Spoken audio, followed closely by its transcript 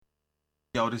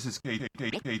Yo, this is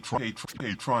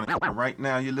K-Tronic. Right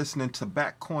now, you're listening to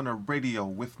Back Corner Radio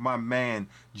with my man,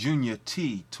 Junior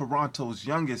T, Toronto's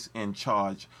youngest in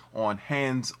charge on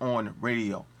Hands On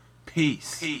Radio.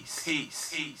 Peace. Peace.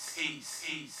 Peace. Peace. Peace.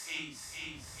 Peace.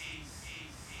 Peace.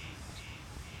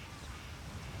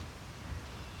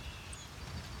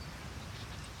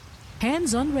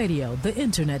 Hands On Radio, the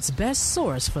internet's best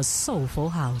source for soulful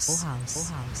house.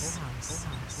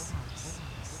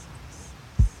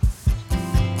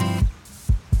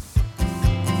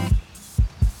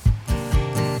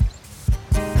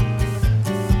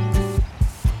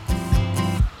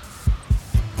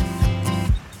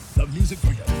 The music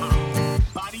for your mind,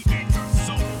 body, and your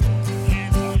soul.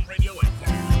 Hands On Radio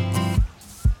FM.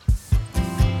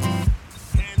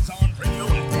 Hands On Radio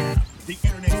FM, the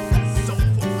internet's best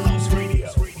soulful house radio.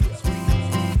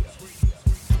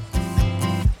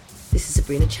 This is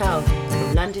Sabrina Child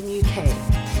from London, UK,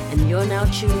 and you're now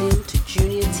tuned in to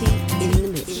Junior T in the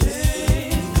Mix.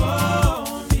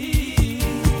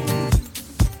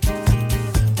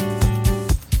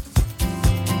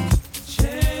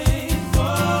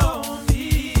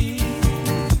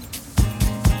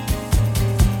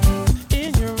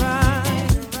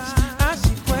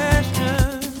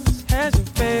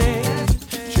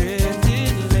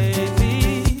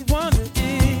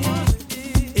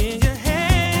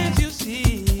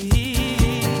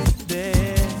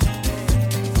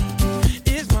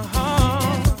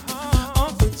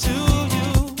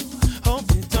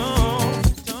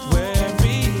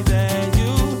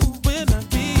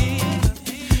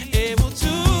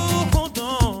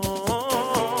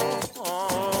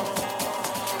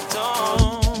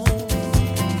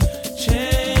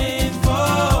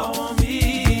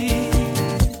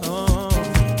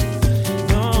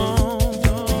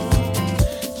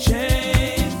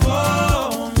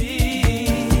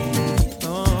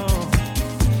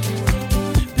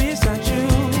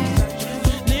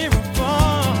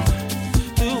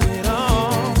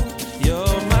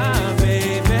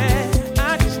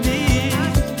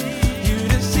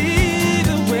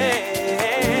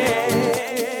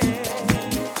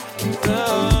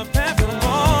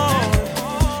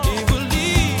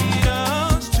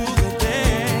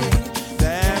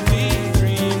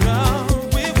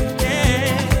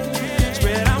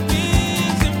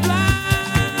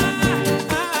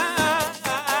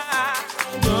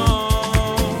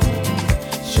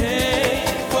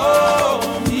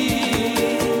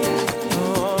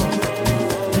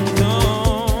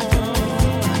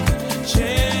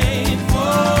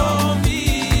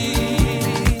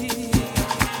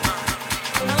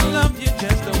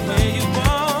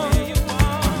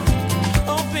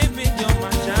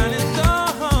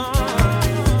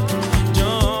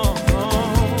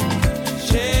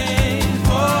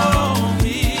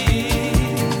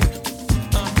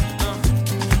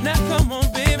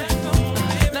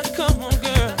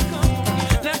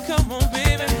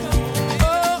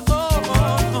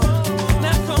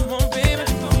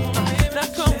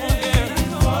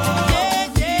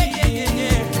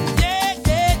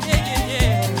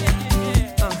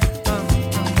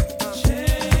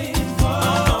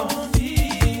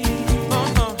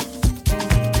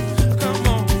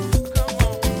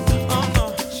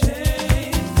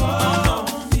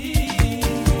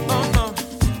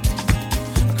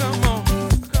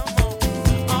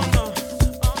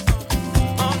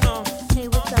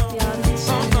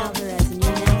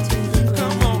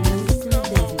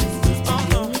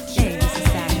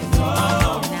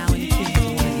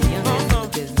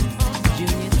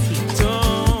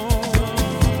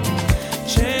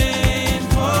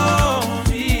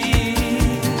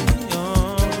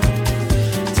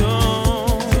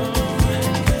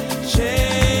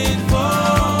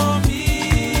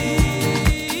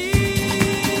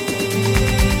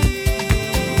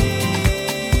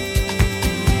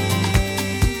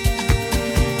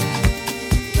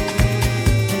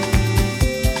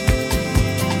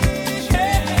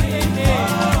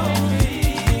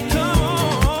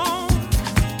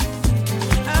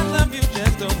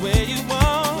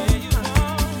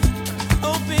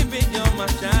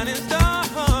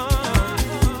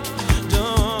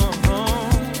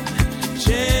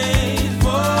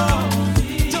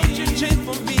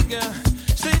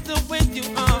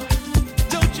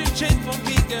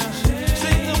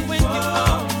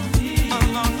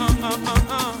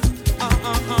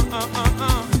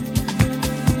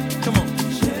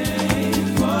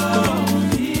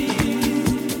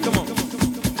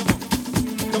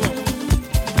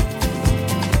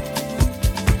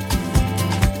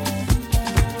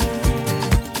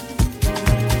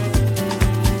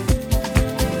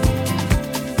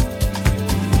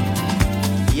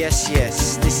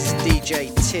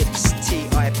 DJ Tips,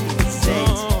 TIPZ. Right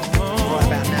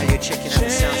about now you're checking out the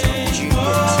sounds of Junior T.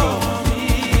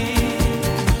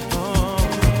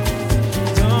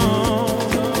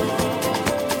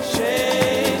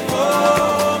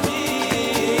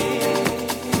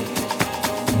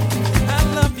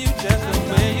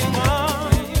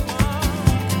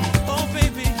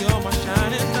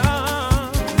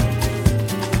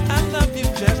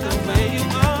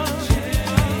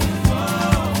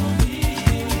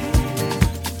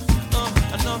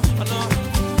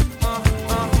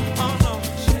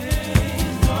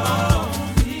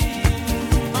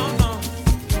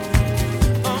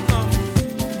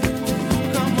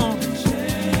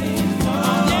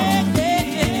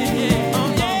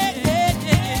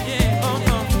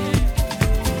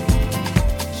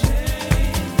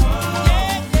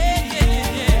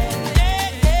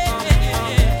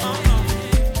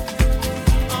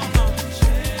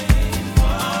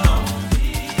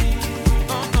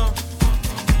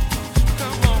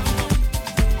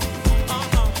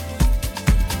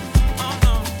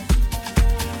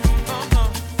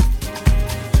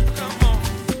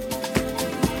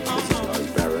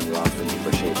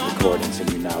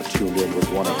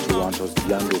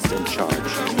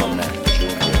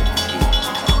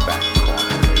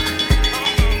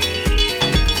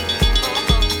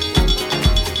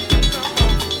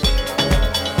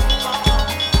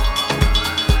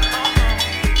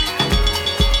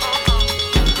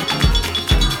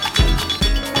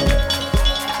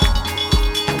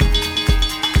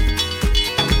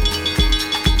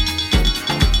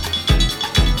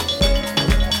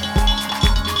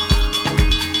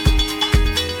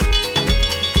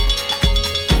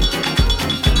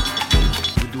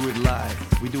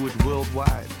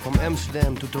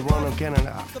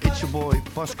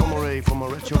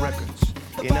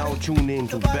 Tune in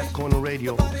to Back Corner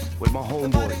Radio with my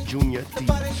homeboy Junior T.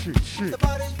 Shit.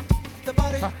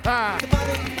 Come on!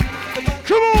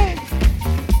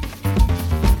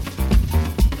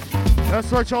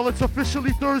 That's right, y'all. It's officially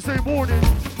Thursday morning.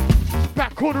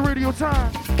 Back Corner Radio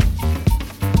time.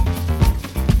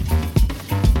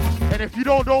 And if you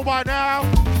don't know by now,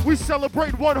 we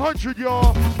celebrate 100,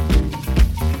 y'all.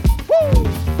 Woo!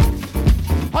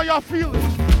 How y'all feeling?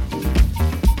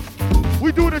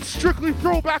 We doing it strictly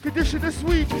throwback edition this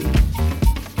week.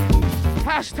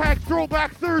 Hashtag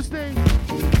Throwback Thursday.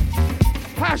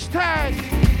 Hashtag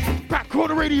Back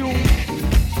Corner Radio.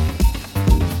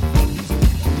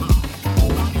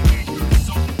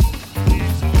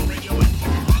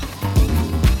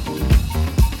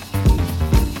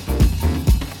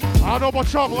 I don't know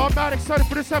about y'all, but I'm not excited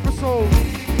for this episode.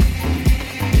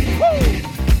 Woo!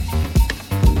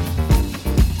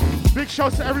 Big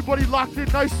shouts to everybody locked in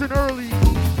nice and early.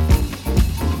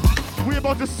 We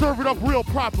about to serve it up real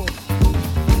proper.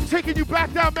 Taking you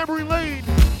back down memory lane.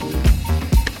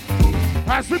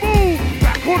 As we move,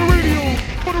 Back Corner Radio,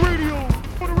 Corner Radio,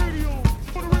 Corner Radio,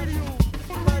 Corner Radio,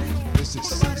 Corner Radio. This is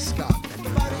C. Scott, and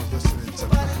you're now listening to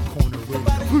Back Corner Radio.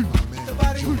 My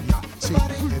man, Junior T in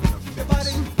the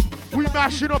mix. We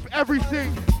mashing up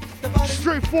everything.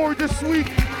 Straightforward this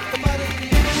week.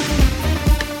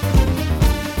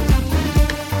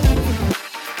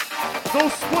 No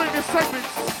splitting the segments.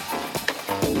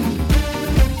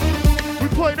 We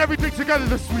playing everything together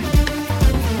this week.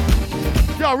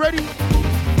 Y'all ready?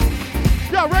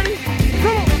 Y'all ready?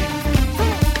 Come on.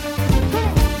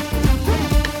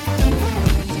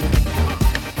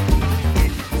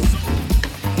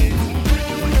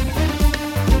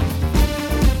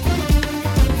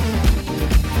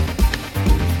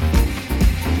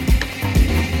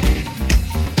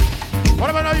 What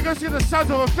about now? You guys hear the sounds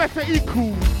of Effecta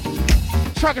Iku.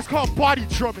 Track is called Body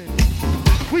Drumming.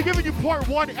 We giving you part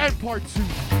 1 and part 2.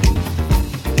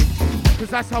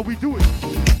 Because that's how we do it.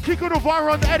 Kiko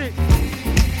Navarro on the edit.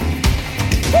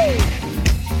 Woo!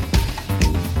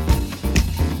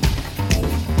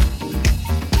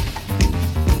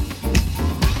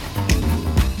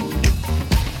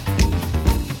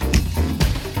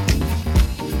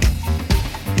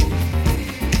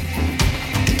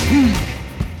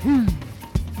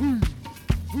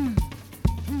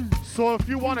 So if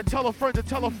you want to tell a friend,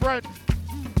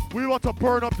 we want to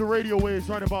burn up the radio waves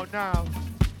right about now.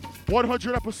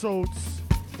 100 episodes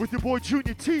with your boy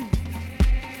Junior T.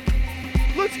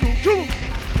 Let's go.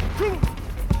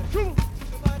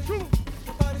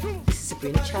 This is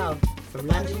Sabrina Child from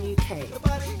London, UK,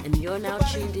 and you're now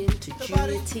tuned in to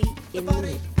Junior T in the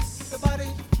mix.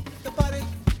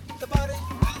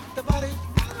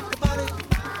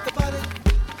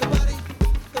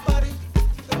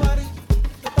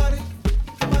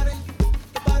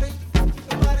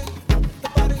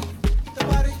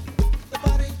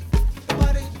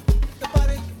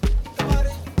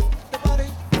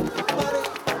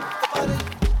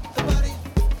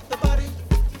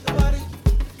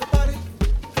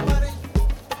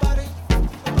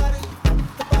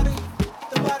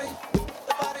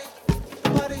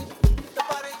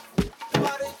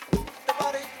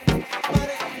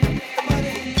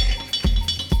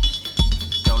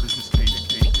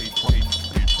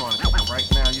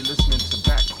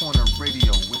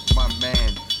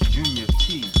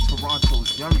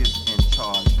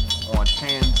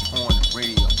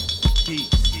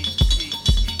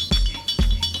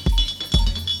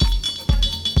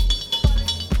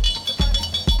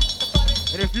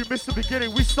 since the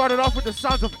beginning. We started off with the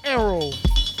sounds of Arrow.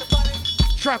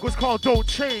 Track was called Don't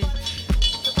Change.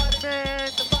 Man,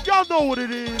 y'all know what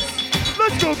it is.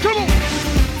 Let's go, come on.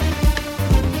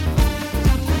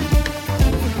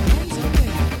 Hands on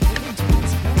Radio, the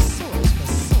internet's best source for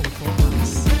soulful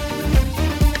house.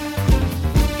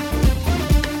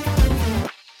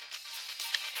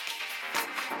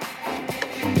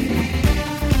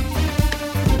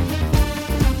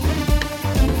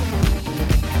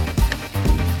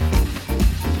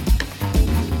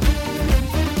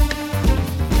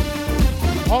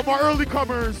 All my early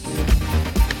comers,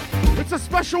 it's a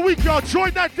special week, y'all.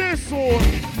 Join that dance floor,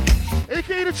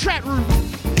 aka the chat room.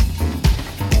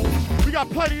 We got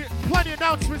plenty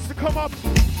announcements to come up.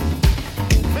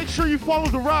 Make sure you follow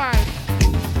the ride.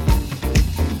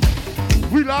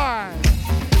 We live.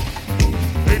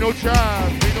 Ain't no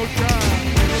job, ain't no job,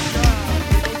 ain't no job, ain't no job.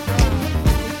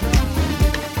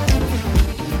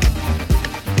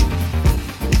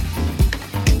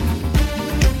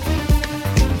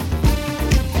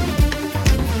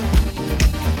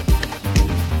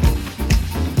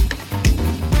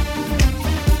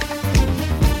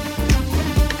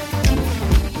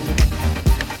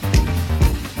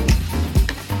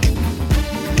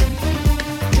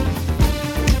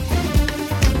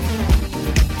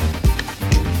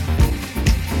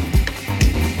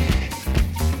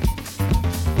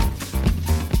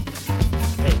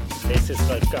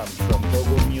 Welcome from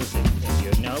Bogo Music, and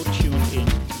you're now tuned in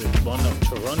with one of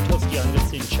Toronto's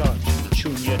youngest in charge,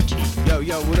 Junior T.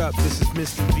 Yo, what up? This is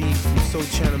Mr. V from Soul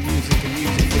Channel Music and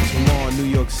Music for Tomorrow, New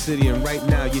York City, and right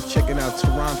now you're checking out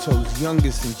Toronto's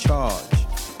youngest in charge.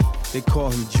 They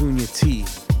call him Junior T,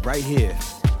 right here,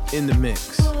 in the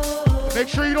mix. Make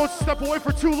sure you don't step away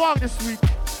for too long this week.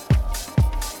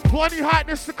 Plenty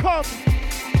hotness to come.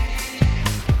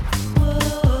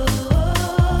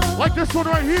 Like this one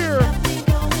right here.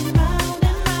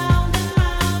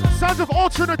 Sounds of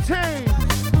Alternate Tame.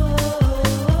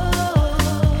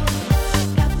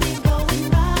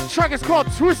 Track is called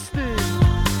Twisted.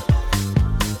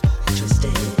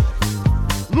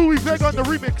 Louis Vega on the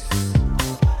remix.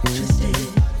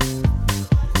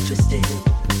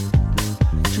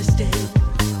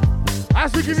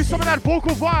 As we give you some of that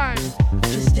vocal vibe.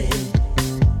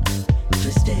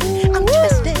 I'm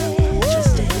twisted.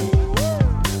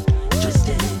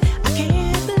 I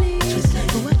can't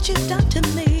believe what you've done to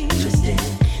me.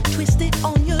 Twisted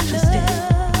on your love.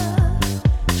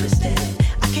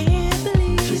 I can't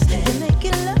believe you're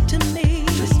making love to me.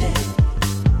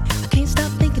 I can't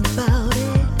stop thinking about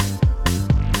it.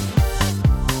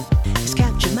 It's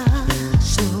captured my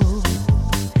soul.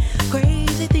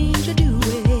 Crazy things you're doing.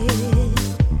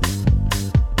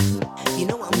 You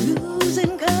know I'm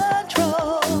losing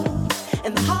control,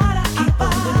 and the heart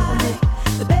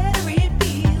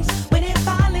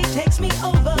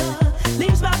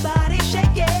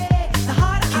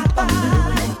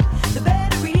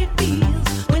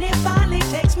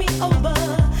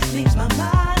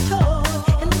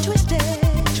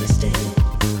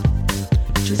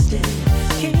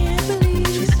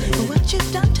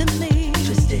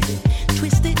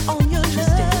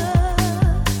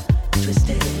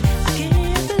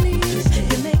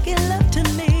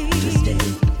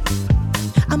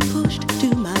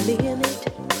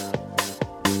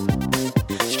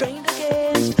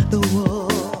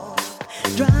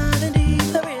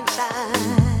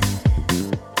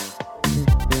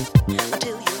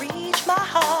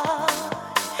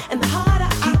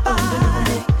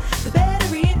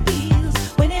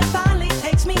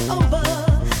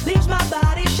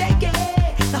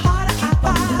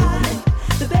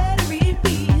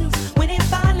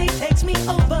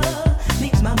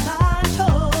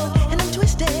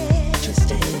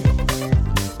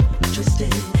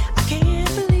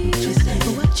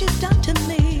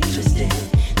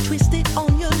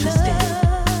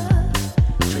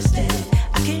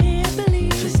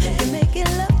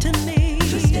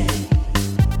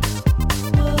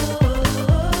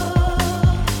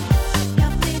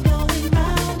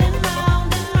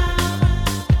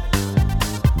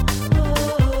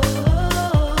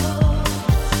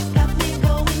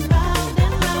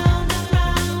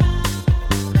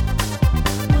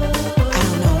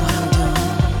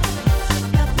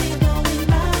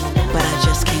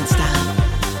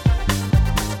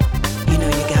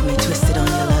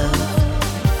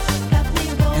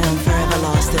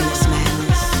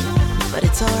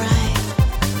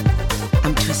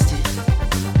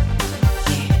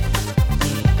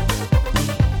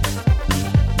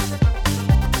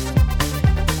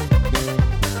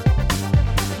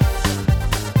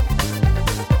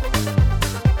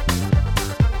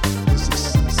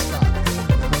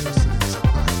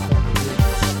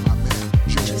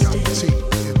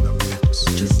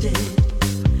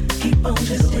I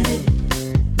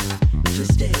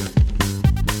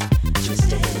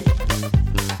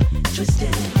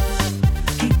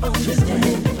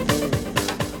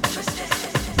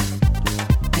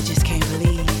just can't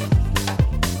believe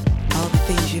all the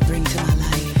things you bring to my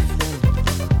life.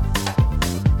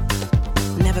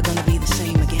 Never gonna be the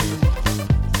same again.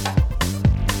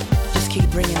 Just keep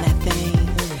bringing that thing,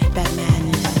 that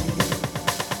madness.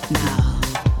 Now.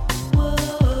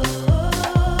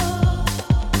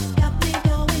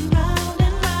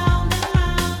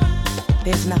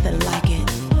 There's nothing like it.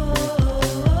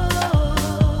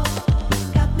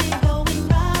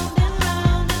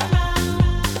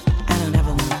 I don't ever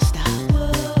want to stop.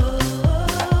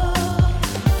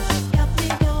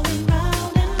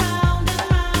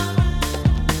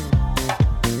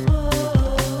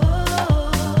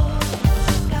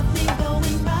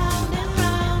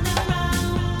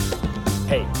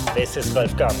 Hey, this is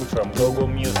Ralph Gum from GoGo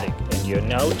Music, and you're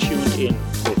now tuned in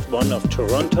with one of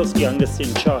Toronto's youngest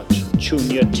in charge,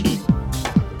 Junior T.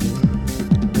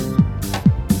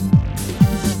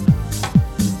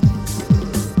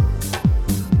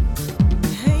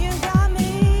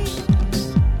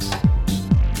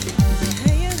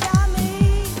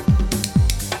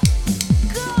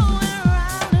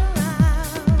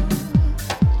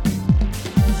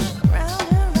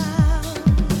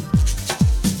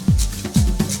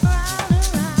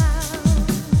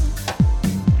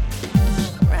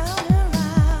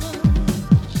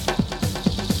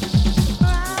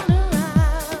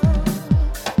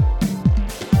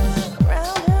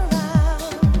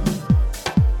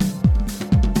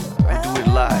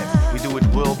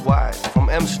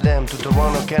 Amsterdam to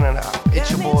Toronto, Canada.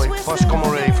 It's your boy, Pascal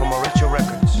Moray from Mauricio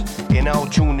Records. You're now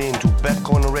tuned in to Back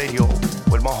Corner Radio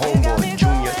with my homeboy,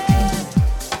 Junior T.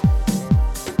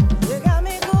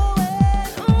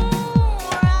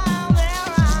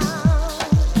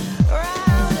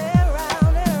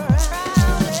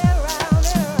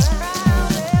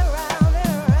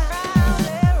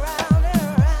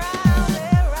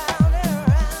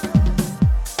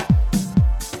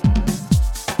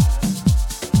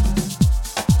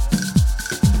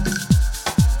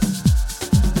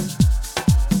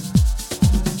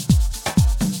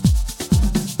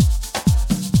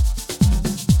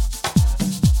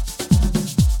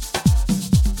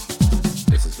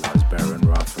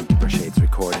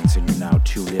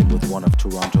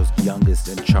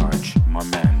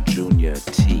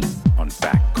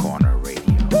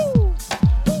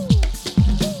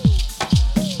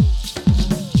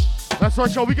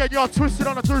 Y'all, we getting y'all twisted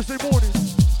on a Thursday morning.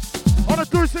 On a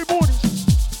Thursday morning.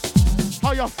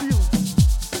 How y'all feeling?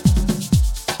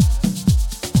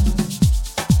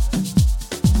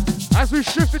 As we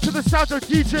shift into the sound of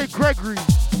DJ Gregory.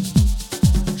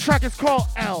 The track is called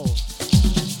L.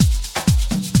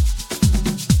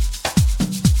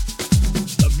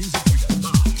 The music for your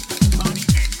mind, body,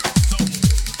 and your soul.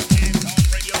 Hands on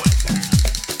Radio FM.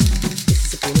 This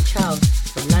is Sabrina Child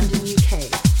from London, UK.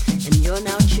 And you're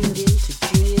now tuned in to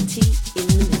Junior T in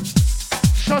the mix.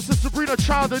 Shouts to Sabrina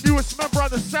Child, the newest member on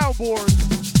the soundboard.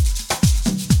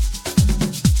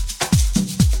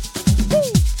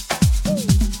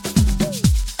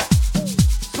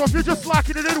 So if you're just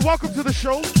locking it in, welcome to the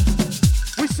show.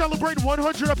 We celebrate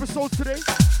 100 episodes today.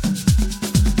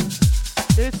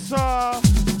 It's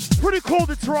pretty cold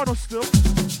in Toronto still.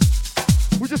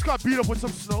 We just got beat up with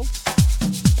some snow.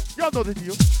 Y'all know the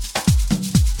deal.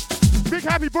 Big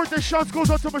happy birthday shouts goes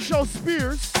out to Michelle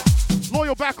Spears,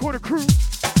 loyal backcorner crew.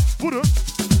 What up?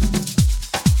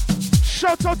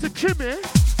 Shouts out to Kimmy.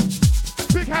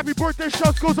 Big happy birthday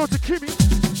shouts goes out to Kimmy.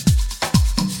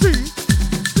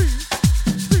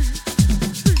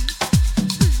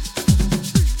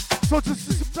 So just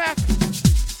sit back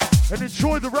and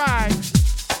enjoy the ride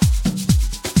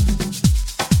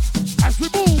as we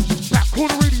move.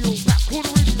 Backcorner Radio,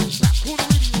 Backcorner Radio, Backcorner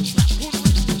Radio, Backcorner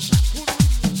Radio.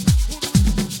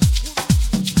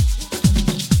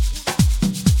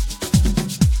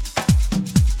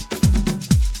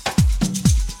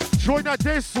 Join that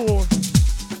dance floor,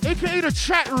 aka the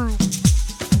chat room.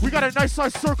 We got a nice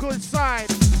size circle inside.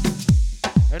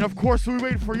 And of course, we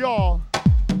waiting for y'all.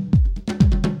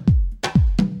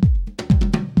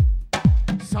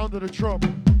 Sound of the drum.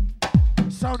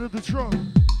 Sound of the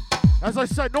drum. As I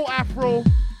said, no Afro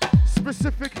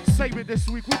specific segment this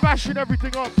week. We're bashing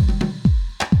everything up.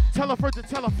 Tell a friend to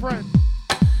tell a friend.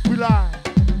 We live.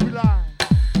 We live.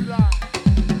 We live.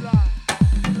 We live.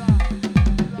 We live.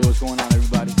 Yo, what's going on,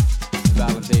 everybody?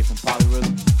 Valentine from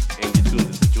Polyrhythm. And you're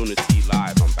tuned to Junior T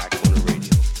live on Back Corner Radio.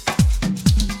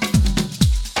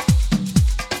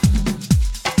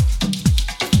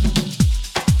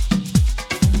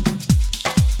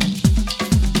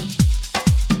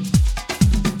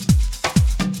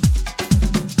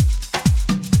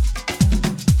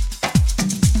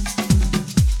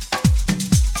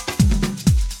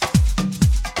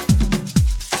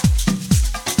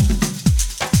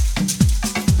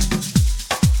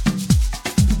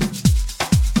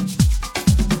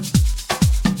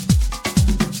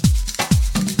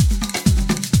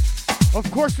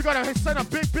 course, we gotta send a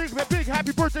big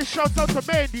happy birthday shouts out to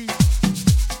Mandy.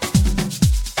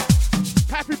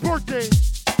 Happy birthday,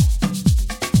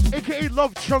 aka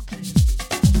Love Chunky.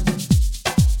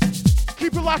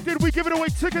 Keep it locked in. We giving away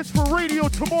tickets for radio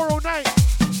tomorrow night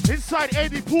inside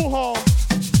Andy Pool Hall.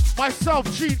 Myself,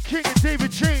 Gene King, and David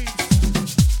James.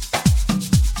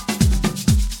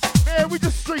 Man, we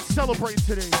just straight celebrating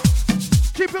today.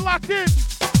 Keep it locked in.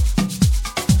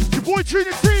 Your boy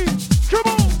Junior T. Come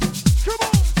on, come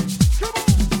on, come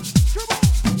on, come on,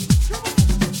 come on,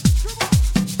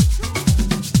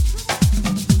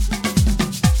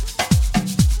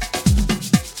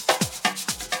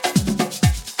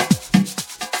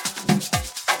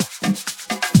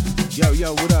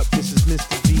 Yo, what up? This is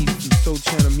Mr. V from Soul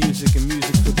Channel Music and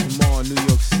Music for Tomorrow, New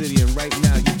York City. And right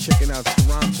now you're checking out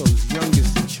Toronto's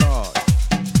youngest in charge.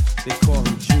 They call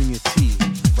him Junior T,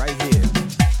 right here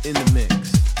in the mix.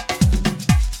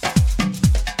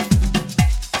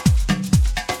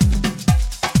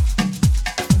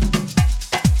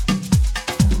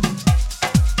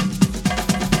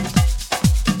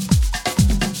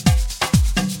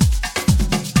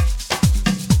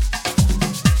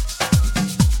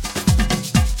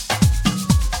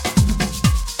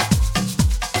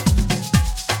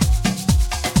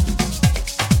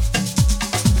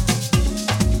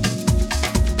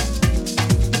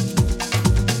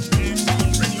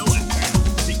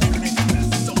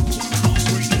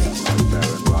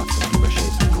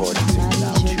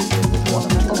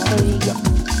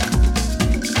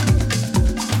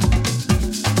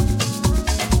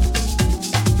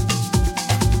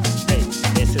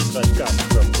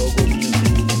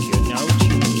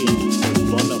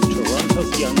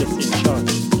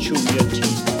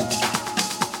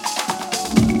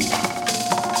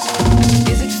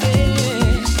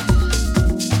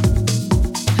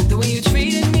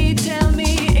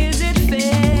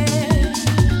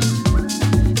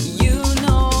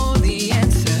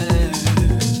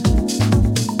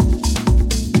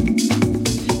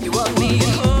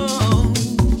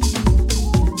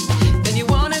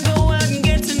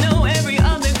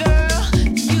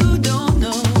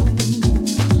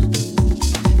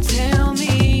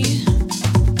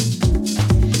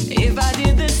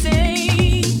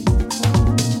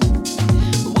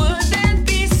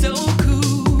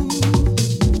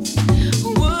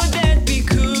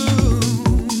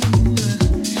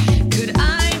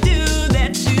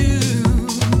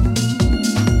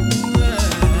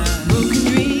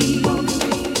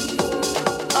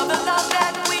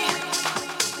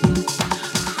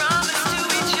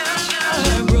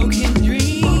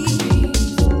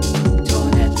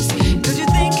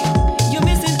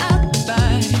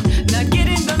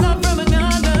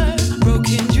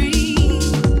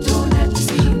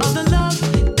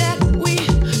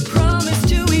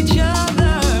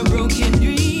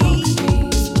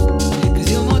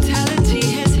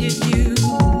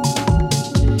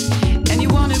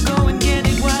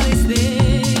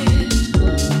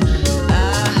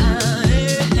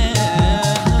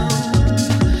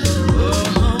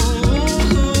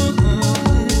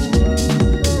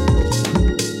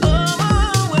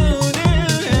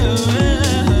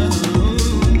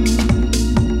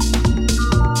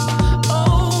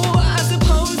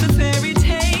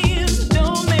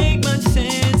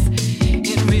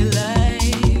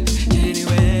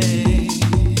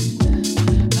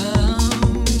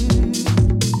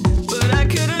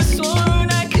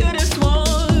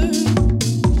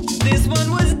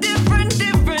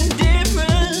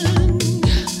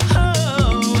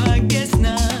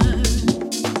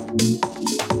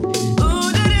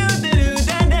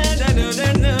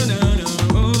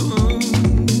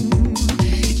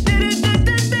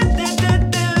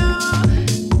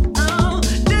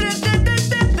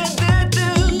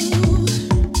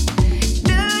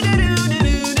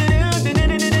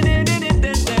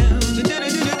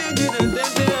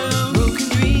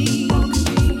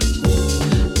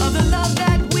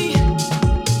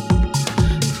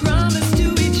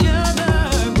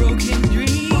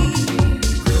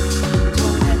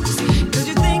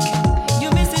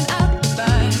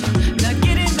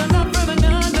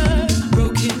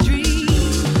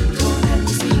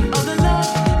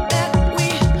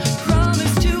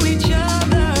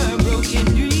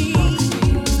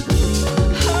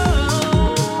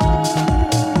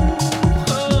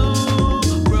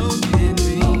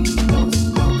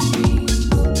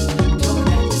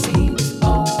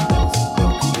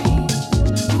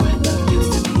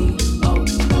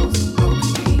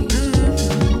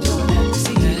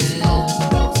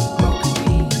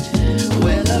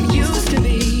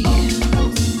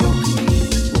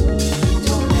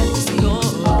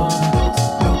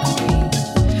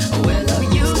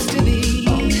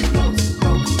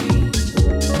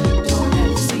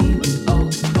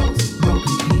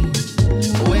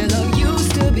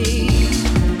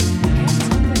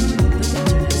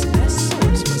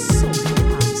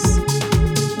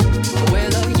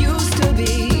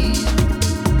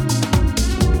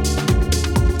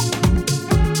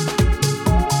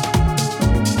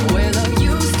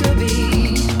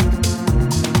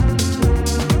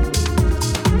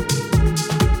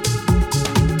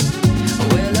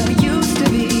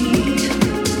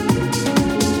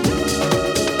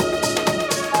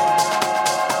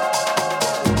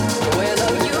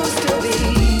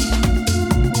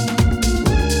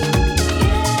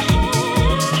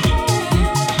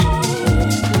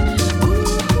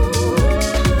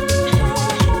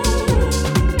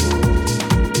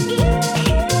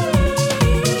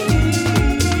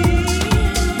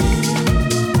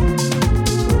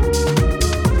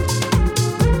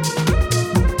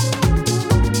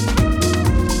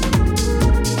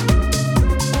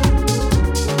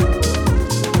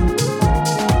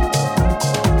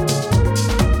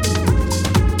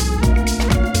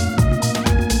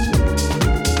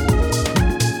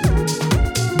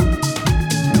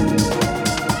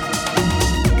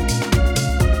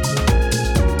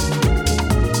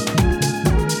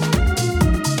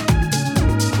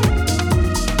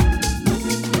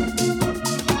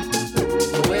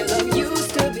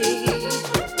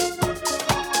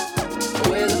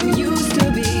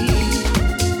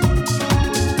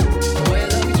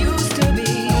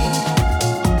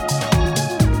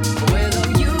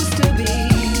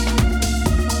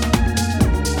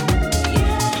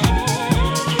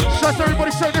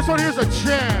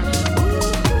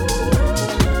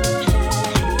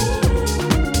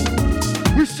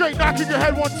 in your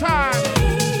head one time.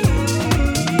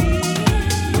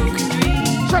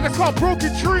 Track is called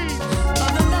Broken Dreams.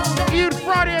 Ian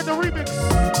Friday and the remix.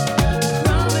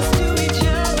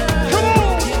 Come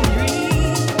on!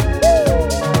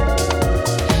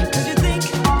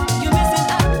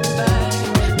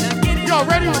 Y'all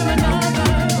ready?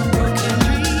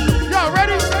 Y'all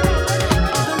ready?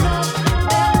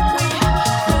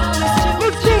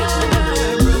 Let's go!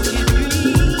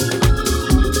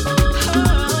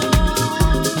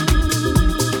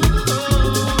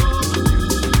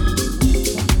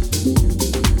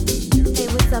 Hey,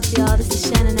 what's up, y'all? This is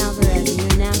Shannon Alvarez, and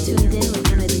you're now tuned in with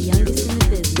one of the youngest in the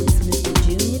business, Mr.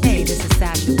 Junior T. Hey, this is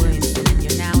Sasha Williamson, and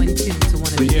you're now in tune to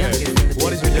one of the youngest in the business.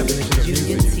 What is your definition of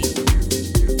Junior music? T.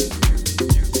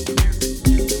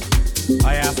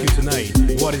 I ask you tonight,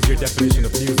 what is your definition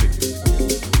of music?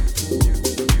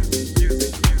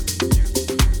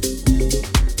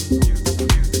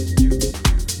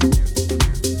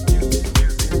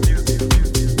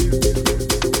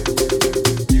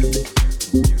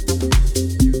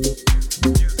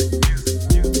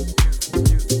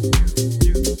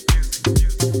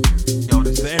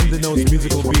 The M denotes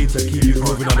musical beats that keep you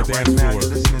moving on the dance floor.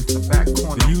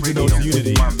 The U denotes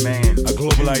unity, a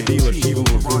global ideal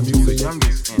achievable through music.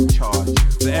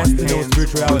 The S denotes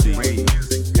spirituality,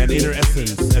 an inner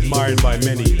essence admired by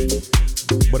many,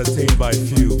 but attained by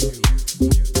few.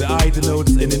 The I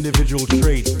denotes an individual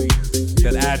trait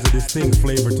that adds a distinct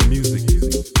flavor to music.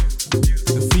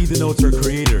 The C denotes our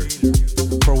creator,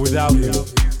 for without him,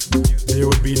 there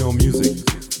would be no music.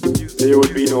 There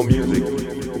would be no music.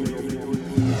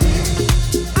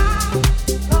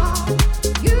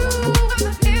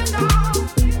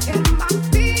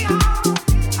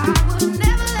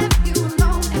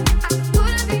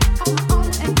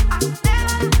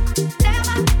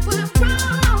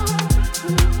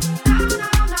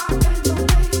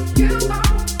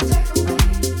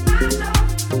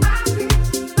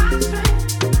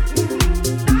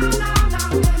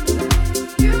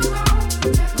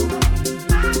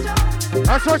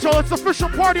 That's right, y'all. It's the official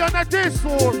party on that dance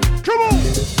floor. Come on!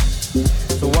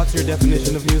 So what's your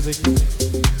definition of music?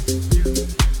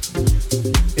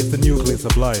 It's the nucleus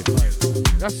of life.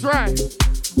 That's right.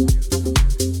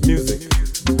 Music,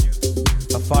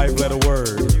 a 5-letter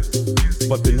word,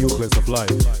 but the nucleus of life.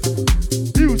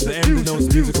 The M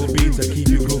denotes musical beats that keep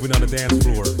you grooving on the dance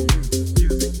floor.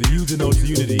 The U denotes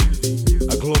unity,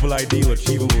 a global ideal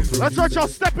achievable through. That's right, y'all.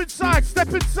 Step inside. Step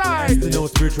S inside.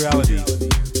 denotes spirituality,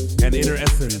 an inner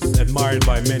essence admired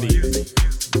by many,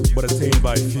 but attained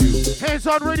by few.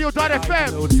 Handsonradio.fm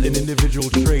Denotes an individual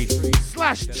trait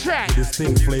 /chat. a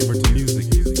distinct flavor to music.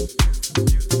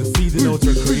 The C denotes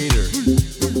our creator,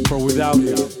 for without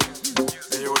him,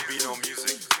 there would be no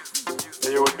music.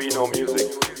 There would be no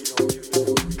music.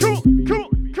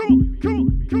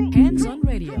 Hands on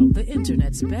Radio, the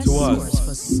internet's best To us, source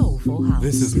for soulful house.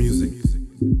 This is music.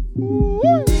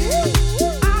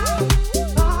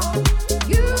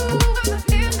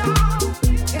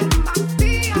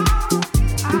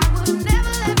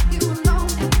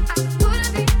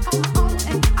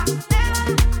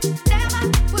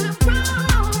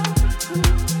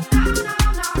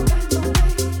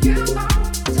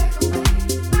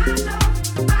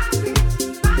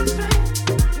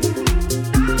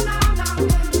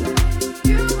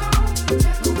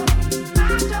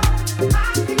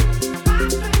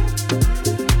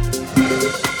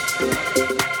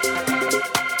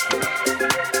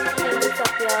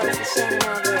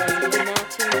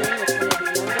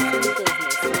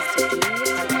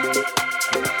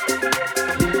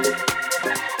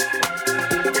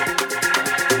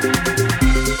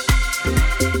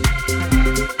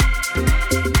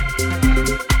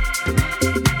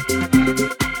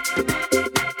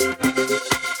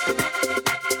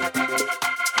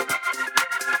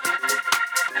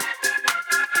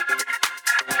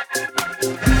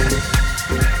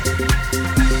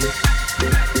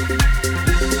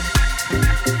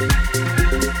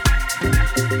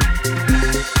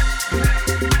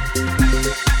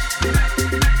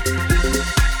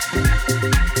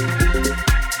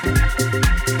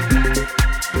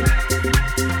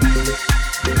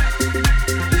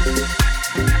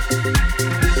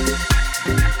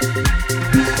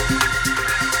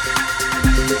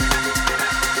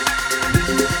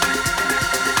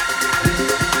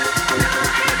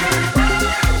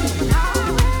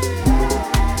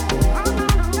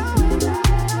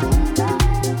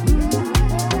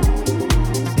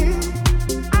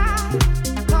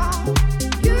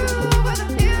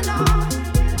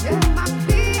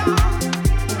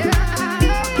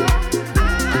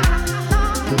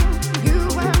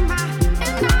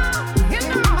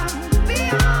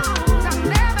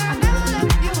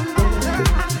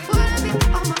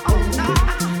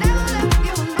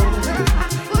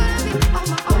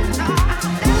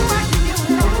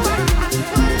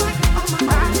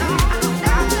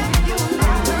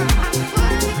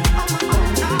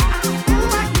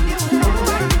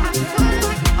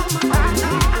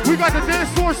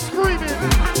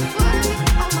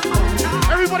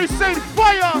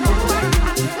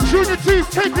 T's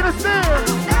taking us there.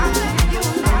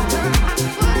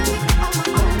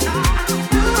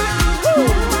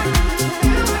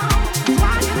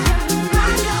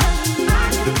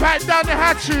 Batten down the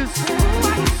hatches.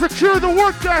 Secure the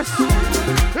work desk.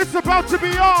 It's about to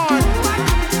be on.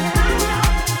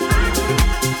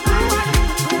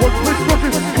 Workplace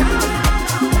focus.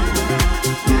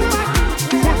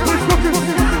 Workplace focus.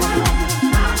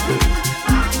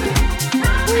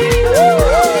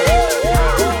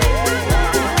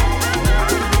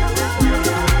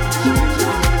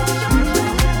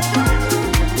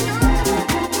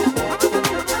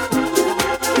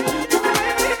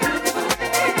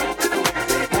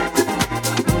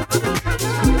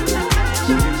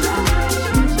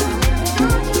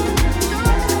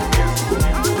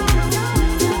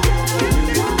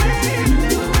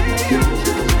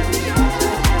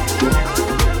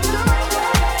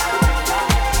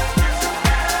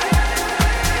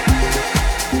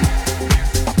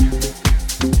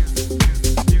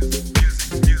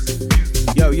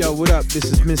 What up? This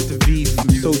is Mr. V from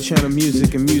Soul Channel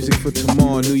Music and Music for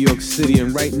Tomorrow, New York City.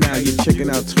 And right now you're checking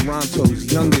out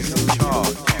Toronto's youngest in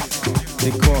charge.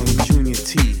 They call him Junior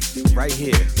T. Right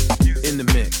here in the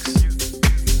mix.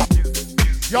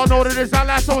 Y'all know what it is. That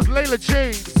last one was Layla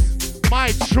James.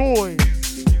 My joy.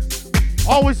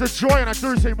 Always a joy on a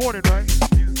Thursday morning, right?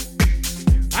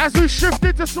 As we shift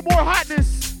into some more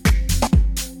hotness,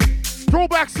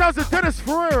 throwback sounds of Dennis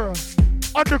Ferreira.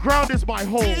 Underground is my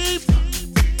home.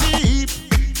 Deep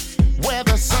where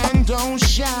the sun don't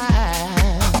shine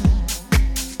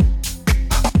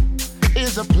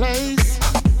is a place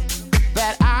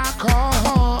that I call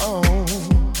home.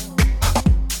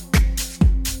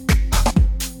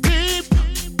 Deep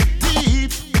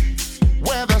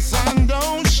where the sun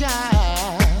don't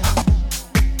shine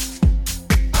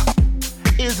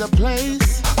is a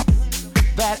place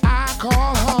that I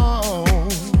call home.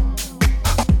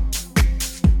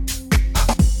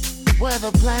 Where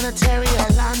the planetary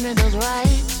alignment is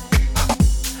right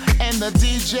and the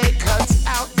DJ cuts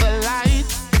out the light.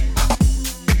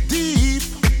 Deep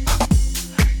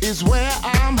is where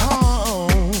I'm home.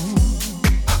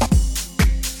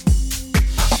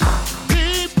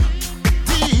 Deep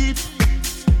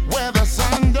where the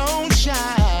sun don't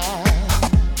shine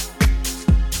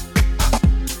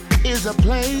is a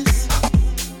place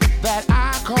that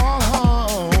I call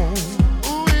home.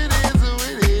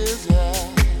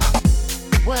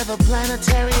 Where the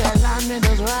planetary alignment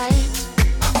is right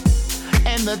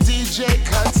and the DJ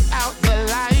cuts out the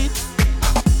light.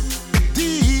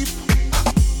 Deep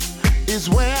is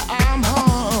where I'm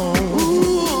home.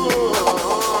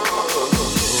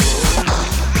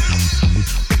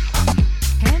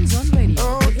 Hands on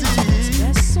Radio, the internet's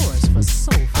best source for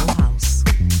soulful house.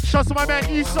 Shouts to my man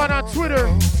Eson on Twitter,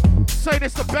 saying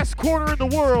it's the best corner in the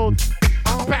world.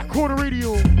 Back Corner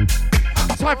Radio.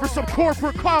 Time for some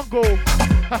corporate Congo.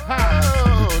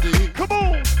 Come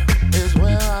on.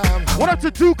 What up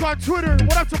to Duke on Twitter?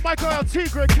 What up to Michael L.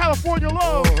 Tigre, California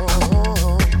Love?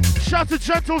 Shout to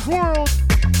Gentle's World.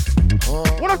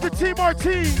 What up to Team RT?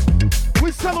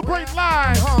 We celebrate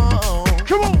live.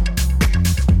 Come on.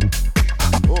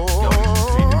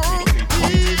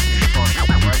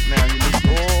 Right now you're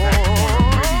listening to Back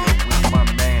Corner Radio with my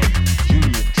man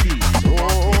Junior T.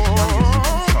 Toronto's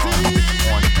youngest in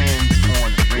charge on Hands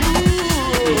On Radio.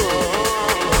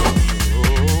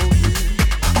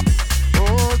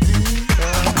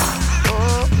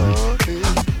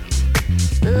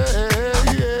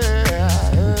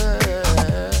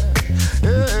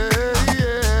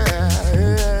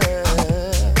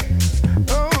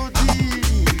 Oh,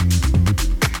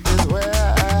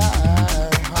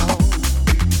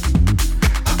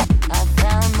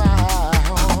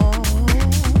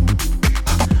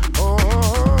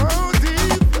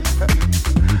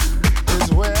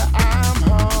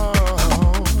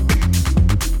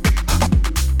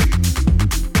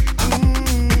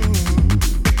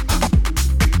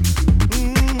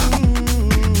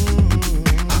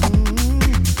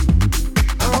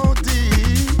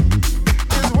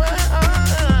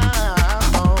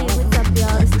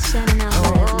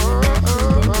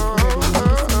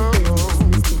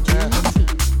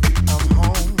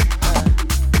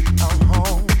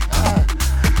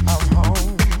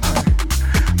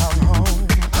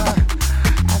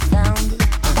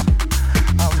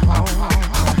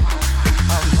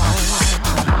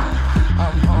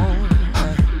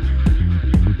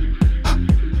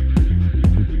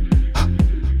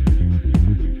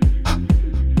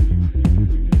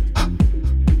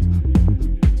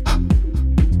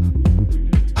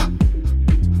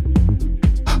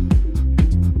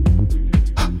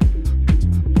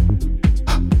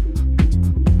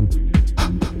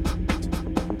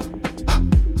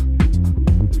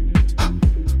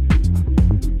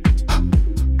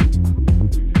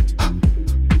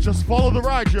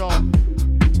 ride, y'all.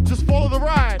 Just follow the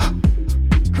ride.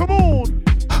 Come on.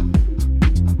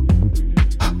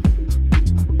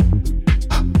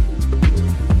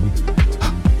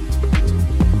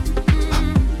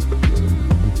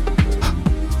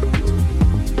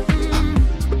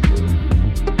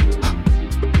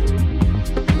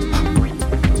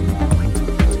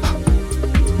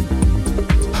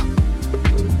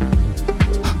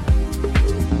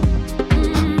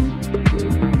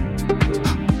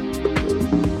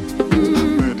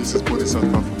 This is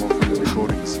Bodhisattva from Offering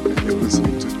Recordings, and you're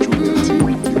listening to Junior T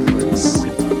in the mix.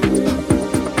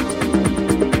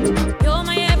 You're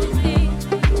my everything,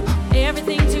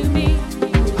 everything to me.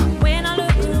 When I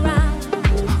look around,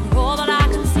 you're all that I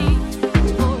can see.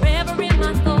 Forever in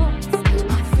my thoughts,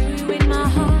 I feel you in my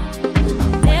heart.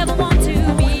 Never want to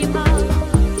be apart.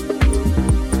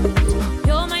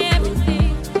 You're my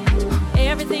everything,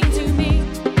 everything to me.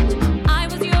 I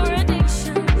was your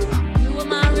addiction, you were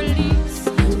my release.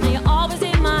 Now you're always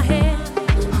in my head.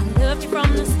 I loved you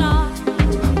from the start.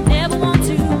 Never want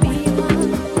to be apart.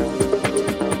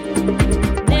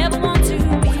 Never want to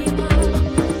be apart.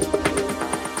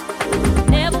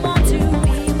 Never want to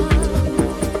be apart.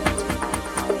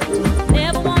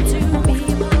 Never want to be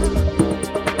apart.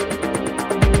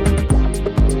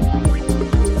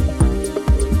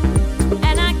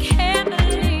 And I can't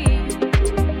believe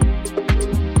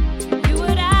you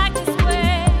would act this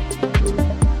way.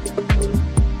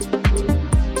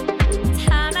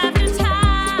 Time after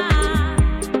time,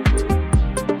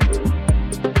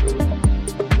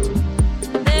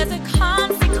 there's a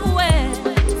consequence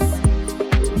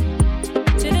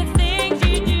to the things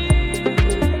you do.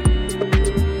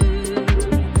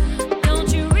 Don't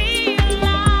you realize?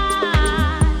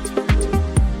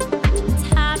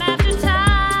 Time after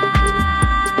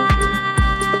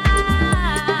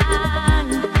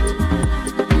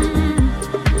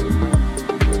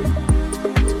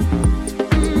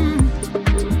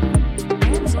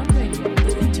Hands on Radio,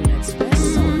 the internet's best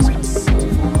source for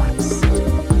soulful vibes.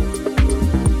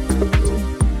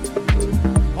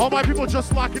 All my people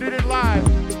just locking it in live.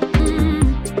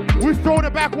 We've thrown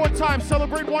it back one time,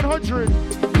 celebrate 100.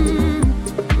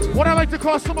 What I like to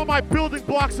call some of my building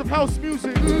blocks of house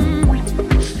music.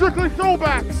 Strictly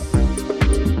throwbacks.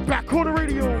 Back Corner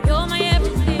Radio. You're my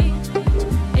everything,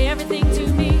 everything to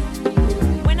me.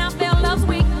 When I felt love's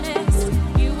weakness,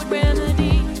 you would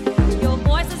remedy. Your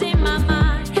voice is in my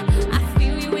mind, I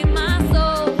feel you in my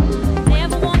soul.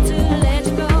 Never want to let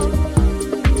you go.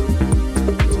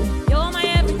 You're my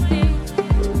everything,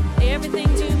 everything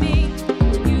to me.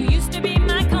 You used to be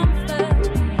my comfort,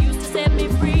 used to set me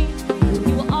free.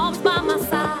 You were always by my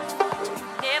side,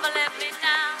 never let me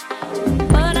down.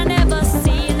 But I never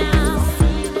see you now.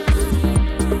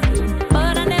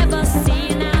 But I never see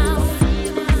you now.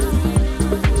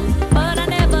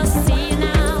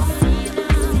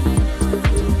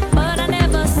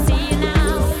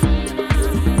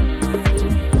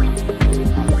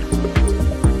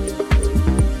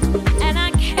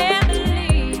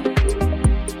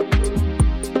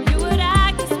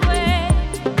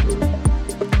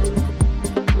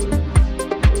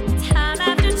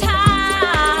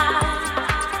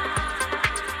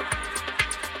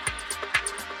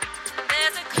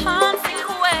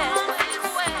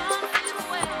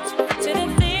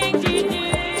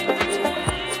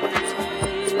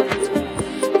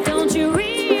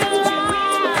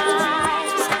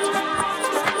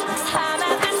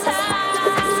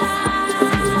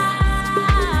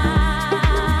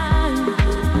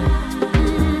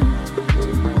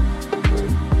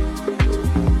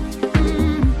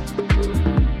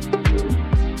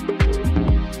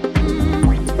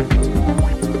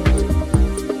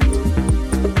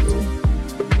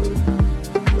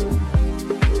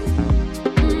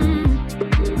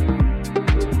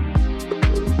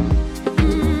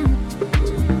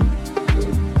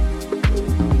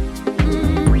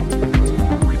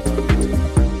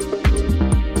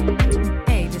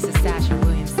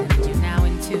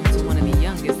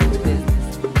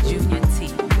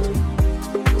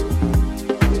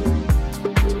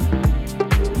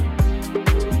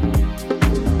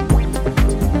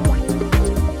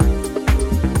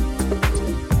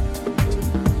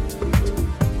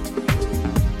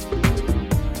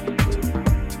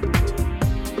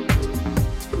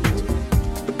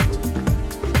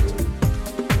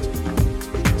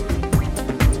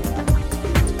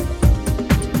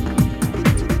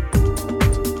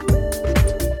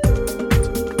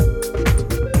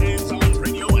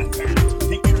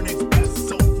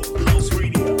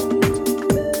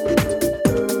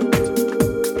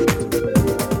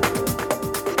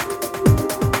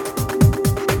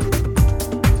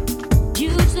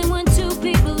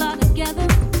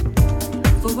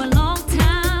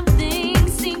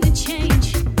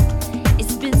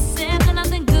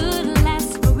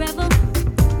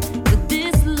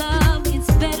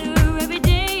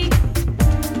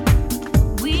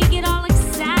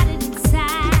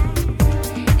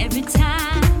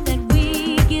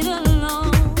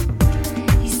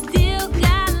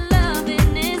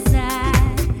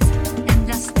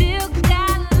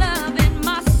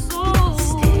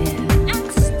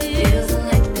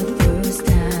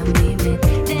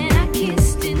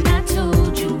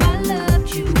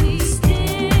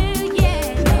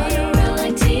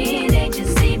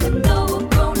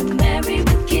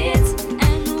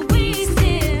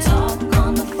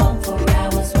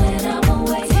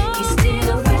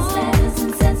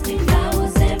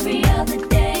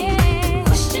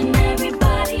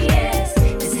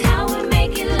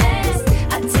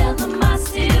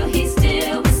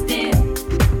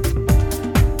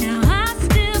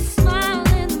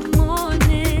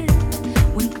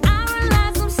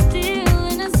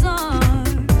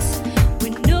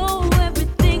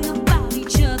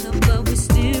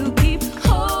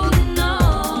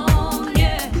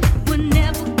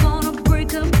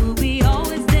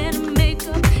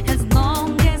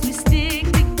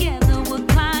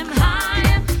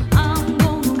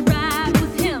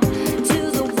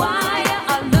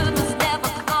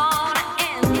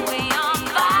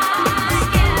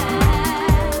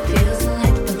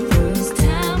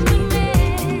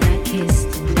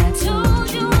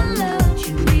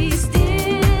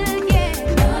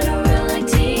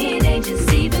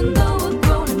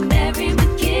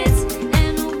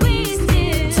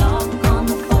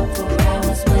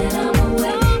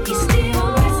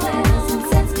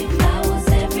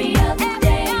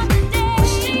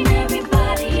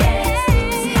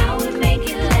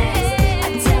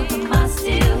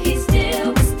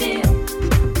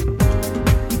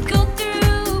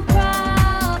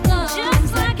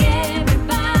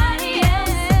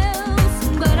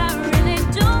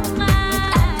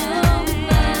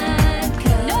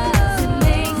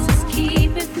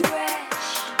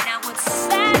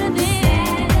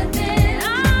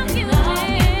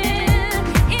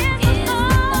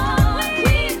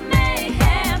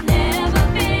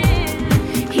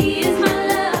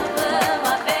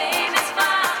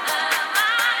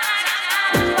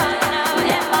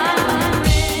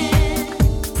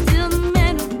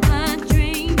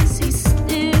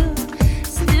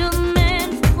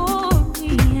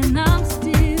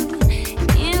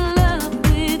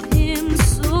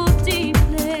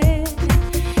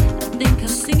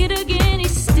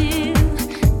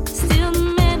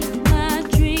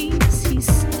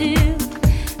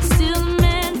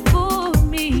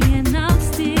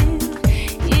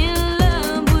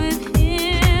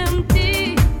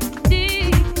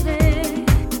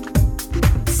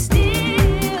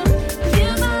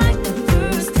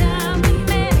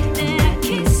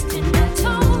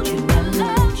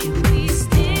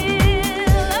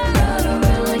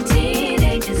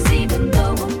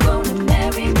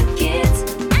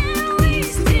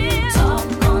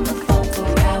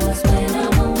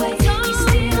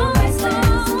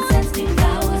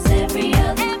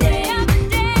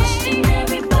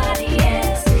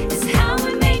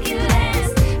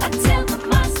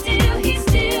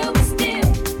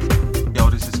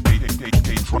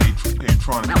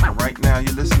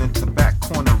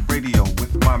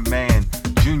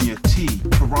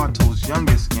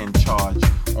 youngest in charge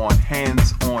on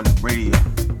Hands On Radio.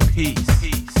 Peace.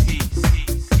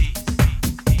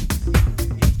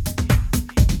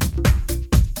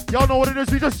 Y'all know what it is,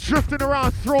 we just drifting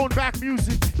around, throwing back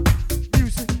music.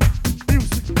 Music.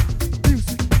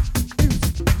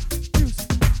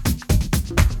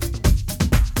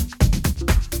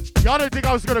 Y'all didn't think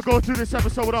I was gonna go through this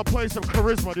episode without playing some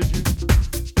charisma, did you?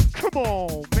 Come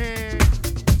on, man.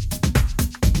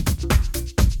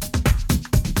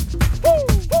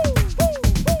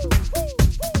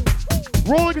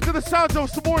 Rolling into the sounds of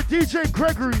some more DJ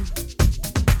Gregory.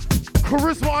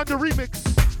 Charisma on the remix.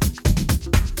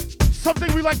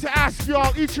 Something we like to ask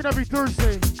y'all each and every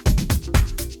Thursday.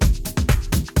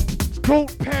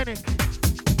 Don't panic.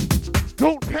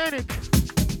 Don't panic.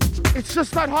 It's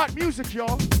just that hot music,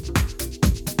 y'all.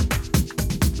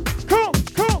 Come.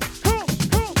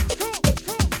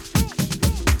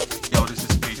 Yo, this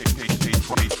is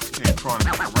Patron.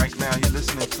 Right now, you're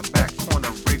listening to Back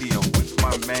Corner Radio with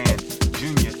my man,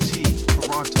 Junior T,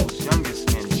 Toronto's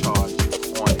youngest in charge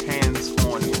on Hands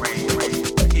On Radio.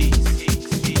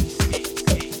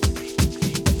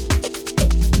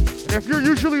 And if you're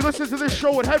usually listening to this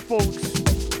show with headphones,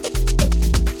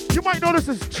 you might notice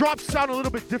this drops sound a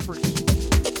little bit different.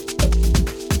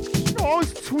 You know,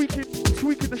 always tweaking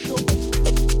the show.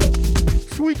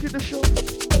 Tweaking the show.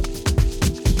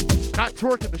 Not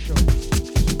twerking the show.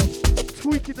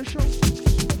 Tweaking the show.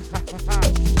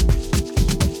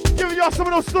 Giving y'all some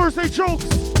of those Thursday jokes.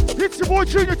 It's your boy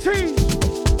Junior T.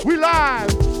 We live.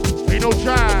 Ain't no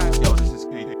jive. Yo, this is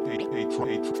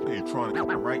Patron.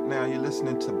 Right now, you're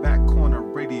listening to Back Corner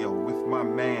Radio with my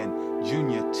man,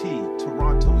 Junior T,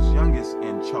 Toronto's youngest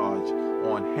in charge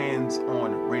on Hands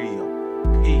On Radio.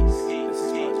 Peace. This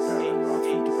is Lars Barron, Rock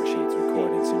from Deeper Shades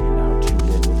Recordings, and you're now tuned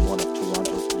in with one of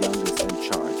Toronto's youngest in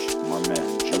charge, my man,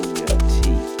 Junior T,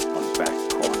 on Back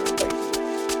Corner Radio.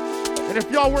 And if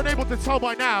y'all weren't able to tell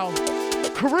by now,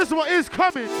 charisma is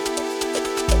coming,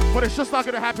 but it's just not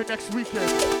gonna happen next weekend.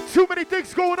 Too many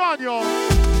things going on, y'all.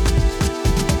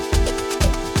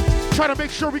 Trying to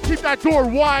make sure we keep that door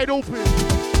wide open.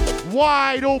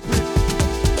 Wide open.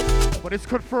 But it's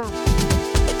confirmed.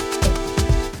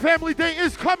 Family Day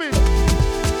is coming.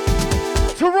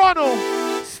 Toronto,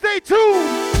 stay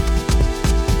tuned.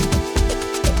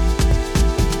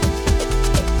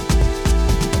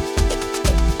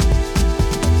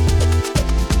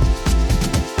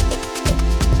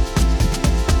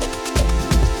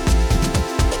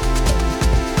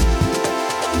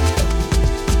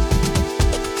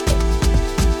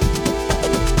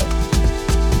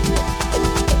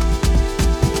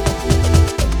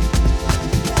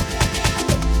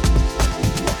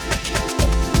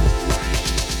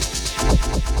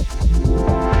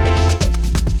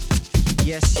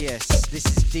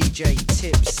 DJ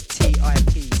Tips,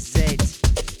 T-I-P-Z.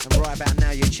 And right about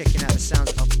now you're checking out the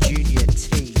sounds of Junior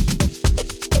T.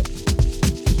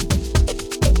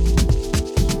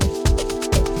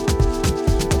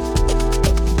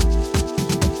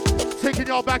 Taking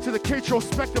y'all back to the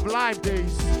K-Trospective Live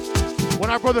days. When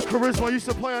our brother Charisma used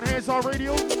to play on Hands On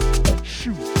Radio.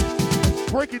 Shoot.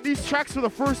 Breaking these tracks for the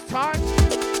first time.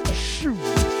 Shoot.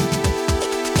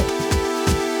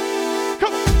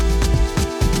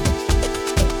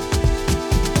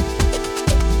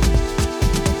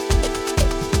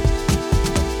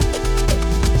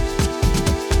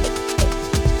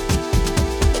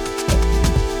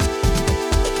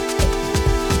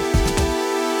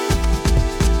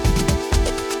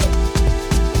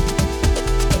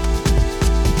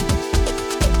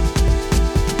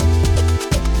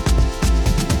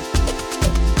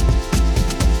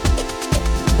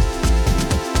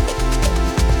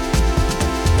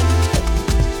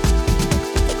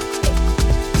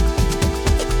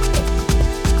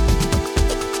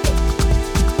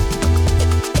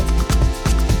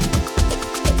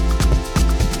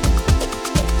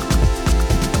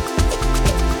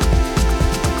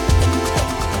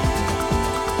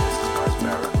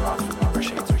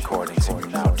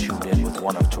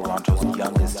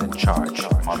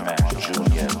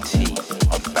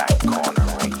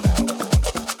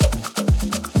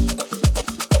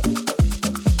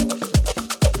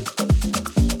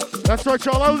 That's right,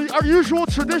 y'all. Our usual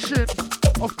tradition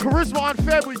of Charisma on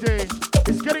Family Day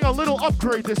is getting a little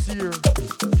upgrade this year.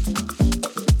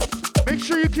 Make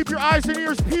sure you keep your eyes and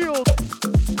ears peeled.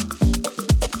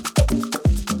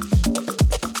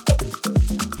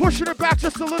 Pushing it back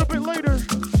just a little bit later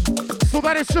so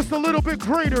that it's just a little bit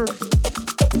greater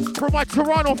for my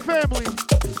Toronto family.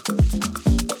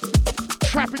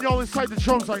 Trapping y'all inside the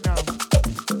drums right now.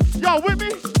 Y'all with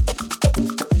me?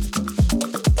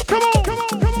 Come on, come on,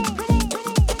 come on, come on, come on, come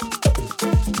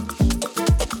on.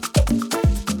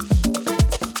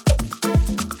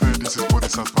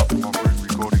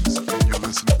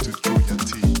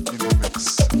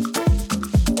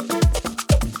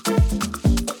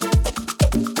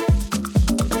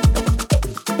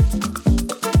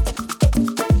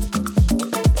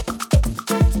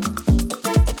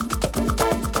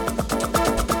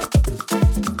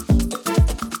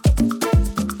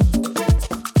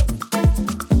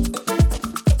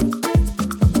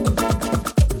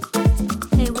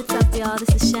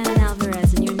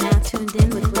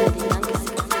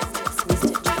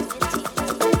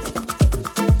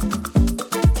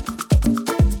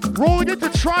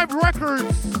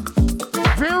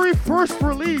 first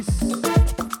release.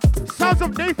 Sounds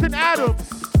of Nathan Adams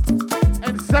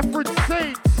and Zephyr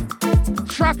Saint.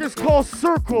 Track is called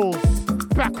Circles.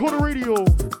 Back Corner Radio.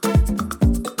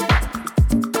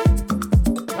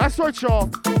 That's right, y'all.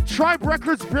 Tribe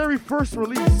Records' very first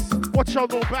release. What y'all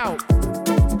know about?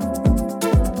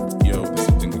 Yo, this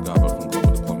is Dinga Gaba from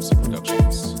Global Diplomacy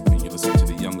Productions, and you listen to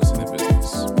the youngest in the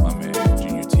business, my man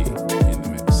Junior T in the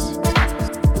mix.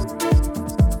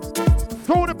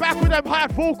 Throwing it back with them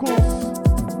hot vocals.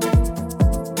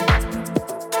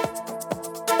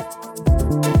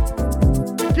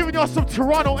 Giving y'all some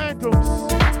Toronto anthems,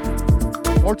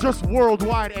 or just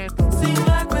worldwide anthems. Seems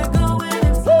like we're going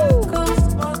in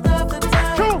circles most of the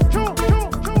time.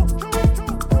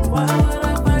 Why would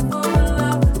I fight for a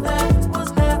love that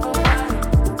was never mine?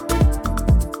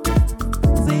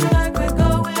 Seems like we're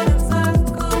going in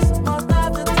circles most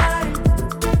of the time.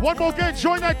 One more again,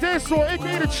 join that dance floor,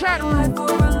 aka the chat room.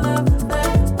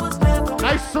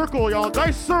 Nice circle, y'all.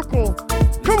 Nice circle.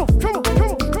 Come on, come on, come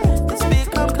on, come on. It's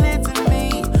become clear to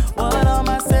me what all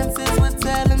my senses were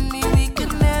telling me we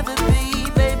could never be,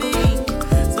 baby.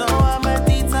 So I'ma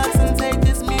detox and take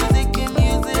this music and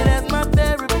use it as my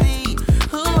therapy.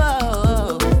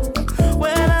 Ooh,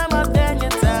 when I'm up in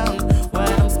your town,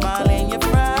 when I'm smiling, you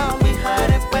frown. We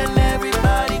hide it when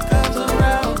everybody comes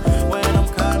around. When I'm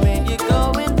coming, you're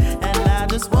going, and I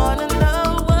just wanna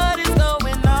know what is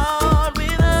going on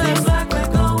with us. Seems like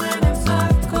we're going in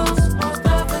circles most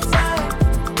of the time,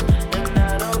 and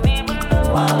I don't even know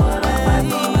why would I fight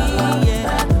for a love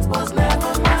that was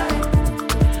never mine.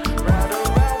 Right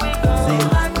around we go. Seems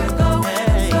like we're going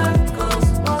in circles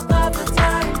most of the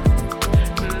time,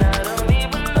 and I don't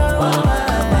even know why would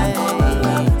I fight for a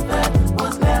love that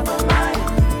was never mine.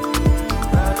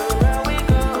 Right around we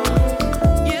go.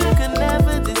 You can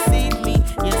never deceive me.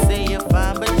 You say you're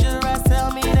fine, but your eyes tell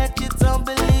me that you don't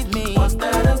believe me. What's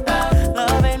that about?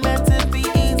 Love ain't meant to be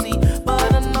easy,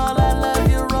 but in all I love,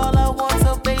 you're all I want.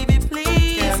 So baby,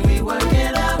 please, can we work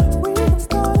it out? We can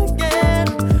start again.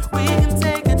 We can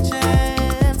take a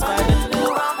chance, find a new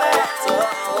romance.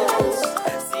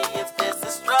 See if this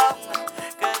is strong,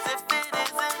 'cause if it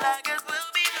isn't, I guess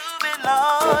we'll be moving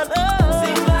on.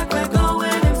 Seems like we're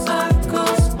going in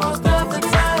circles most of the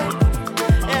time,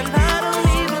 and I don't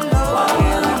even know why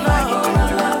would I fight for a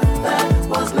love that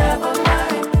was never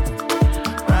mine.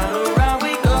 Right around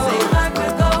we go. Seems like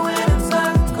we're going in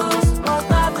circles most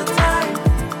of the time,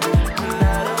 and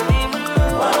I don't even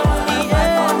know why would I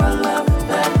fight for a love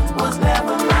that was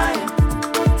never mine.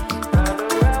 Right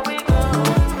around we go.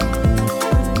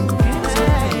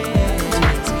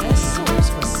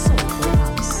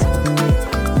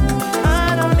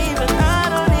 I don't even know.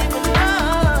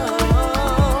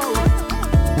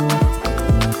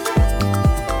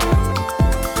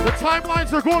 The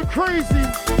timelines are going crazy.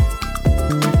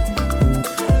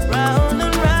 Round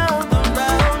and round and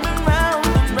round and round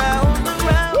and round and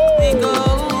round we go.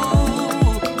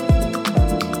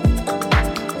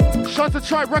 Shout to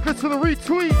Tribe Records for the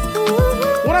retweet.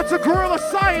 What up to Gorilla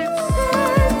Science?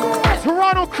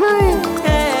 Toronto crew. What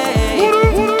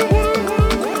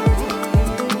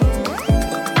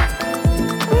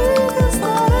up,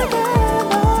 what up, what up,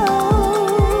 what up?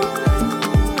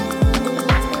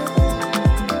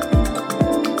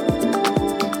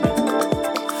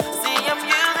 See, I'm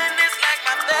using this like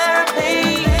my therapy.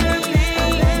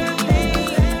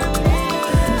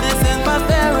 This is my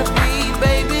therapy,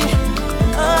 baby.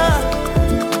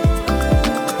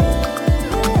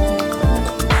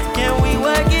 Can we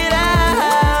work it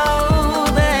out?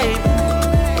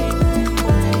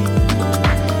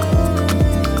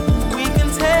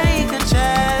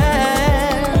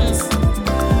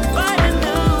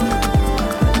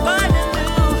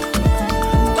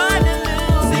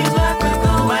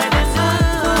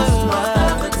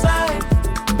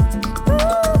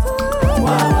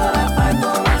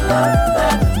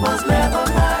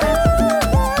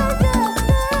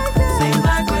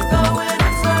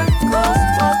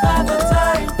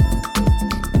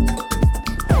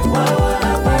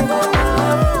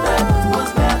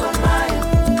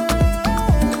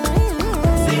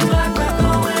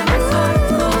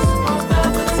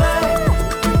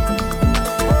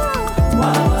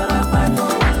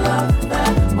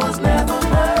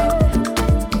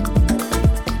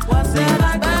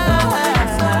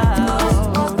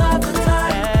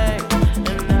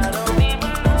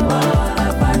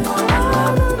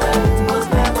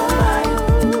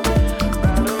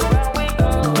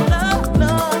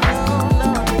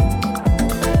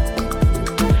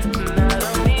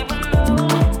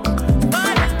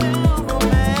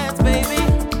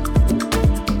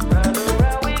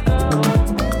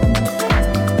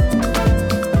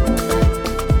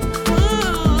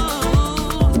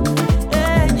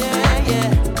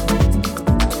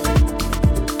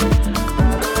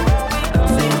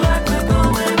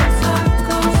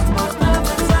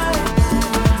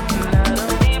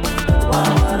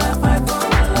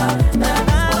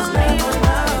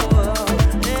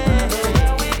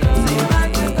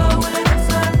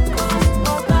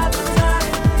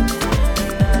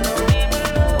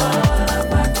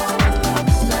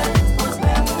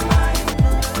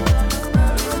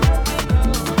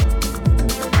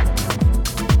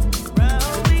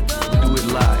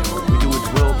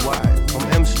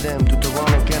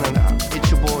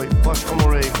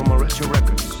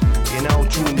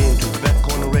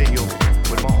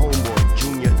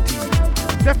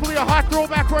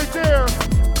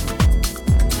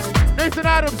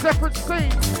 Jason Adams, Effort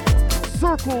Saints,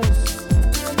 Circles.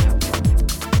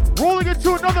 Rolling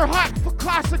into another hot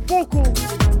classic vocal.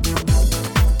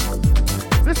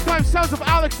 This time sounds of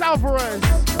Alex Alvarez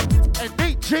and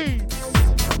Nate James.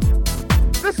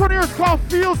 This one here is called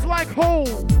Feels Like Home.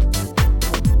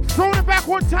 Throwing it back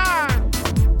one time.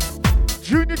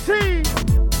 Junior T,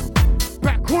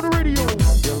 Back Corner Radio.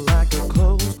 You're like a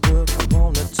closed book,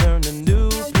 wanna turn a new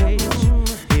page.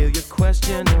 Hear your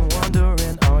question and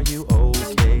wondering, are you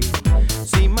okay?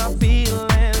 See my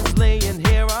feelings laying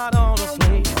here out on a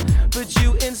plate, but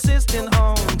you insisting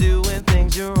on doing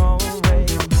things your own way.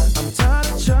 I'm tired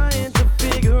of trying to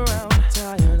figure out.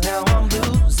 Now I'm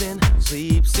losing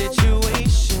sleep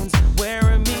situations,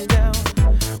 wearing me down.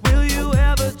 Will you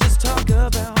ever just talk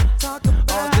about?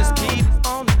 Or just keep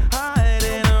on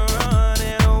hiding or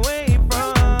running away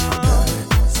from?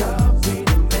 Sorry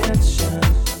to mention,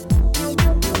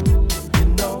 you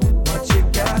know what you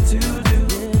got to do.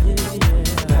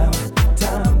 About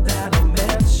time that I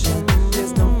mention,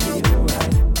 there's no feeling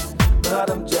right, but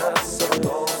I'm just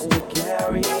supposed to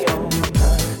carry on.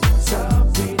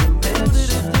 Sorry to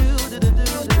mention.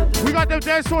 We got them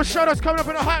dance floor shoutouts coming up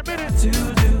in a hot minute.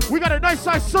 We got a nice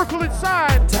size circle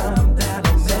inside.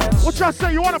 What y'all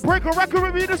say? You want to break a record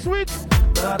with me this week?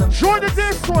 Join the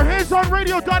dance floor,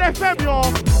 handsonradio.fm,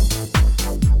 y'all.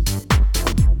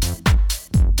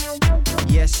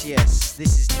 Yes, yes,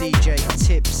 this is DJ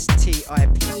Tips,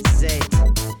 T-I-P-Z.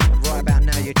 Right about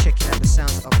now you're checking out the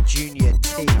sounds of Junior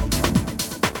T.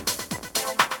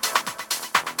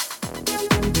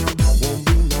 Won't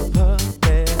be no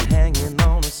puppet hanging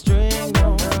on a string,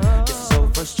 no. It's so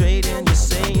frustrating just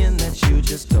saying that you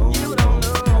just don't know.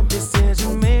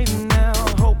 Decision made now,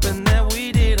 hoping that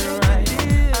we did it right.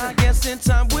 I guess in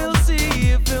time we'll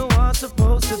see if it was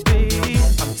supposed to be.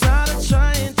 I'm tired of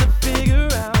trying to figure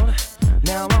out.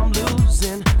 Now I'm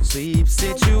losing sleep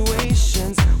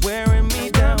situations, wearing me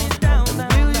down.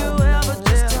 Will you ever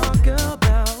just talk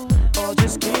about? Or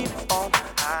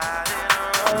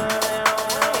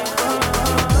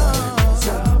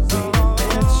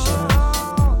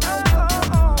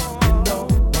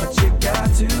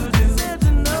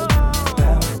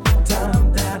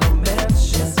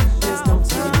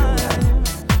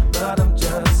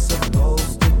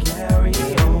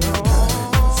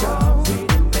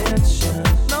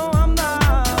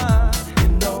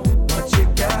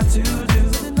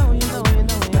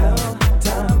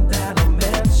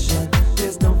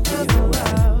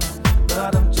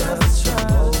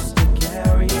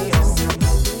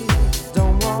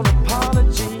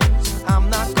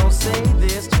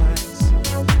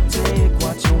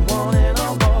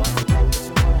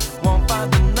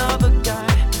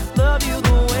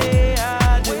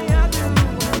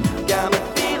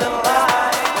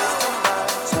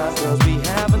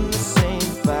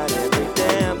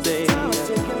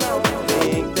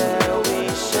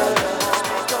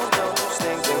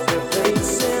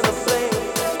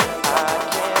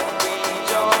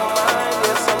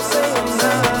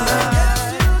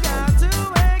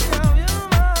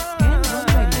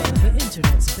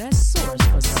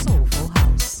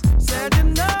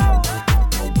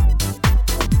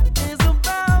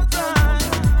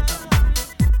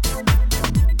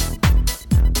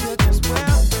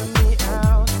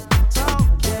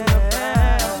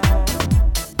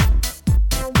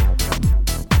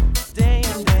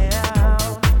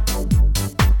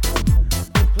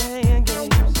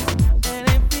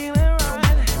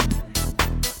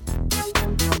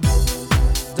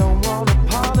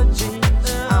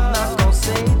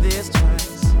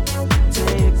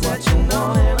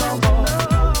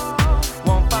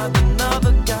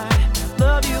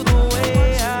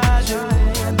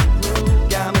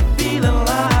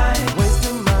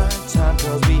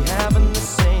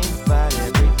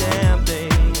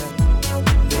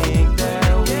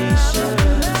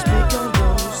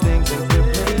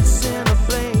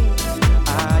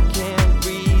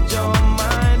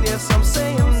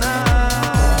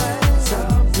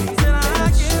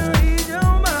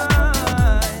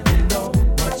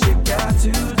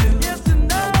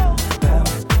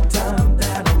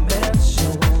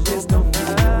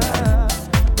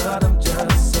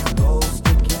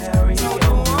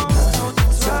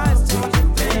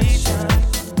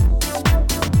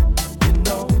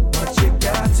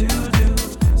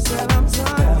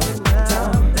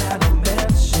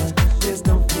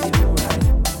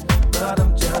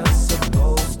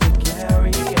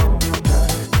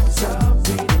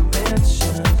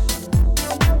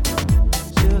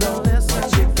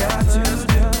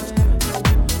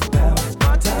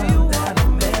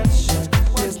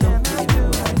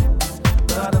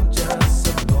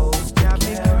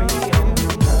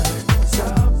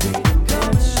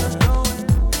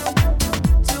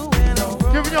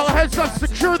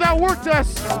secure that work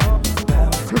desk.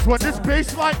 Cause when this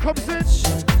bass line comes in,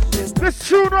 this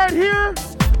tune right here,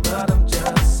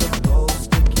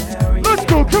 let's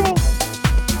go, come on.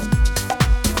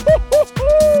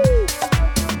 Woo-hoo-hoo.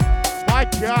 My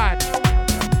God.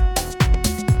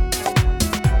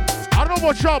 I don't know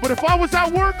about y'all, but if I was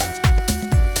at work,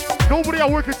 nobody at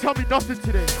work could tell me nothing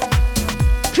today.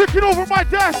 Kicking over my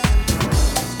desk.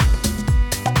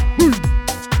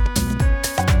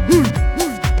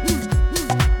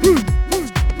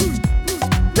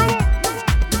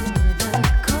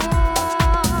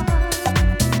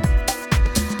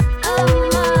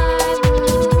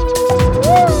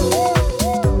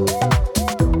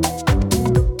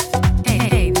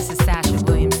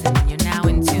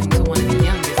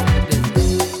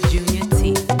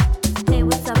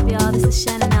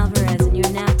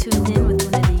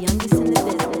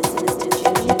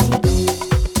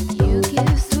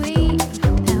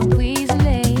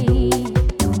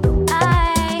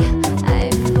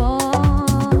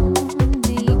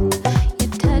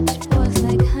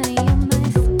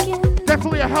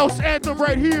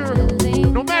 Right here,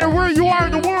 no matter where you are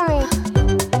in the world.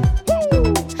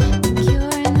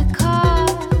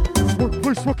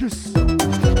 Workplace focus.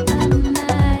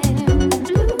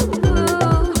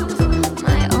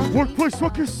 Workplace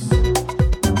focus.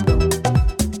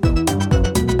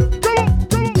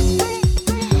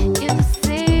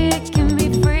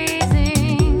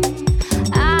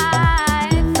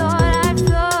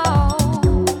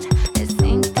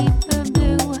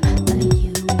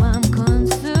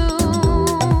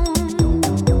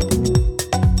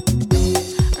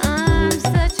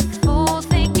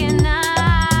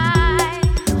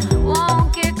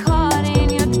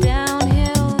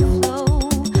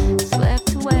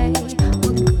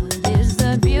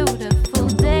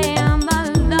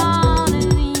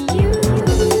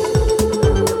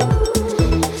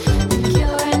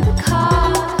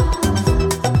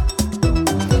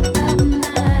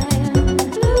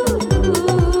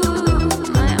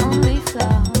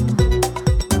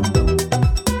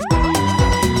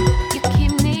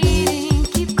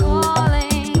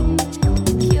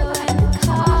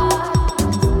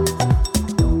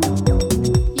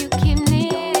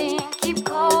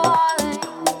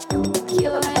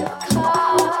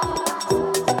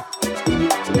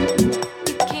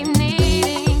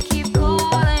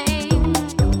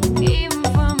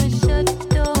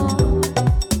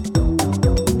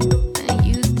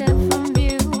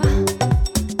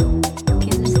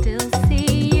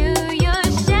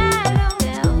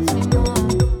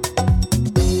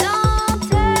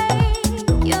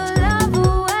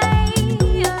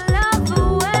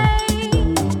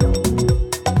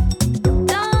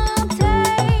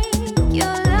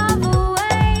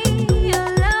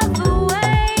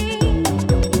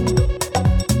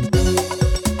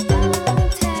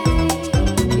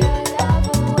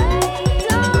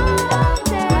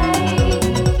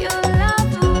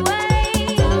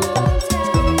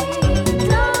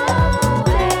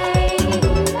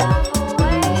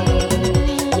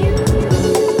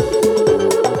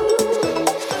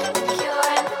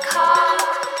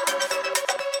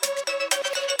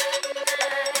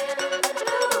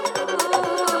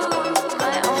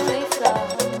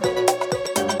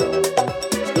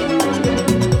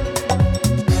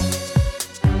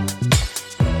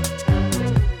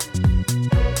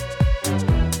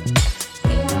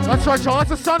 That's right, y'all. That's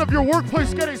the sound of your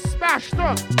workplace getting smashed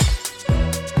up.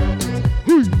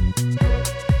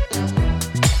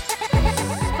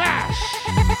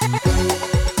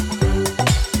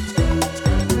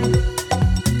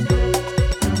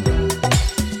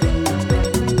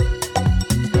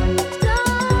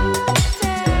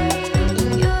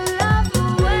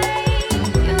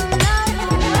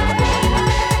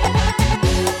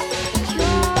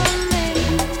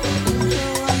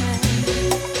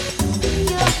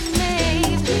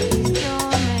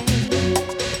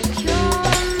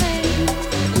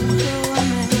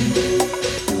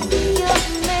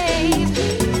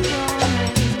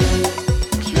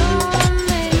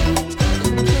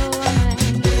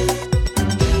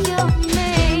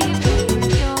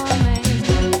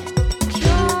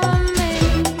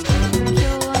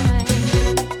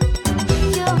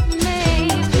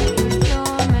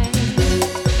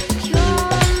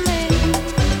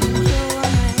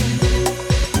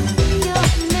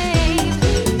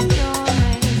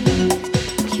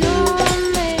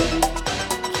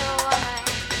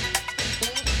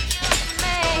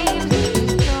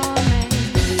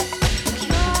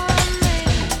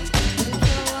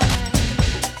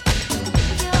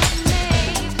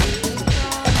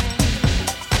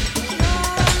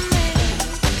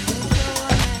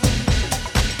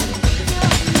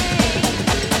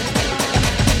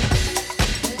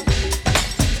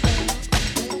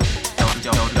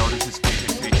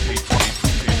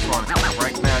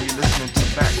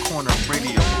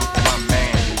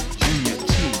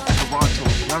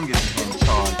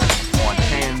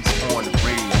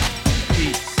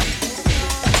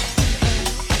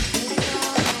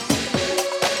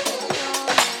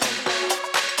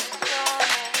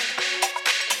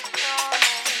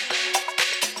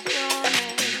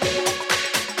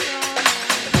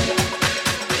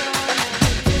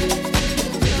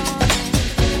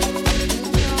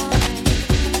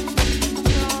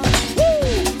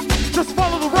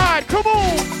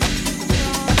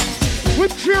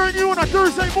 honoring you on a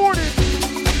Thursday morning.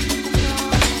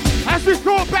 As we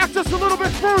throw it back just a little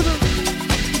bit further.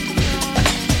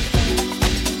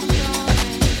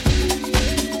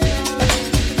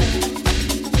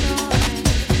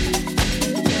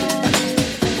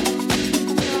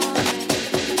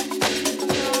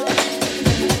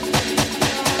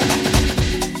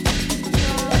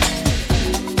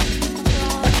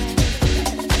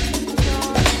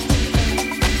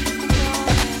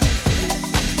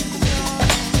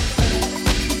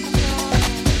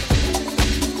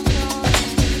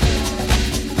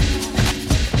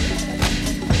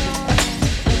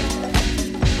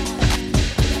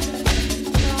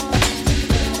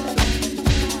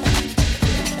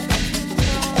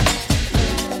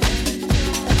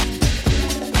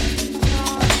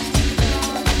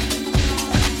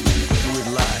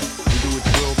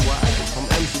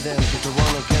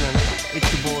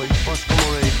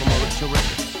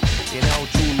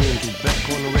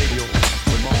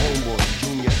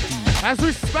 As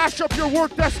we smash up your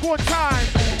work desk one time,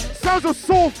 sounds of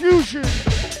soul fusion.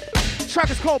 The track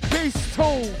is called Bass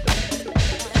Tone.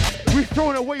 We're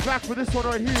throwing it way back for this one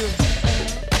right here.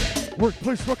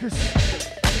 Workplace Ruckus.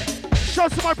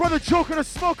 Shouts to my brother Joker the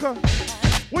Smoker.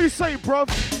 What you saying, bruv?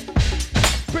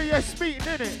 BS meeting,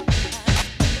 innit?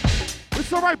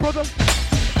 It's alright, brother.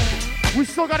 We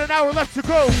still got an hour left to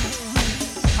go.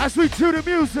 As we do the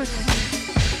music.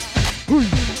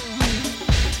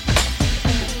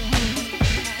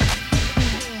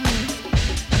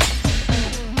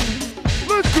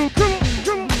 Let's go, come on,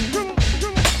 come on, come on,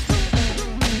 come on.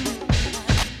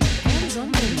 Hands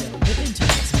on Radio, the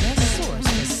internet's best source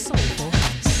for soulful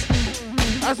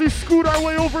house. As we scoot our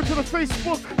way over to the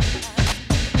Facebook,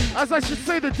 as I should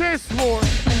say the dance floor,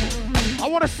 I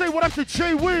want to say what up to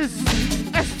Jay Wiz,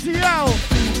 STL,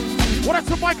 what up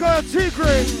to Micah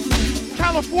Tigre,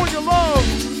 California Love,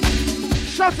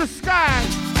 shout to Sky,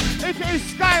 aka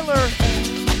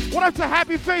Skyler, what up to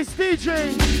Happy Face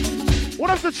DJ, what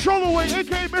up to Choloway,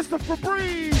 aka Mr.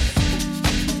 Febreze,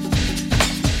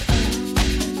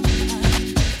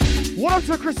 what up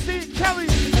to Christine Kelly,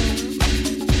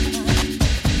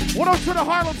 what up to the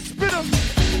Harlem Spitter,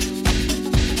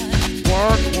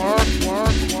 work.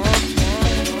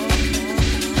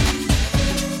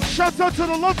 Shouts out to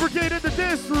the Love Brigade in the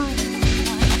dance room.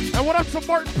 And what up to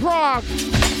Martin Prague.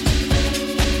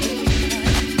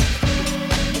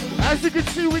 As you can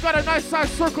see, we got a nice size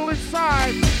circle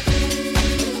inside.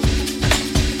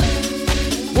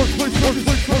 Workplace.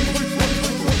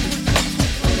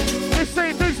 They're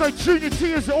saying things like Junior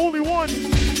T is the only one.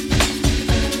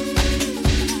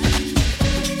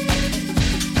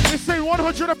 They say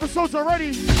 100 episodes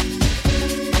already.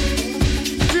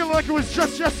 Feeling like it was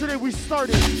just yesterday we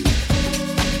started.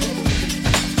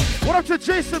 What up to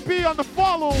Jason B on the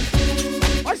follow?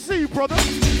 I see you, brother.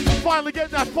 Finally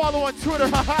getting that follow on Twitter.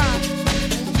 Haha.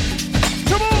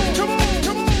 Come on, come on,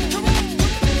 come on, come on.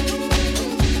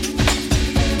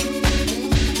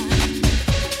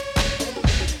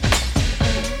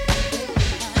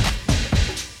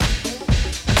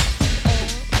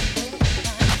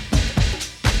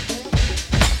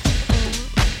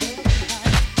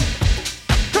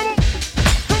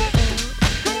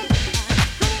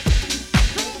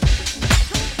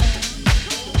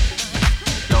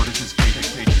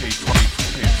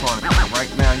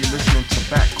 Right now you're listening to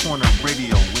Back Corner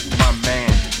Radio with my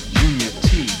man Junior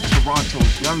T,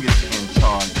 Toronto's youngest in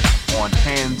charge on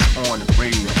Hands On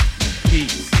Radio.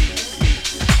 Peace.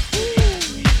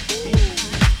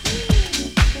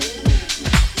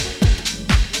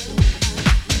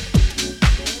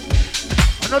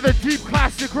 Another deep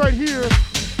classic right here.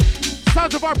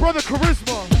 Sounds of our brother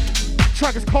Charisma. The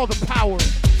track is called The Power.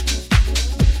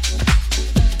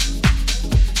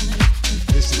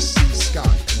 This is C. Scott,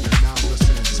 and you're now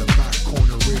listening to Back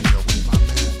Corner Radio with my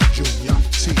man Junior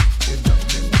T in the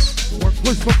mix.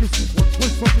 Workplace focus,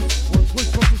 workplace focus, workplace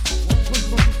focus, workplace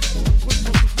focus, workplace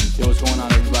focus. Yo, what's going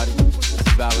on, everybody? This is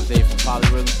Validate from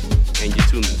Polyrhythm, and you're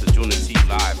tuned into Junior T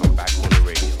live on Back Corner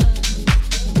Radio.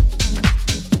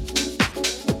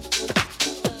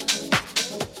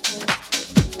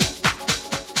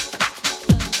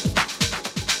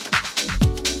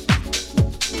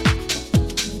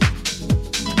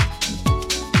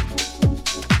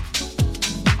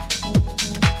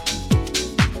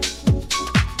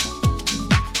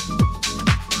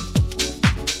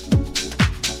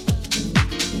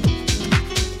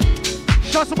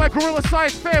 Shouts to my Gorilla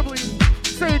Science family,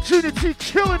 saying Junior T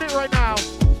killing it right now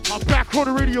on Back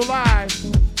Corner Radio Live.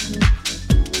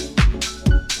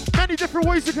 Many different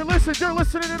ways you can listen. They're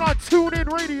listening in on TuneIn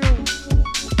Radio.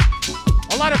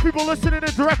 A lot of people listening in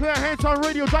directly at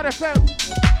handsonradio.fm.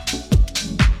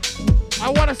 I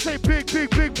want to say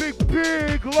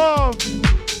big love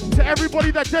to everybody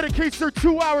that dedicates their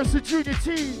 2 hours to Junior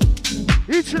T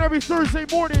each and every Thursday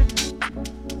morning.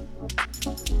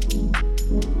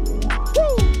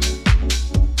 Woo!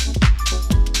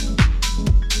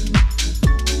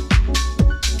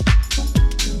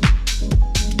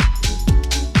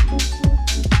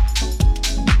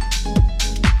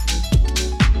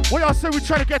 What y'all say we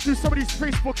try to get through some of these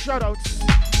Facebook shoutouts?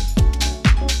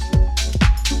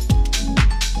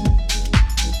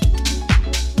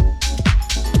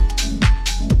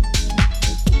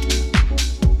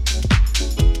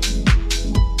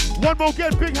 One more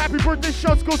again, big happy birthday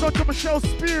shouts goes out to Michelle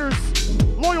Spears,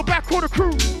 loyal back corner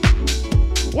crew.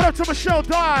 What up to Michelle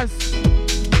Dawes?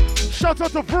 Shouts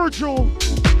out to Virgil,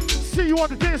 see you on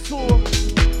the dance floor.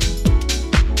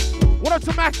 What up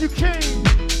to Matthew King?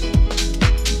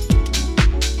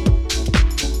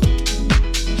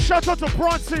 Shouts out to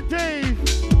Bronson Dave,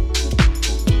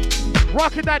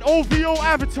 rocking that OVO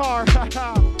avatar.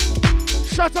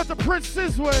 Shouts out to Prince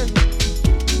Sizwe.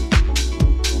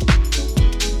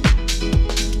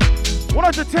 What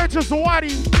up to Tantra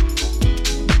Zawadi?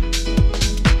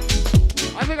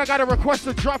 I think I got a request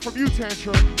to drop from you,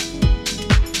 Tantra.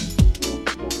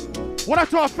 What up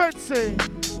to Offense?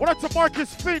 What up to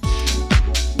Marcus Finch?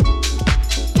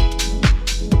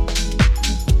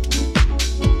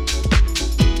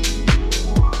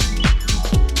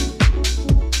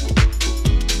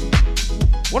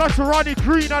 What up to Rodney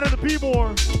Green out of the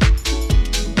B-More?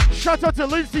 Shout out to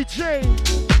Lindsay J.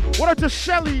 What up to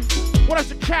Shelly? What up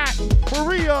to Kat,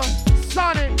 Maria,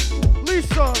 Sonic,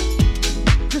 Lisa,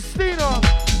 Christina?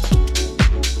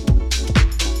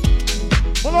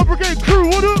 My Love Brigade crew,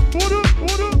 what up, what up,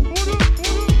 what up, what up, what up, what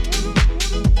up,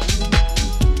 what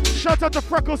up? Shout out to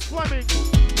Freckles Fleming.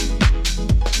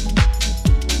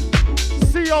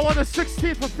 See y'all on the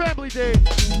 16th for Family Day.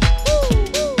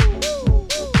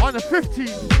 On the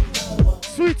 15th,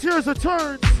 Sweet Tears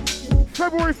returns.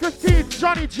 February 15th,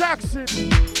 Johnny Jackson.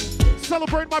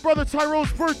 Celebrate my brother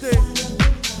Tyrone's birthday.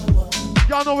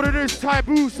 Y'all know what it is,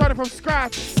 Taboo, started from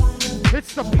scratch.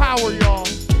 It's the power, y'all.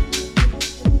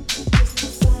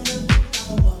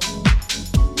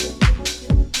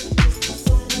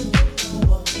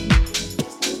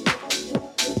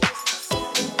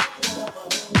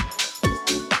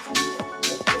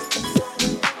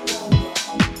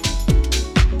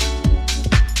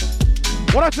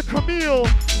 What up to Camille?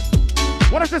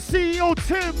 What up to CEO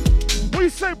Tim? What do you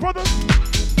say, brother?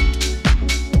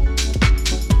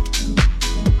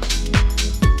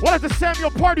 What up to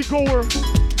Samuel Partygoer?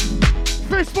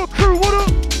 Facebook crew, what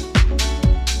up?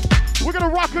 We're gonna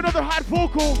rock another hot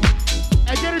vocal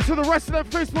and get into the rest of them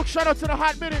Facebook shoutouts in a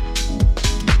hot minute.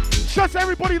 Shouts to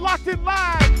everybody locked in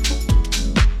live.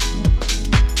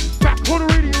 Back Corner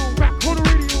Radio, Back Corner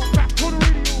Radio, Back Corner Radio.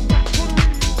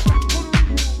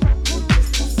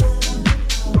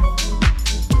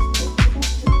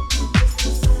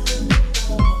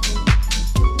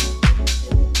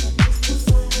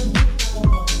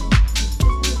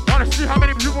 How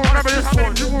many people remember this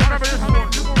one? You will remember this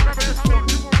one. You will remember this one.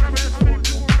 You will remember this one. You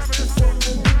will remember this one.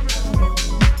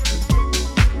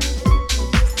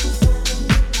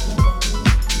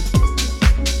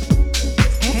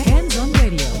 Hands on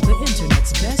Radio, the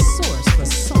internet's best source for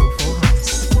soulful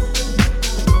house.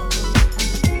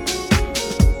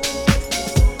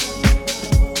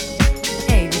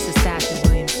 Hey, this is Sasha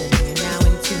Williamson, and you're now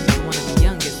in tune to one of the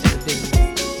youngest in the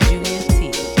business, Junior T.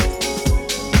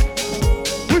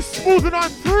 Moving on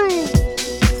through.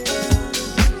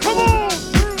 Come on,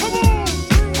 come on,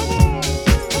 come on.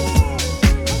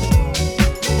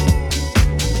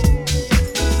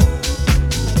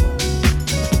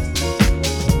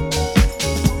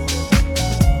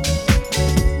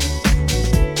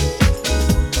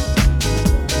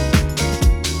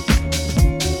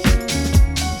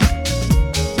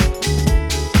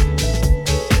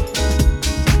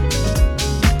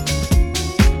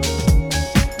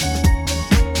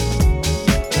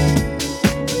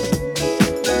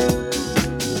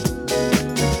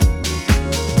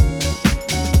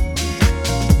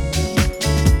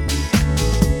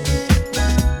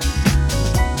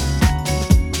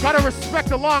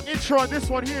 A long intro on this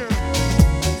one here.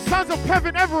 Sounds of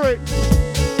Kevin Everett.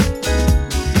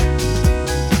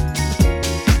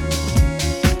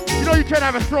 You know you can't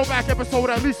have a throwback episode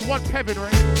with at least one Kevin,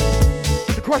 right?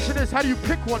 The question is, how do you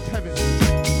pick one Kevin?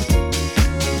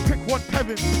 Pick one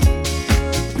Kevin.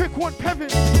 Pick one Kevin.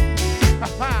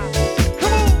 Come on,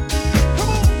 come on, come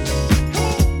on, come on.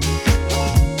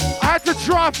 I had to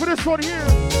draw for this one here.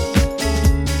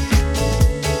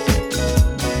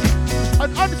 An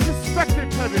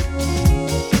unsuspected Kevin.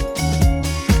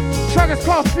 Track is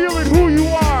called Feeling Who You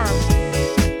Are.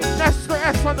 Nestor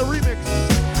S on the remix.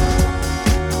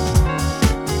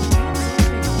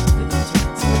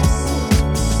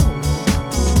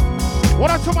 What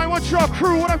up to my Montreal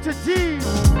crew? What up to D?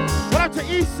 What up to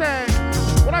Isan?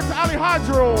 What up to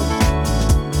Alejandro?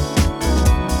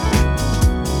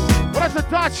 What up to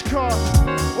Dachka?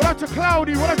 What up to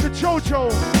Cloudy? What up to Jojo?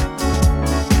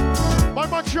 My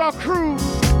Montreal crew,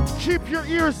 keep your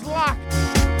ears locked.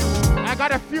 I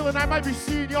got a feeling I might be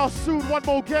seeing y'all soon one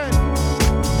more again.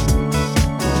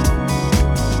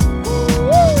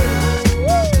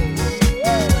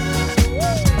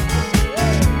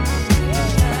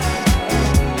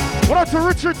 What up to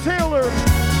Richard Taylor?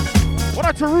 What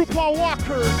up to RuPaul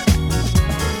Walker?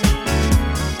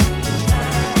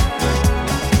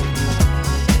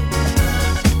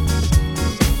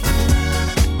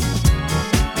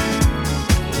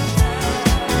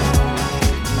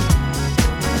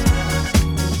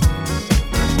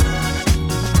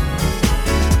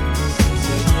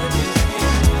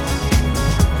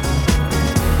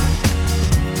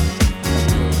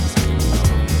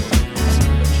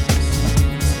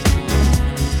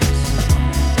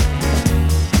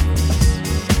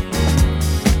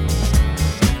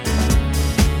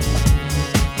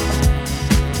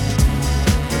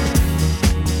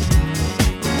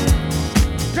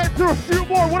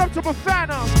 What up to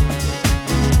Bafana?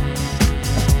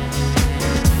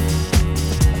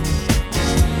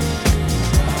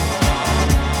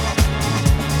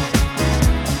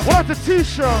 What up to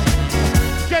Tisha?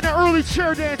 Getting an early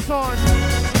chair dance on.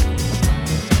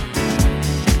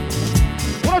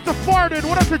 What up to Farden?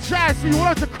 What up to Jazzy? What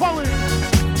up to Cullen?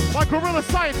 My Gorilla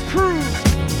Science crew.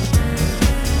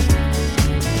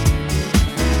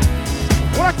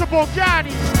 What up to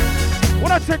Bogani?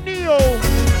 What up to Neo?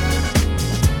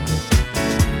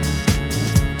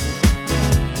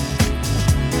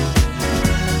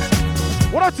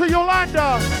 What up to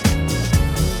Yolanda?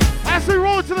 As we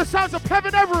roll to the sounds of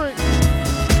Kevin Everett.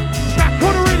 Back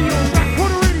Corner Radio, Back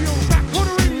Corner Radio, Back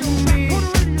Corner Radio, Back Corner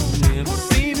Radio. Never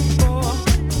seen before,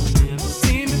 never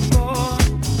seen before.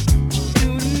 What you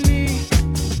do to me,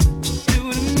 what you do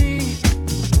to me.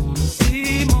 Wanna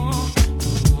see more,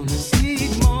 wanna see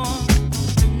more.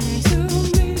 To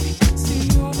me, see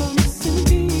you're the missing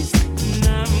piece, and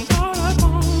I'm caught up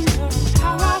on you,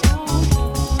 how I want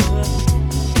you.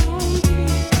 Don't be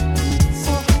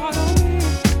so hard on me,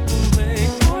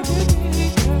 make what you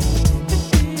need, girl.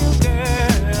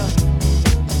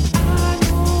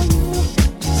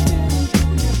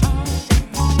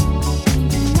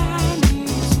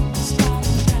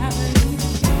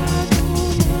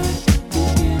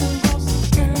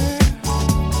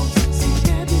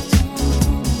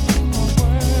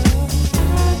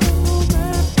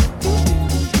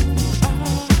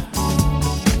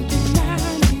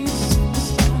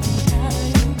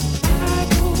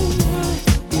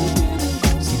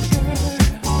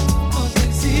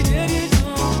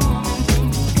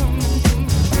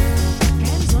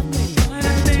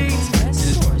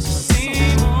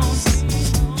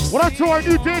 What up to our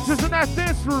new dancers in that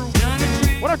dance room?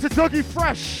 What up to Dougie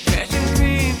Fresh?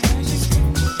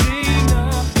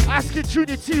 Asking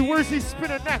Junior T, where's he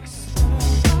spinning next?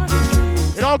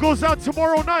 It all goes out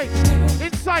tomorrow night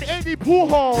inside Andy Pool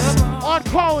Hall on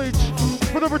College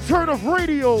for the return of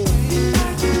Radio.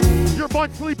 Your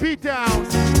monthly beatdown.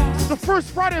 The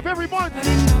first Friday of every month.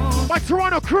 My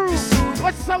Toronto crew,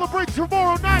 let's celebrate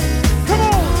tomorrow night. Come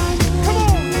on, come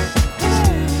on.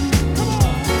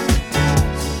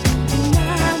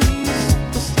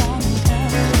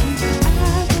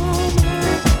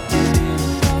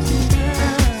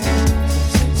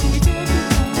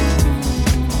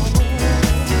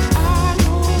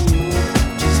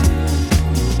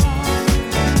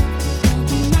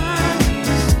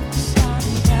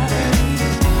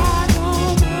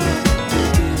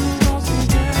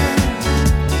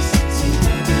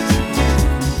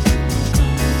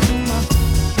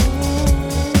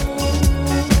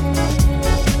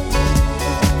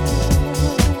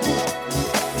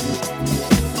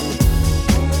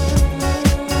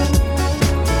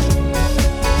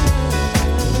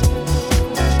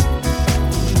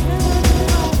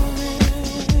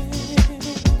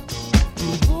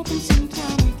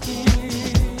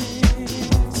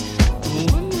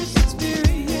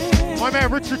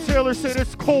 Richard Taylor said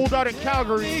it's cold out in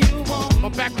Calgary,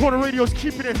 but Back Corner Radio's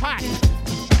keeping it hot.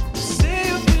 Say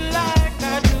you feel like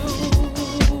I do.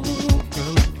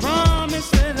 Girl, I promise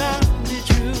that I'll be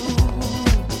true.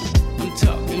 I'm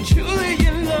talking truly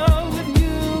in love with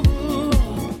you.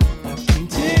 I can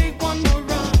take one more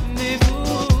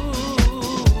rendezvous.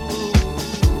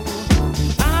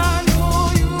 I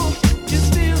know you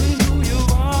just feeling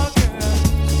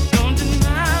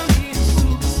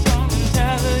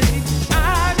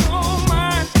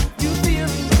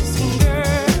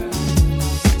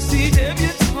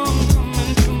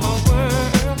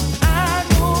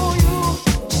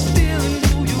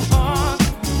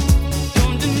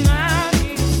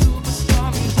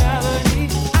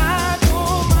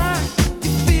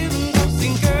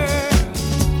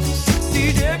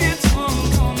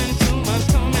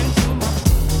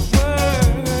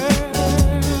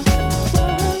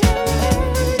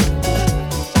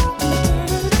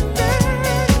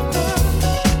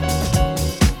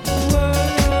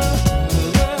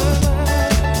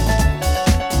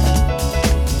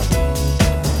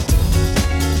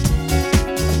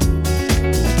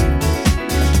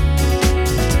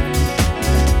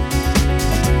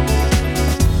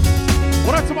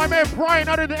to my man Brian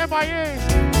out in the MIA.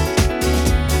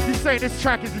 He's saying this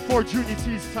track is before Junior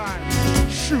T's time.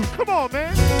 Shoot, come on,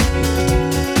 man.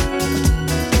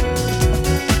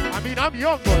 I mean, I'm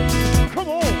young, but come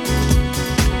on.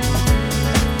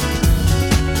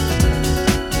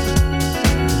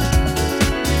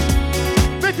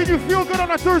 Making you feel good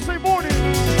on a Thursday morning.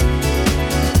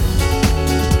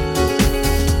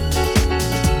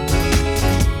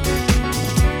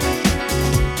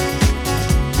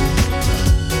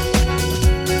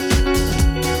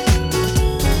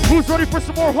 Who's ready for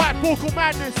some more hot vocal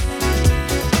madness?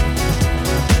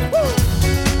 Woo!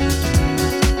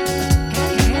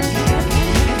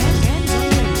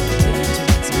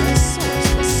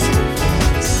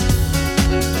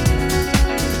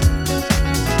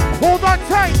 Hold on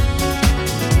tight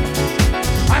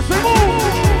as we move.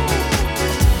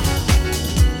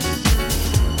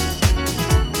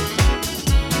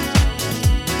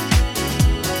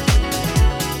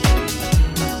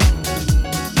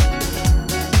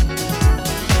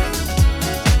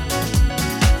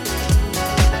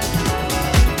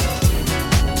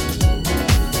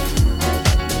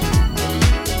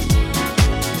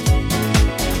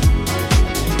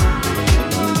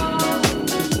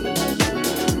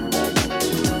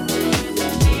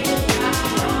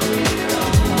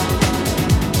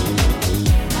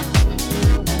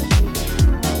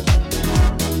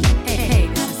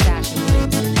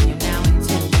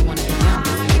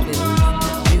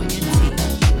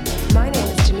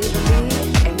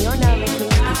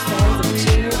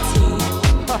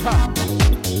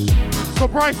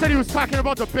 Brian said he was talking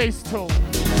about the bass tone.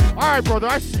 All right, brother,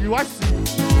 I see you, I see you.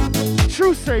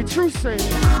 True say, true say.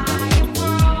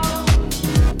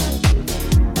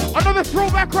 Another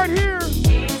throwback right here.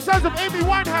 Sounds of Amy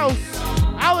Winehouse,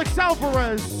 Alex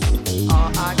Alvarez.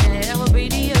 All I can ever be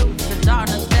to you, the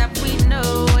darkness that we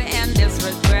know, and this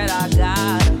regret I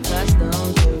got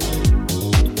accustomed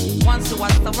to. Once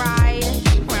was the ride,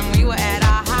 when we were at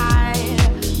our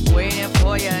height, waiting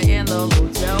for you in the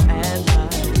hotel at night.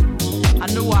 I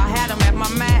knew I had them at my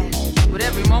match, but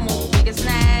every moment was big as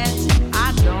snatch.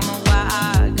 I don't know why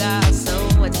I got so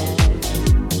attached.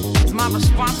 It's my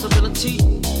responsibility,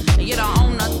 and you don't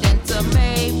own nothing to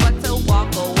me but to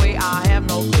walk away. I have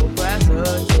no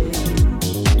capacity.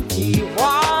 He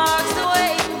walks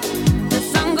away, the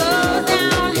sun goes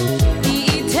down.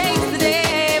 He takes the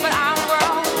day, but I'm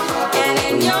wrong. And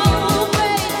in your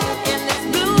way, in this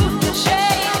blue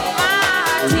shade,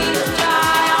 my tears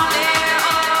dry on their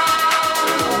own.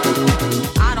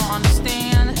 I don't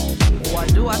understand, why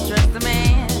do I trust the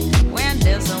man when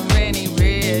there's so many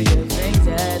real good things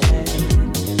at hand?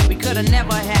 We could have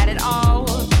never had it all.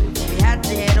 We had to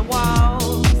hit a wall.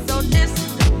 So this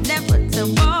is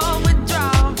inevitable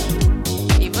withdrawal.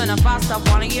 Even if I stop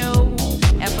wanting you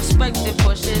and perspective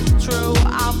pushes true,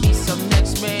 I'll be some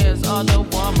next man's other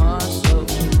woman. So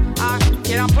I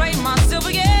cannot play myself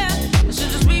again. It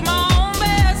should just be my own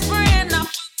best friend. I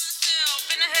put myself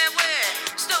in the head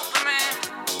with stupid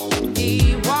man.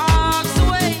 He walks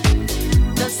away,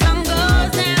 the sun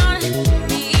goes down.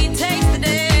 He takes the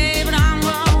day, but I'm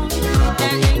wrong.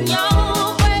 And in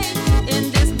your way, in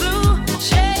this blue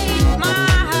shade,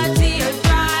 my tears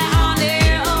dry on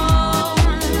their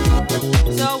own.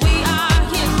 So we are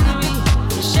history,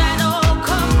 the shadow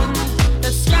comes,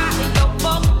 the sky your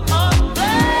boat of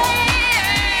flame.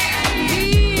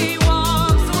 He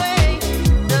walks away,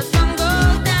 the sun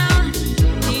goes down.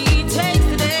 He takes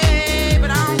the day,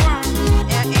 but I'm wrong.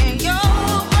 And in your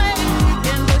way,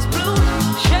 in this blue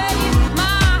shade,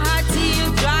 my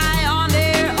tears dry on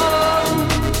their own.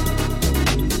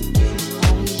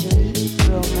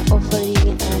 From Offering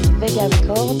and Vega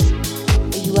Records.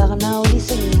 You are now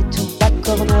listening to Back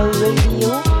Corner Radio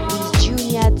with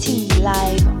Junior T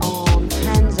live on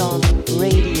Hands On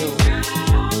Radio.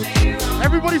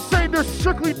 Everybody's saying there's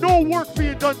strictly no work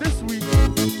being done this week.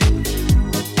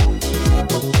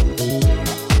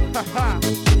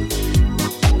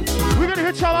 We're gonna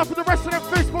hit y'all off with the rest of them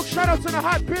Facebook shoutouts in a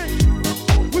hot bit.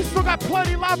 We still got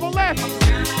plenty lava left.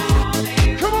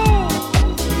 Come on!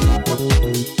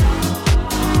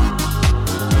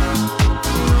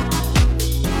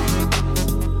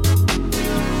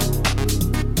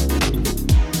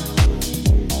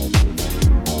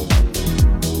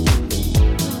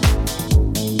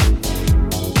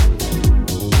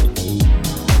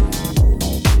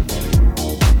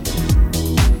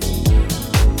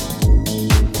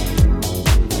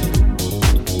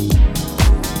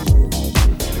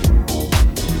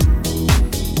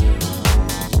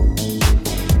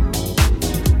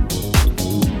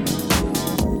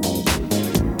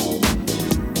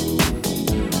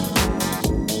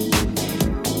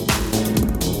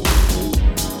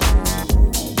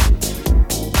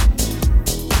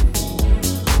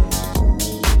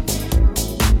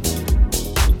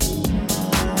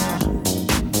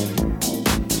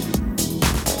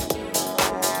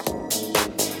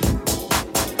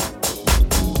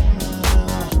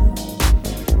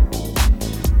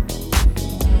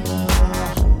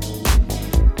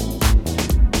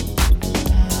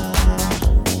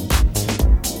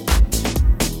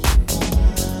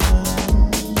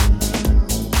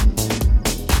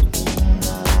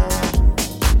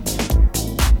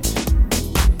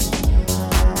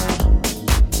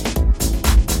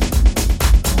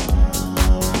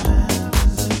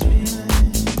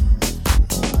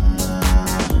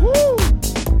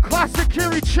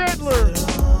 Kerry Chandler.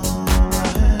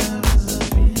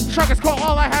 Track is called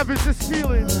All I Have Is This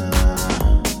Feeling.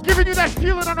 Giving you that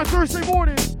feeling on a Thursday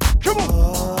morning. Come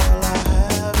on.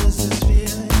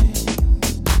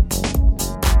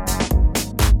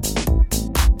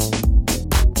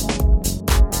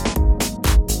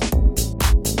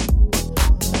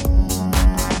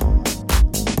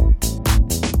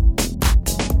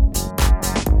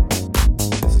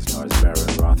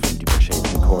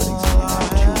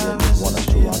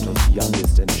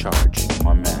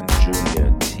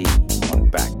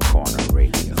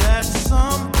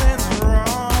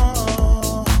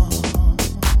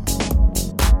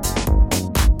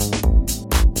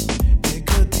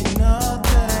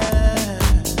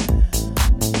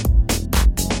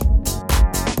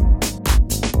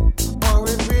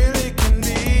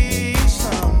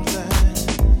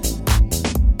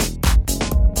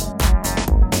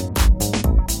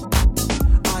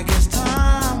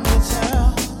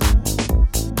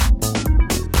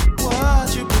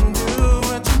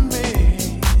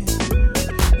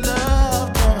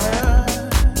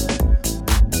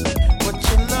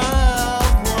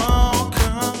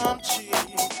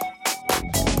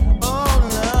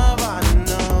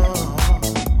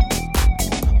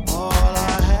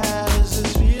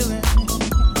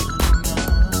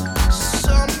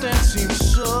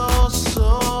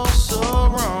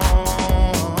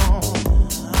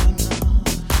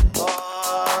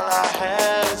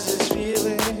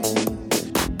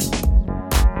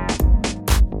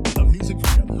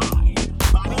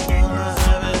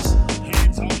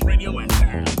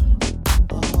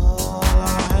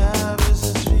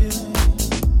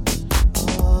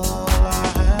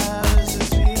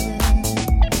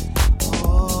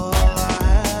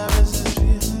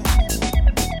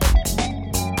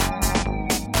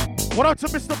 What up to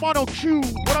Mr. Mono Q?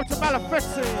 What up to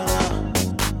Malefexe?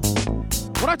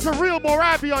 What up to Real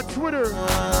Morabi on Twitter?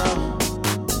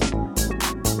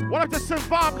 What up to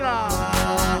Silvamna?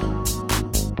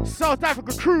 South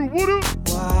Africa crew, what up?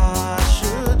 Why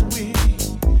should we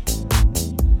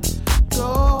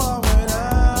go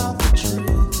without the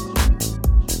truth?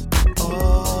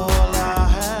 All I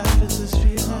have is this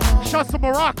feeling. Shouts to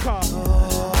Morocco.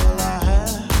 All I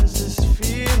have is this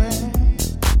feeling.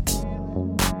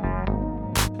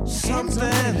 Something's The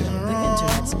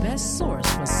internet's best source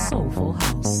for soulful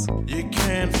house. You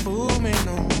can't fool me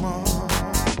no more.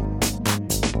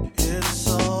 It's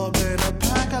all been a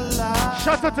pack of lies.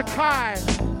 Shout out to Kai.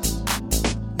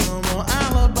 No more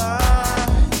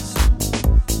alibis.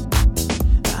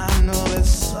 I know that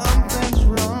something's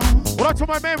wrong. What up to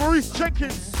my man Maurice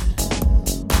Jenkins?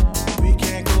 We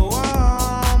can't go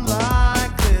on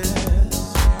like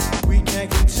this. We can't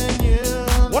continue.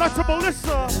 What up to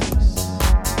Melissa?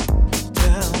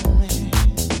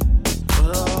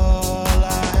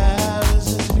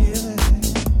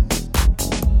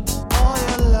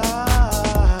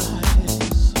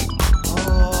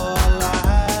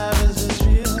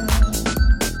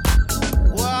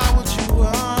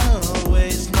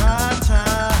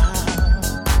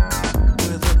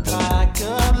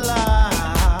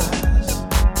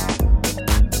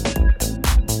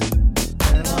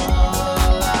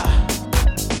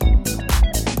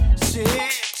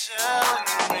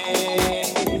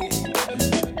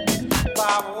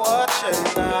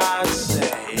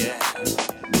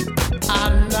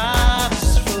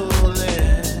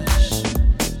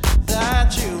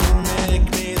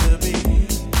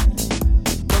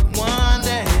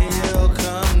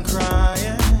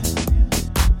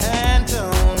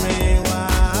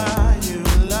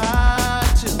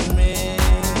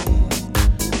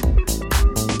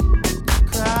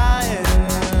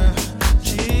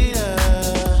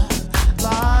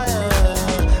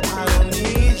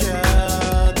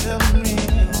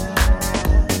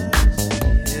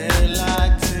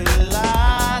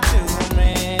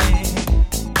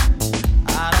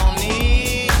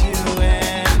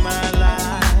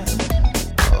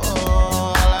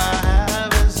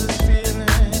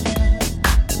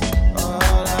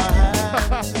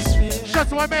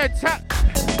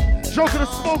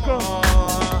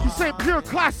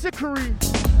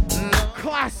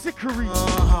 Classickery.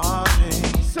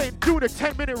 Same dude, a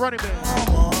 10-minute running man.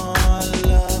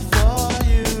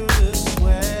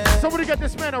 Somebody get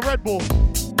this man a Red Bull.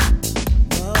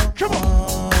 Come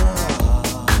on.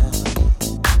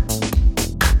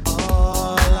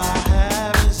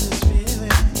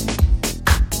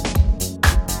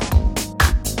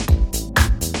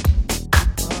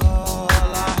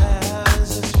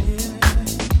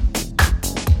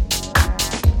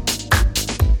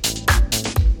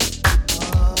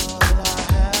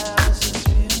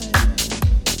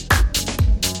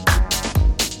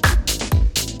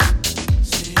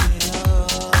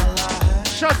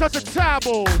 Shout out to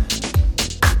Tabo.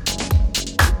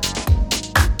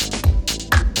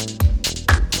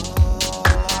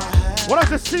 What up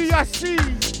to CIC?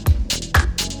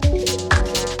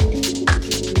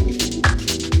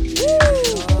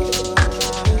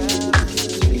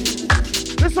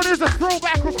 This one is a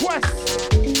throwback request.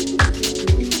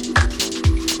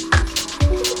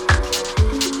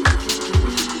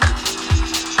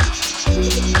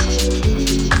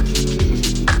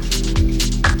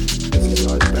 This is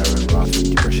Art Baron Rock from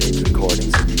Deeper Shades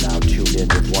Recordings, and you're now tuned in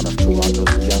with one of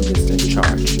Toronto's youngest in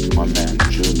charge, my man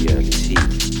Junior T,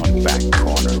 on Back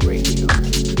Corner Radio.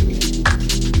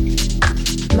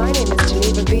 My name is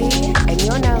Geneva B, and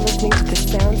you're now listening to the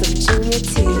sounds of Junior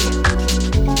T.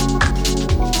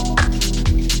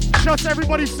 Shouts to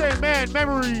everybody saying, man,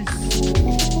 memories.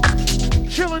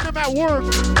 Chilling them at work.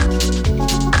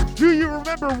 Do you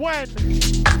remember when?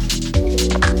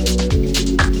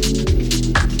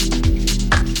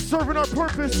 Serving our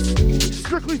purpose.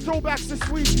 Strictly throwbacks this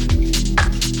week.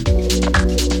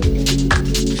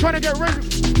 Trying to get ready.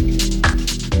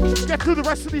 Get through the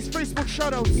rest of these Facebook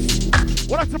shoutouts.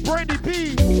 What up to Brandy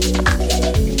B?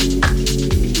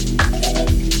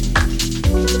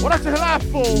 What up to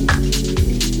Hilafo?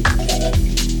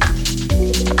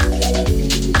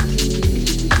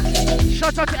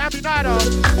 Shout out to Aminata.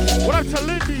 What up to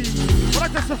Lindy? What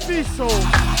up to Sofiso?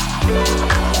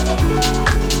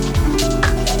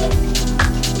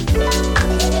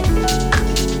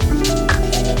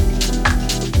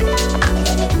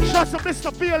 Shout out to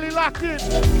Mr. Bealey locked in.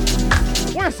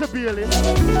 Where's the Bealey?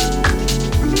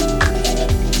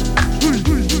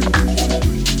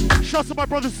 Shout out to my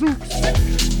brother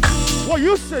Zooks. What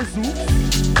you say, Zooks?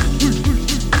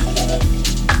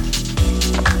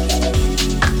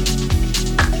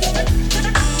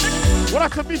 What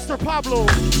up to Mr. Pablo?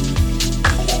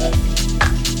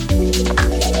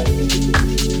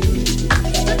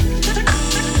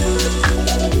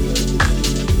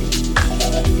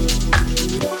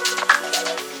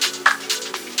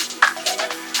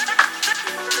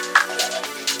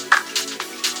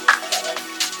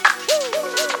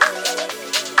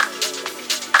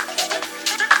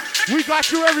 We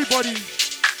got you, everybody.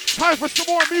 Time for some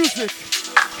more music.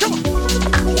 Come on.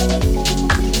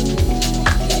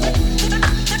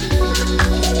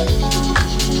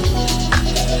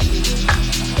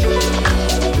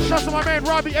 Shout to my man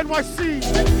Robbie NYC.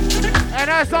 And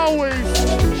as always,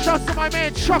 shout to my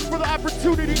man Chuck for the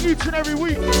opportunity each and every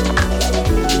week.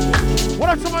 What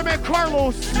up to my man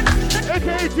Carlos,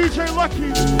 aka DJ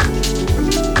Lucky.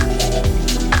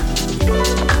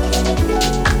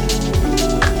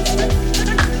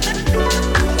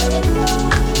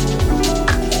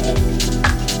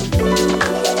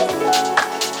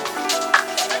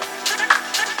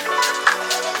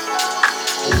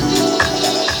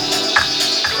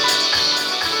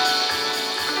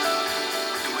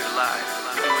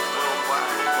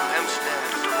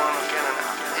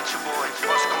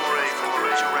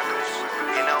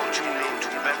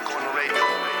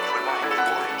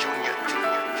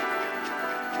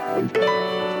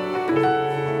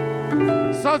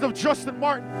 Sounds of Justin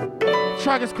Martin.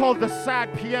 Track is called The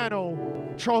Sad Piano.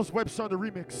 Charles Webster on the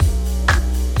remix.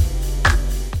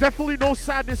 Definitely no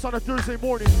sadness on a Thursday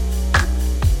morning.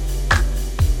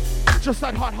 Just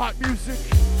that hot, hot music.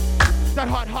 That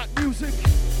hot, hot music.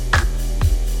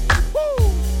 Woo!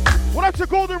 What up to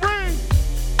Golden Ring?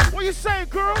 What you saying,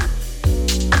 girl?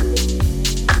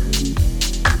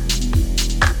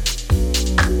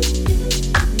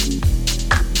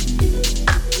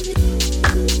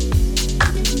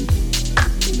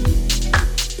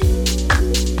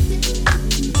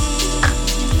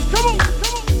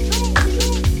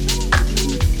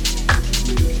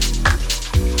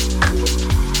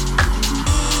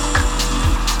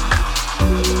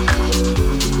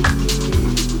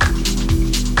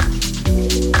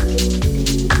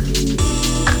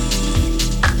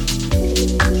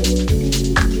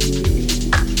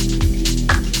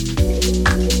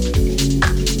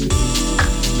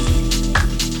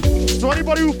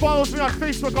 Who follows me on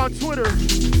Facebook, on Twitter,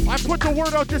 I put the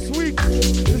word out this week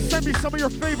to send me some of your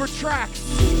favorite tracks.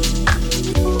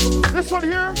 This one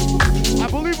here, I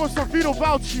believe was from Vito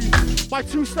Valci, my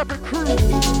two-stepping crew.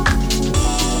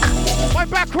 My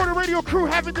Back Corner Radio crew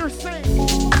having their say.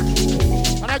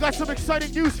 And I got some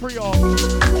exciting news for y'all.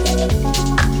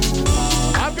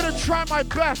 I'm gonna try my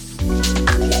best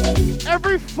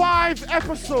every 5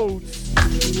 episodes,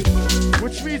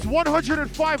 which means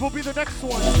 105 will be the next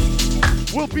one.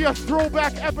 Will be a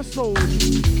throwback episode.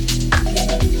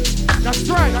 That's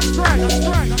right. A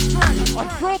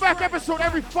throwback episode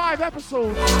every 5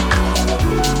 episodes.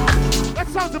 That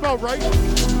sounds about right.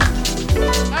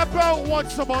 About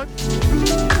once a month.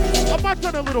 A month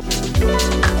and a little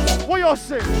bit. What y'all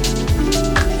say?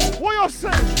 What y'all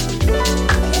say?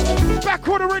 Back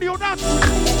Corner Radio now.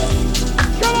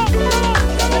 Come on, come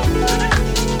on, come on.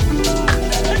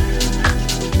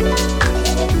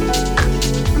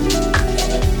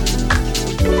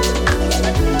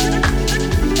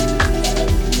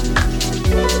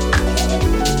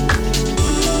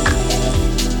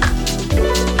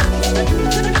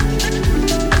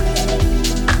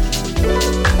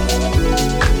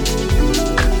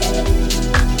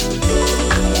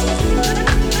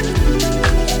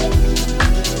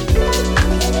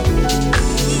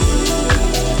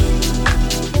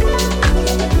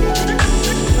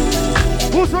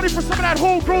 Who's ready for some of that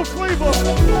whole growth flavor?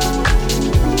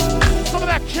 Some of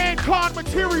that canned con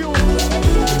material.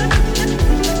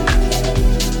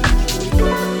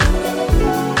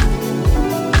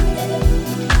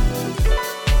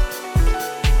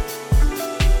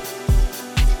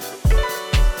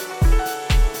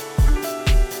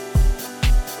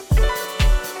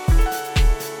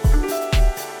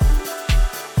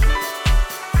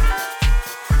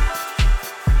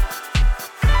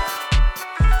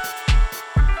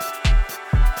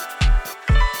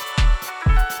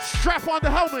 Strap on the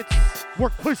helmets.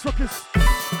 Workplace hookers.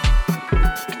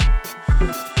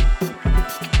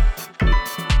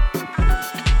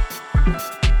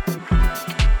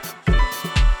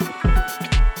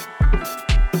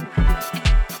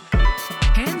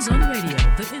 Hands on Radio,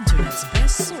 the internet's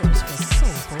best source for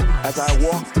soulful As I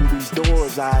walk through these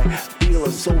doors, I feel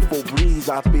a soulful breeze.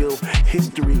 I feel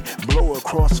history blow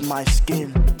across my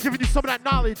skin. Giving you some of that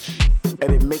knowledge.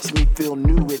 And it makes me feel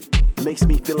new. It makes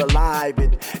me feel alive.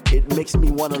 It makes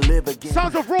me want to live again.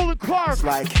 Sounds of Roland Clark.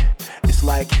 It's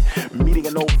like meeting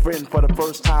an old friend for the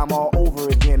first time all over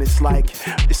again. It's like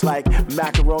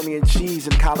macaroni and cheese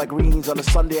and collard greens on a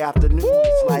Sunday afternoon.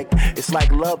 It's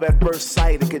like love at first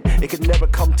sight. It could never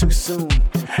come too soon.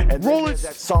 And Roland's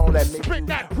that song that makes you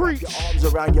wrap your arms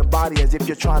around your body as if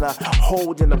you're trying to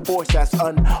hold in a force that's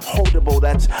unholdable,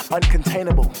 that's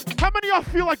uncontainable. How many of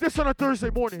y'all feel like this on a Thursday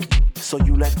morning? So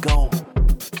you let go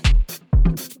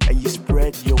and you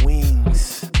spread your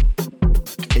wings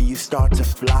and you start to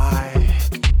fly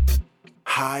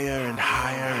higher and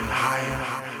higher and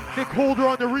higher. Nick Holder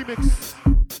on the remix.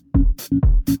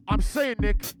 I'm saying,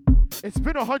 Nick, it's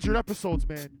been 100 episodes,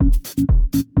 man.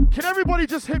 Can everybody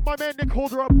just hit my man Nick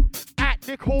Holder up at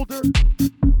Nick Holder?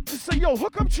 Just say, yo,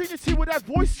 hook up Junior T with that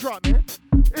voice drop, man.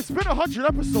 It's been 100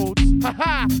 episodes.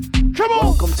 Haha. Come on.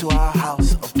 Welcome to our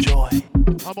house of joy.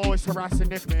 I'm always harassing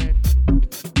Nick, man.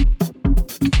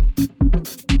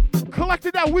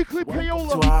 Collected that weekly payola.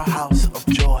 Welcome to our house of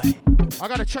joy. I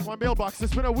gotta check my mailbox.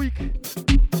 It's been a week.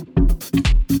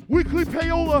 Weekly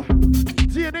payola.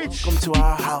 DNH. Welcome to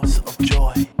our house of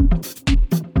joy.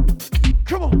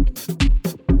 Come on.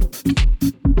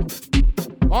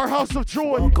 Our house of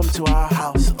joy. Welcome to our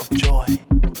house of joy.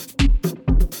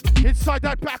 Inside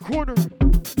that back corner.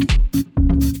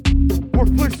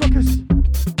 Workplace suckers.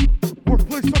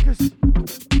 Workplace suckers.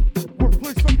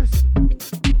 Workplace suckers.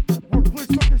 Workplace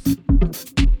suckers.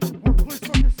 Workplace suckers. Workplace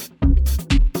suckers.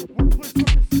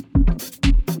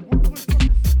 Workplace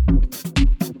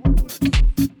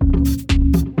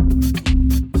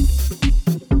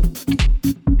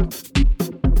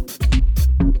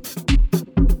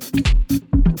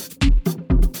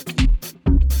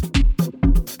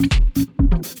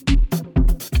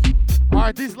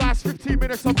Alright, these last 15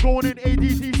 minutes I'm going in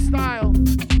ADD style.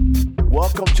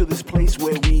 Welcome to this place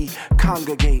where we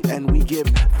congregate and we give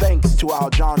thanks to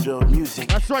our genre of music.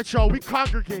 That's right, y'all. We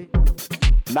congregate.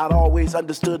 Not always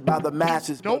understood by the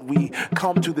masses, but we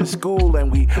come to this school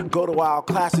and we go to our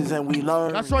classes and we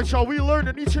learn. That's right, y'all. We learn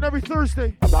it each and every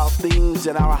Thursday. About things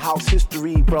in our house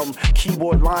history, from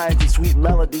keyboard lines and sweet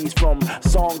melodies, from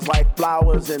songs like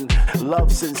Flowers and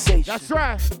Love Sensation. That's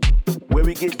right. Where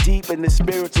we get deep in the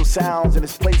spiritual sounds in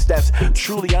this place that's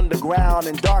truly underground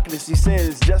and darkness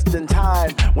descends just in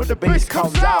time when the bass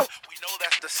comes out. We know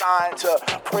that's the sign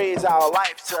to praise our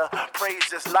life, to praise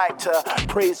this night, to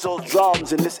praise those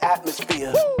drums in this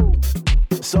atmosphere. Woo!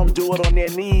 Some do it on their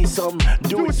knees, some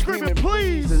do it screaming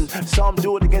please, and some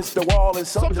do it against the wall, and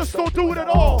some just don't do it at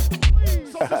all.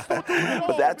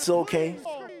 But that's okay.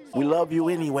 We love you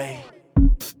anyway.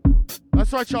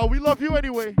 That's right, y'all. We love you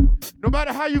anyway. No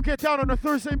matter how you get down on a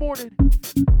Thursday morning,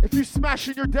 if you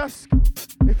smashing your desk,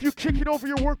 if you kicking over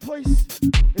your workplace,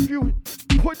 if you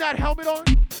put that helmet on,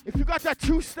 if you got that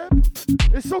two-step,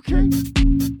 it's okay.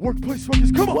 Workplace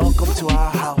workers, come on. Welcome to our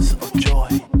house of joy.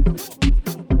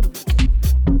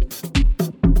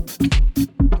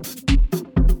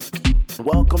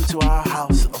 Welcome to our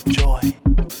house of joy.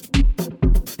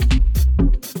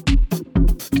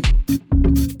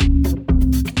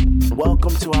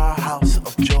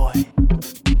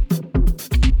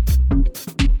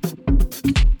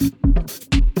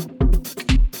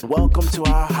 Welcome to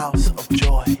our house of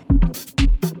joy.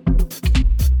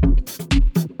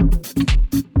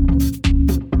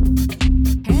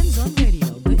 Hands on Radio,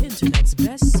 the internet's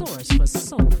best source for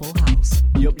soulful house.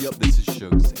 Yup, this is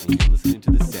Shugs, and you're listening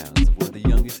to the sounds of one of the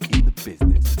youngest in the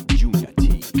business, Junior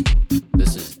T.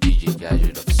 This is DJ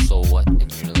Gadget of So What,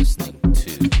 and you're listening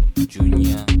to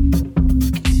Junior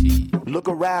T. Look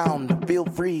around, feel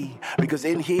free, because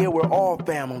in here we're all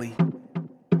family.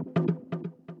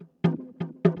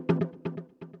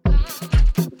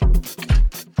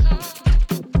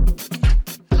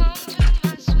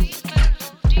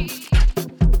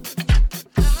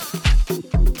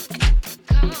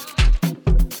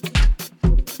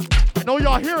 I know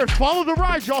y'all hear it. Follow the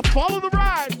ride, y'all. Follow the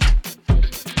ride.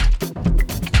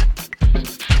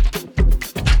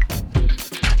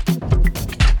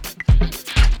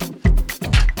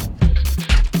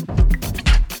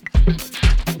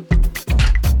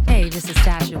 Hey, this is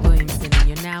Sasha Williamson, and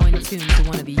you're now in tune to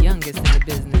one of the youngest in the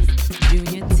business,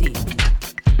 Junior T.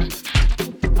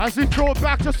 As we throw it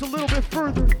back just a little bit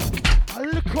further. A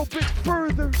little bit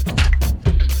further.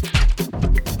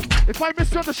 If I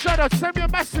missed you on the shout out, send me a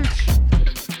message.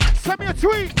 Send me a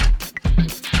tweet.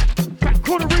 Back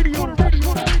Corner Radio.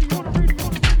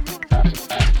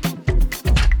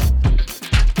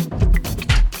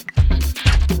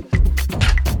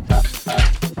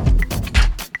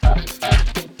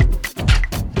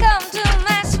 Come to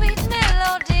my sweet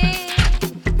melody.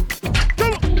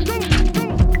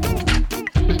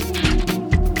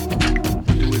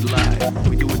 We do it live,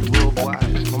 we do it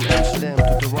worldwide. From Amsterdam to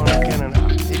Toronto, Canada.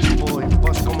 It's your boy,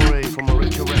 Pascal Moray from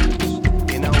Mauricio Records.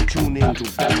 And now tune in to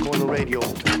Back Corner Radio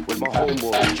with my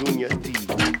homeboy, Junior T.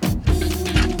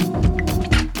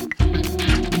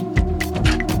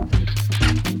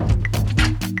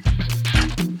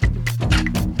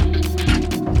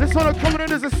 This one coming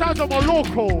in is the sounds of my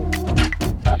local.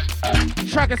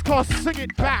 Track is called Sing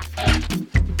It Back.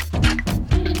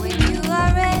 When you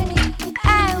are ready,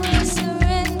 I will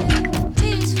surrender.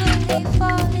 Peacefully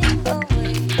falling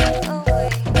away, away,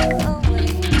 away.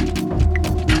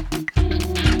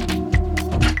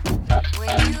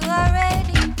 When you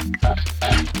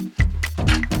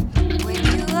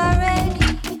are ready,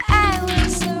 I will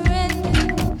surrender.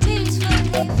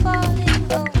 Peacefully falling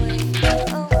away,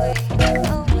 away,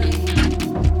 away.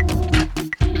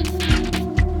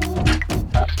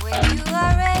 When you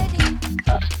are ready.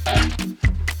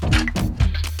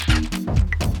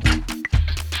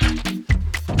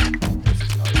 This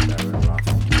is Larry Barron Roth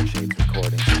from Pure Shades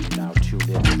Recordings, and you're now tuned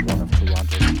in with one of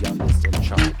Toronto's youngest in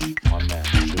charge, my man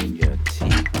Junior T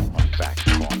on Back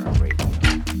Corner Radio.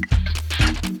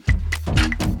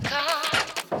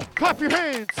 Clap your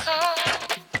hands.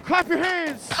 Clap your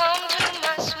hands. Come to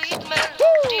my sweet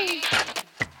melody.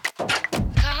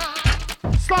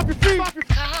 Stop your feet.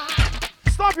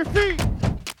 Stop your feet.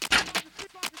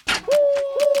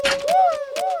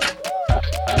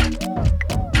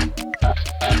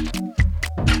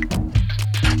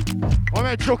 My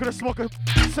man Joker the Smoker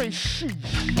say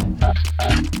sheesh.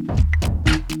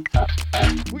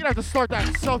 We're gonna have to start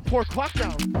that Southport clock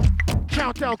down.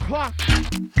 Countdown clock.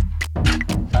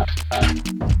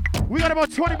 We got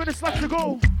about 20 minutes left to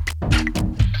go.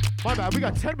 My bad, we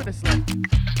got 10 minutes left.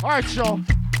 All right, y'all.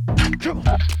 Come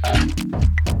on.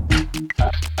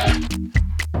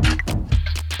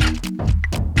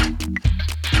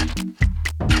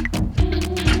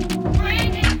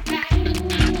 Bring it back,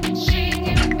 shake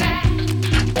it back,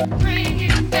 bring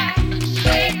it back,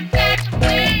 shake it back to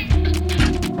me.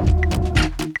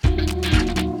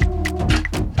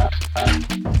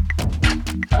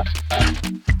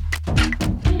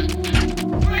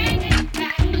 Bring it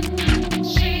back,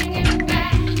 shake it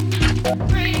back,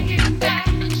 bring it back,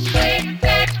 shake it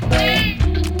back to me.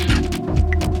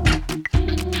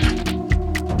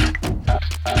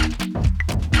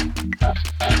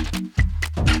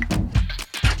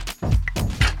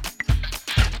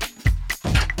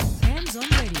 Hands on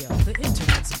Radio, the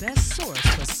internet's best source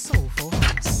for soulful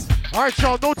house. All right,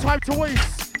 y'all, no time to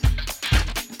waste.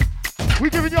 We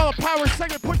giving y'all a power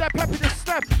segment. Put that pep in your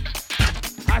step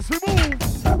as we move.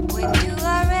 When you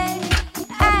are ready,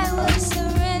 I will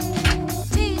surrender.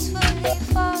 Peacefully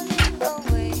falling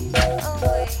away,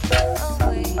 away,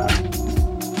 away.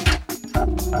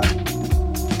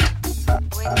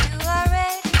 When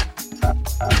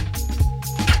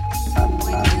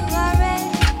you are ready,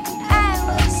 I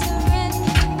will surrender.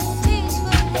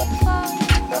 Peacefully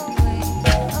falling away,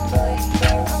 away,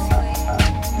 away.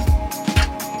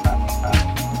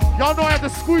 Y'all know I had to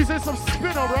squeeze in some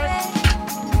spinner, right?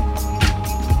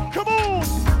 Come on.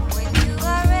 When you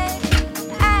are ready,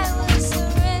 I will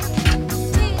surrender.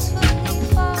 Peacefully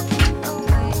falling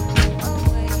away,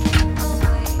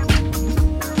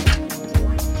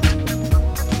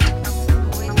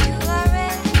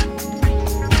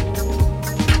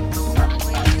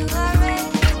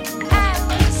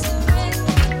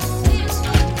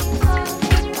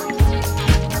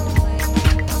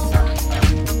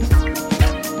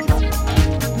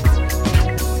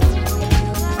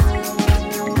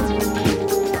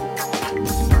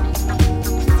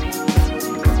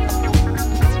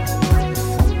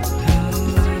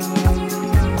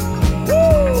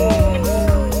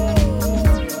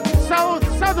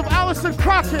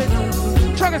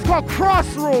 Track is called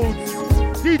Crossroads.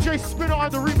 DJ Spinner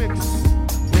on the remix.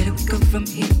 Where do we go from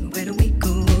here? Where do we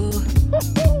go?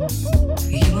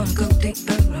 You wanna go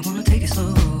deeper? I wanna take it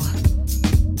slow.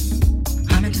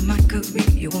 I'm into my career.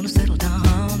 You wanna settle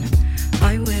down?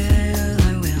 I will,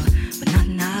 but not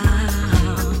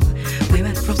now. We're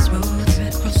at crossroads,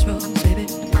 baby,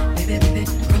 baby, baby,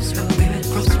 crossroads. We're at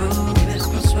crossroads,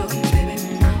 baby,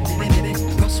 baby, baby,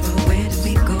 crossroads. Where do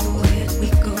we go? Where do we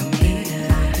go from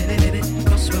here? Baby, baby,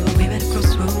 crossroads. We're at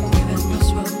crossroads,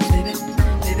 baby,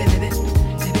 baby, baby,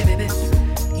 baby, baby.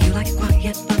 You like it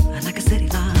quiet, but I like a city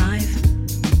life.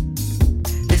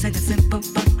 This ain't that simple,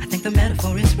 but I think the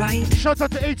metaphor is right. Shout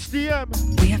out to HDM.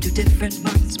 We have two different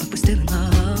minds, but we're still in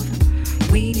love.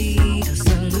 We need a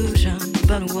solution,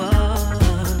 but what?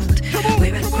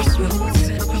 We're at crossroads,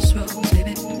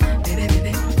 baby, baby,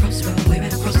 baby, crossroads. We're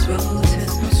at crossroads,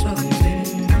 baby,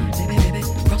 baby,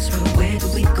 crossroads. Where do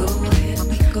we go? Where do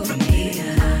we go from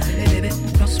here? Baby,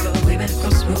 baby, crossroads. We're at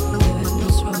crossroads,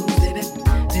 baby,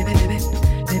 baby, baby,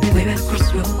 baby. We're at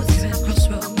crossroads,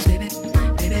 baby,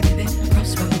 baby, baby,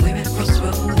 crossroads. We're at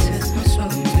crossroads,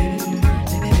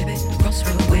 baby, baby,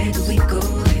 crossroads. Where do we go?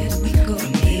 Where do we go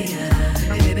from here?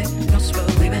 Baby,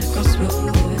 crossroads. We're at crossroads,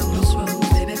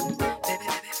 baby, baby,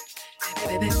 baby,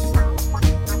 baby.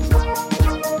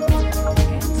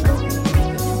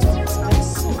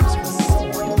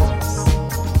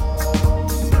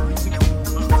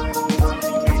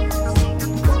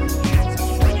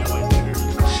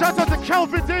 Shout out to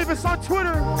Kelvin Davis on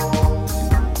Twitter.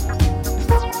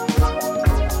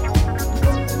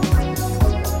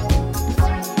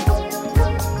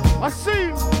 I see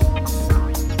you.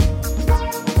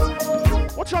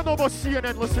 What y'all know about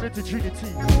CNN listening to Junior T?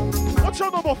 What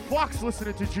y'all know about Fox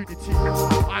listening to Junior T?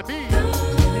 I mean,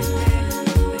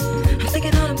 I'm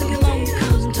thinking hard, I'm thinking long,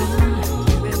 cause I'm torn.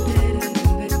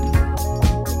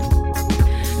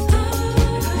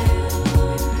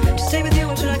 To stay with you,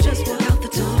 or should I just walk out the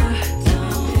door?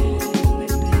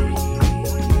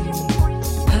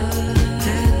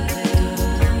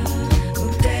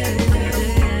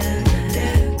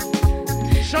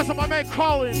 shout out to my man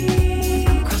Colin.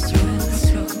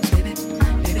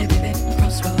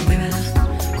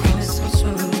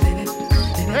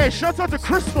 Hey, shout out to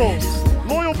Crystal.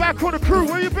 Loyal back corner crew.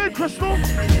 Where you been, Crystal? I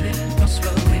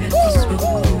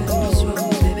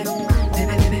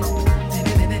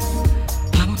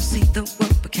wanna see the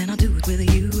world, but can I do it with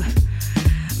you?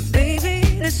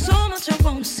 Baby, there's so much I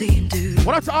wanna see and do.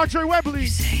 What up to Andre Webley? You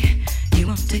say you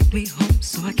wanna take me home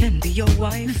so I can be your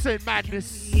wife. You say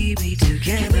madness. We be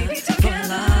together for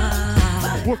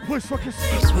life. Workplace focus.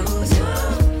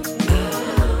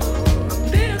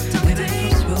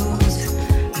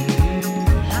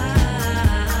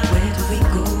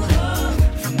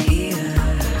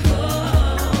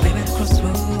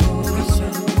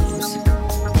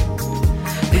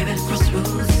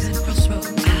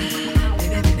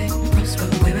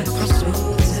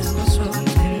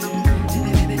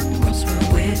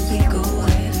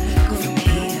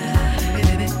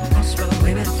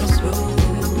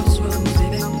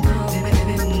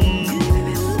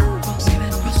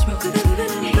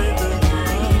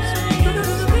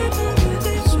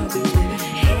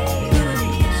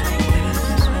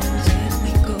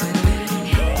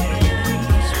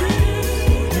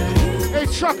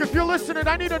 Chuck, if you're listening,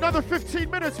 I need another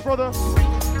 15 minutes, brother.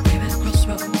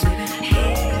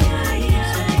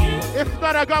 If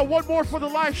not, I got one more for the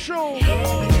live show.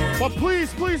 But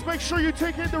please, please make sure you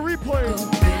take in the replay.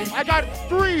 I got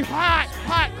 3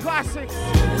 hot classics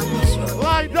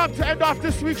lined up to end off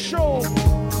this week's show.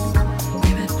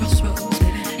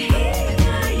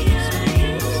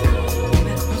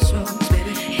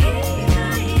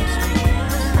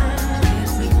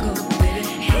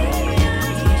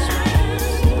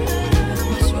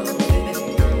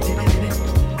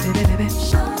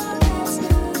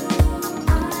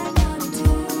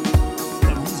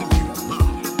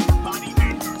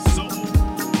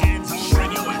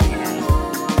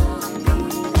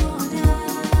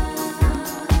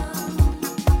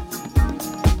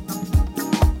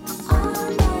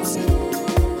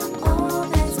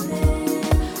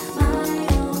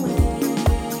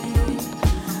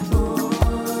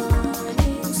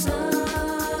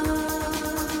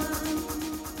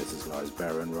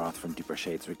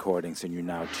 Shades Recordings, and you're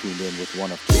now tuned in with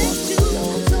one of Toronto's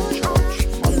youngest in charge,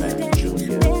 my man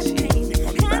Junior T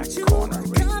on Back Corner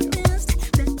Radio.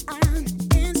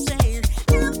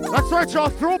 That's right, y'all.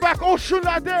 Throwback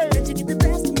Oshulade.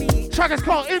 Track is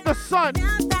called In the Sun.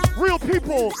 Real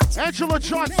people, Angela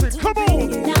Johnson. Come on.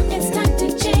 Now it's time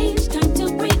to change, time to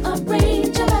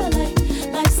rearrange our life.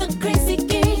 Life's a crazy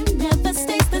game, never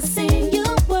stays the same. You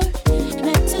were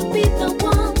meant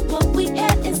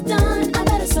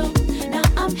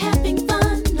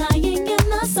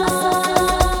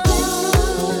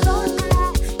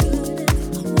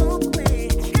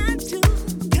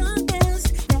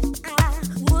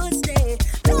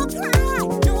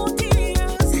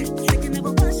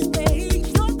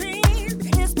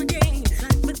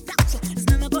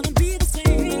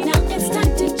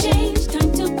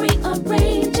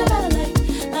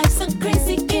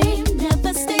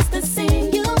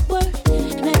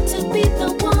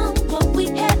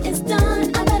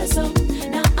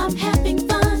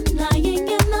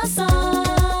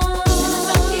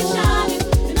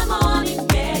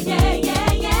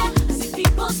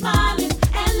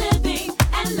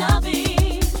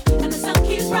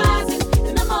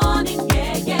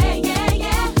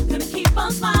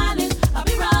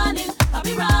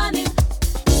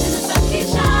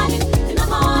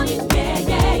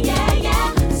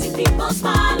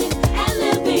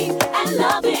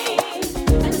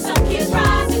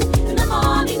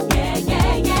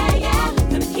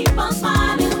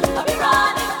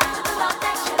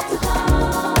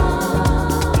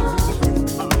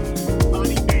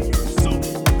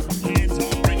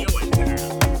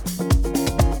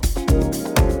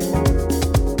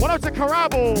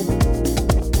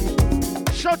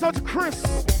Chris.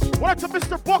 What up to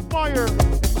Mr. Buckmeyer? And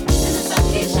the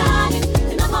sun keeps shining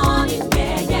in the morning,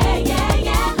 yeah, yeah, yeah,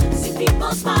 yeah. See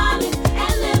people smiling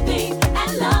and living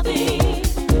and loving.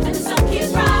 And the sun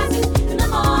keeps rising in the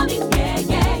morning, yeah,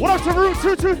 yeah, yeah. What up to Room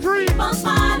 223? Keep on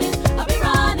smiling, I'll be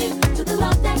running to the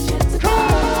love that's yet to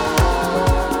come.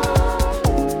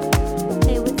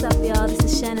 Hey, what's up, y'all?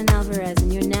 This is Shannon Alvarez,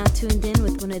 and you're now tuned in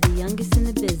with one of the youngest in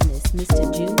the business,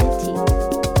 Mr. Junior T.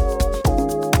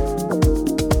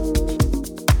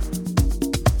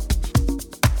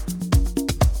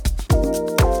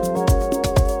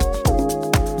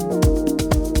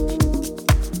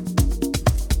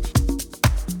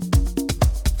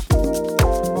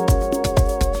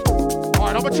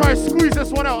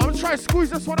 Squeeze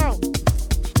this one out.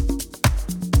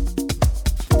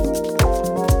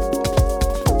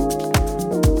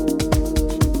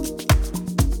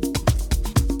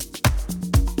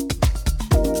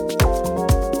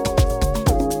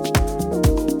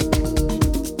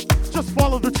 Just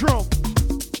follow the drum.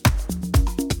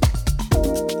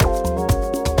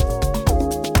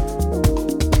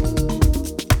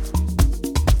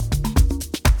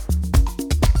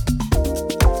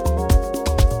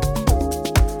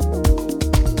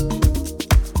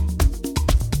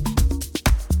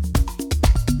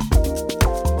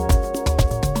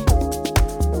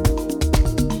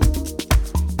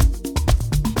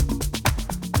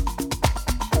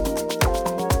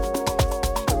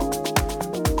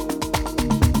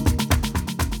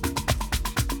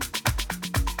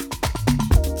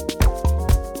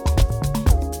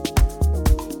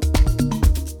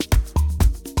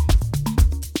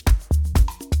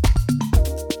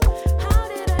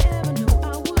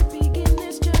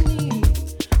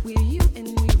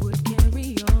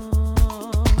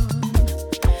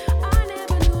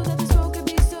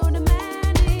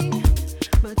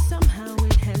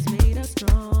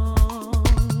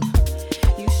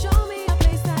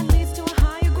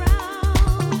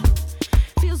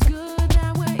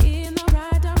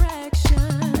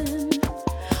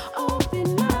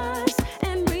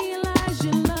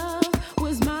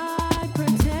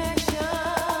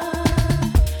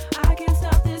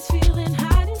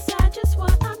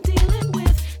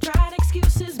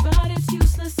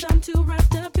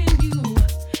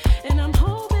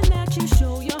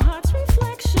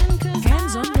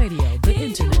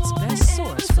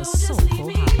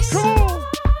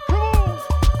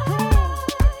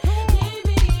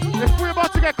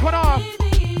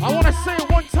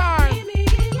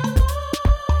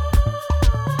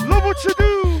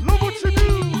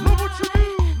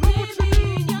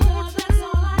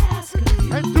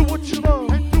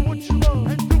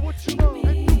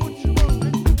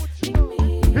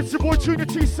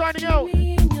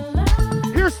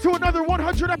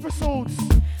 Episodes.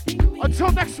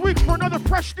 Until next week for another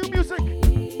fresh new music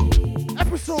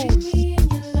episode.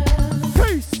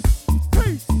 Peace.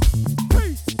 Peace.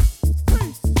 Peace. Peace.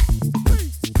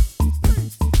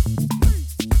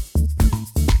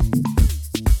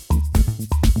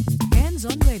 Hands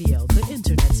on Radio, the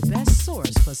internet's best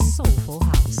source for soulful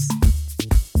house.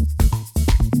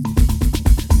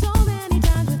 So many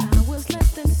times when I was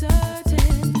less than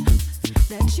certain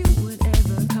that you would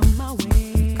ever come my way.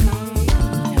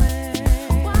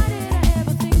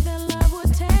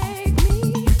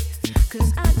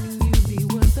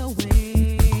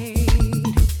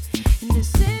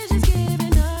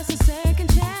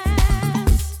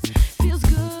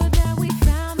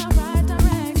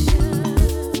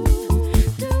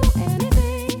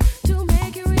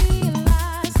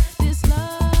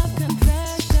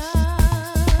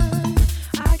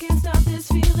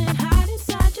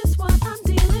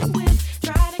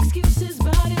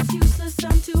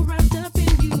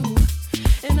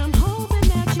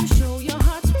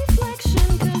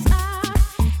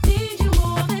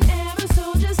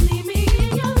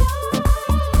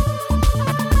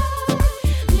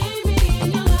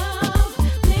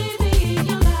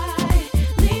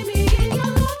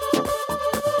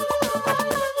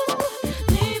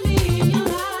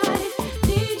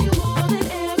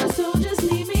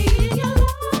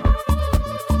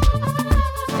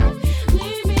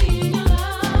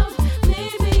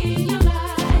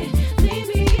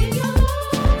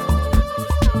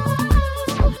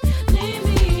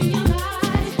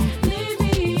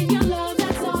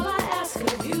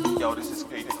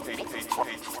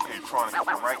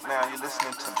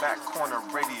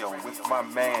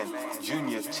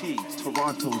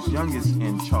 Toronto's youngest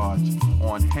in charge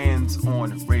on Hands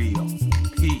On Radio.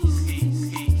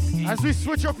 Peace. As we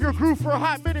switch up your groove for a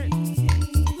hot minute,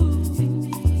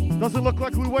 doesn't look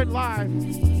like we went live.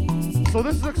 So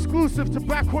this is exclusive to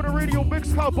Back Corner Radio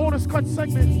Mix Cloud bonus cut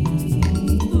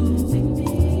segment.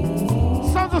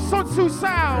 Sun Tzu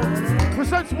Sound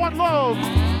presents One Love.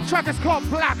 Track is called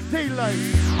Black Daylight.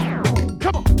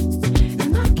 Come on.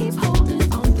 And I keep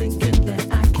holding on, thinking that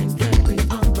I can carry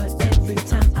on, but every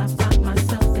time I find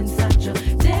myself in such a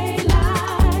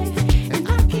daylight. And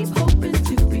I keep hoping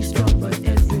to be strong, but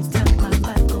every time my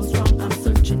life goes wrong, I'm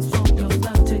searching for your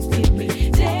love to give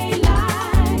me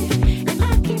daylight. And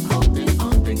I keep holding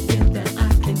on, thinking that I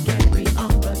can carry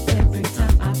on, but every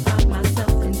time I find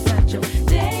myself in such a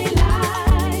daylight.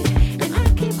 And I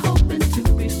keep hoping to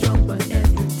be strong, but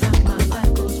every time my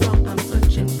life goes wrong, I'm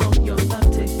searching for your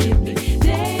love to give me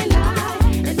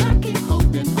daylight. And I keep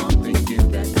holding on,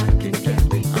 thinking that I can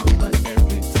carry on, but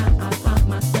every time I find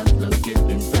myself looking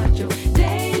inside your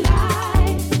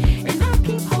daylight. And I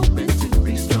keep hoping to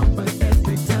be strong, but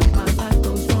every time my life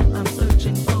goes wrong, I'm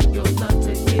searching for your love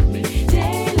to give me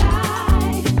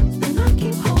daylight. And I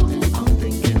keep holding on,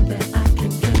 thinking that I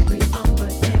can carry on,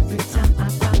 but every time I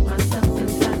find myself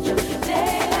inside your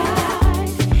daylight.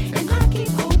 And I keep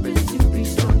hoping to be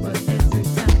strong, but every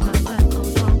time my life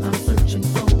goes wrong, I'm searching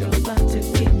for your love to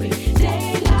give me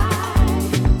daylight.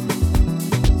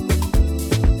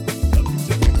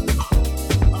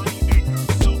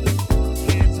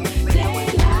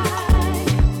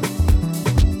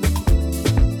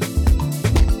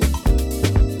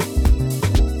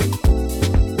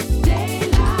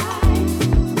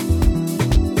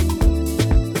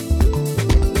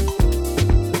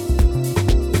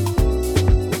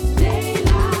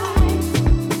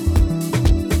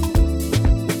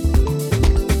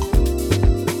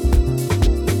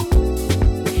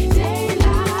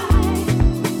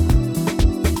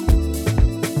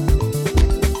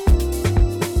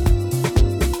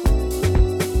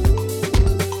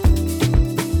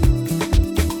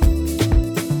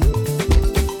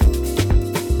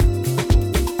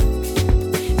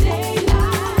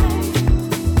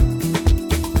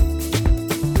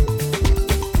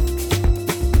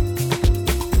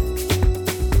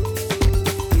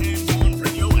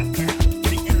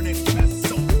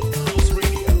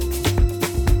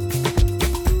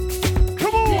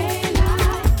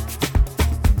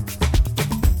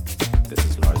 This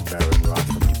is Lars Barron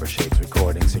from Deeper Shades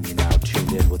Recordings, and you're now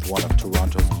tuned in with one of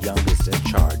Toronto's youngest in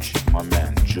charge, my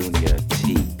man Junior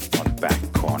T on Back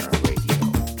Corner Radio.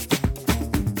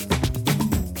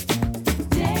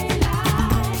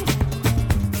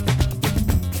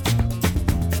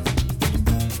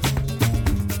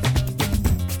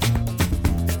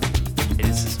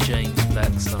 This is James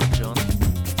Blackstar John,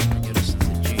 and you're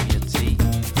listening to Junior T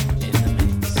in the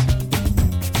mix.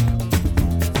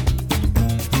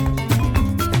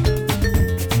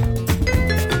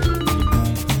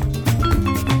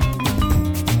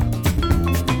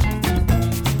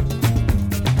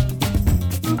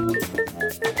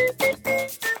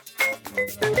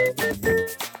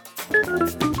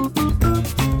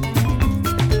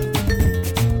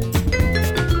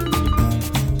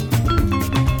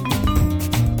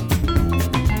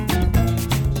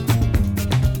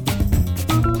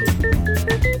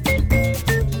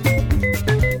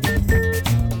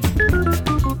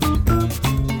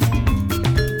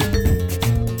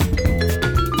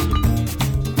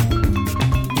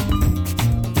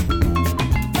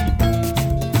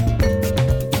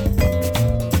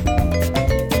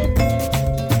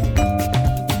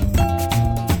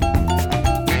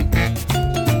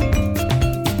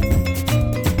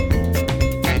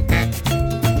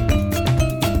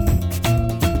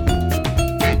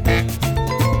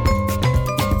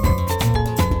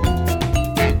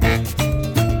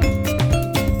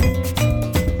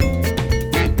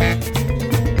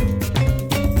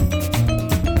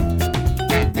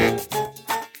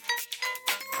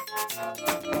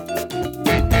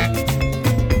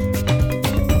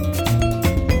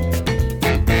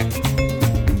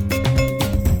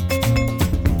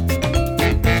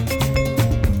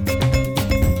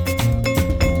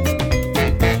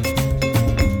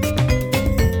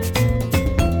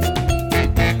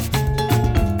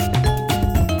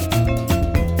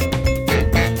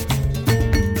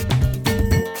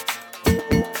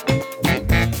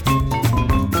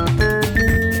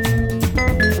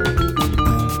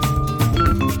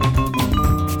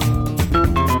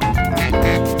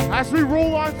 As we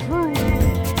roll on through,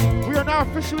 we are now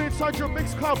officially inside your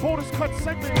Mixcloud bonus cut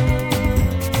segment.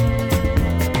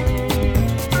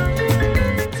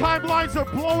 Timelines are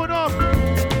blowing up.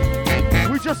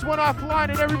 We just went offline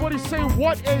and everybody's saying,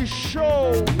 what a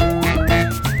show.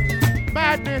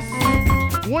 Madness.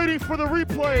 Waiting for the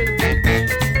replay.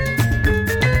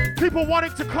 People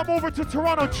wanting to come over to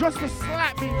Toronto just to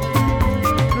slap me.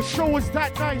 The show was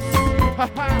that nice.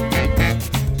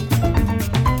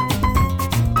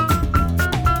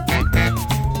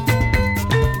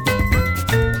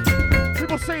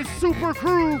 Super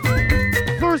Groove.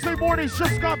 Thursday mornings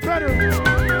just got better.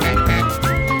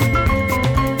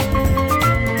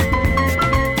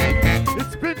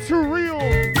 It's been too real.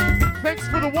 Thanks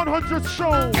for the 100th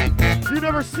show. You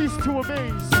never cease to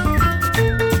amaze.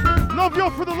 Love y'all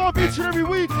for the love each and every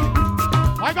week.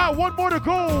 I got one more to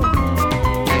go.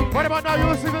 Right about now,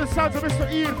 you're listening to the sounds of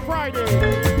Mr. Ian Friday.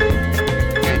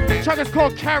 The track is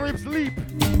called Carib's Leap.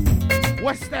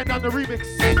 West End on the remix.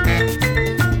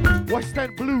 West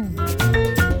End Blue.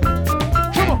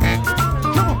 Come on,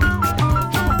 come on.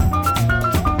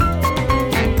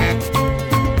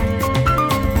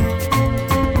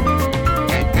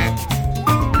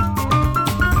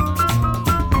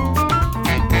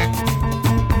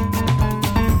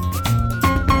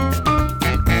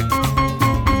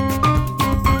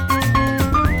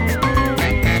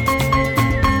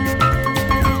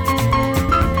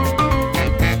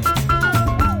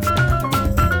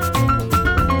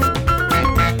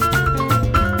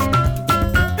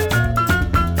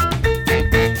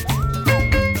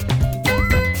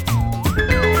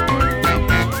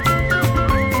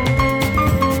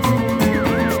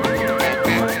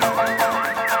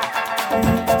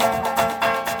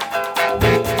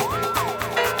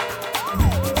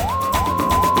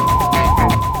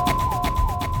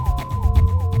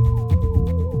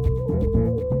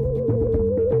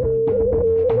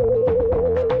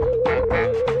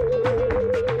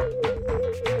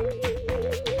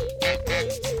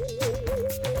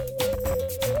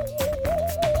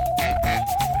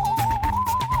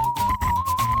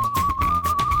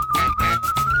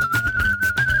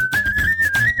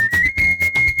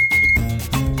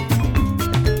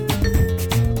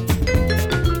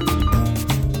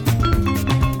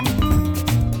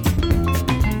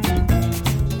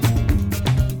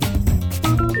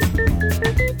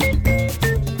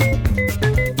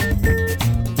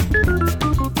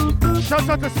 Shouts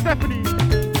out to Stephanie.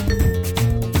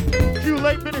 Few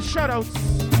late minute shoutouts.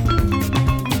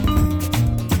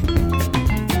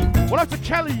 What up to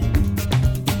Kelly?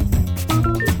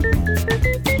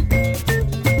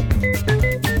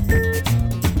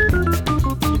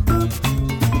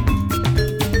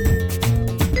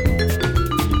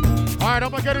 Alright,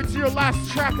 I'm gonna get into your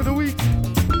last track of the week.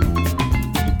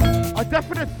 A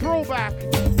definite throwback,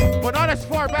 but not as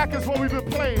far back as what we've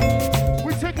been playing.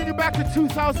 We're taking you back to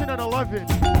 2011.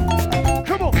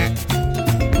 Come on.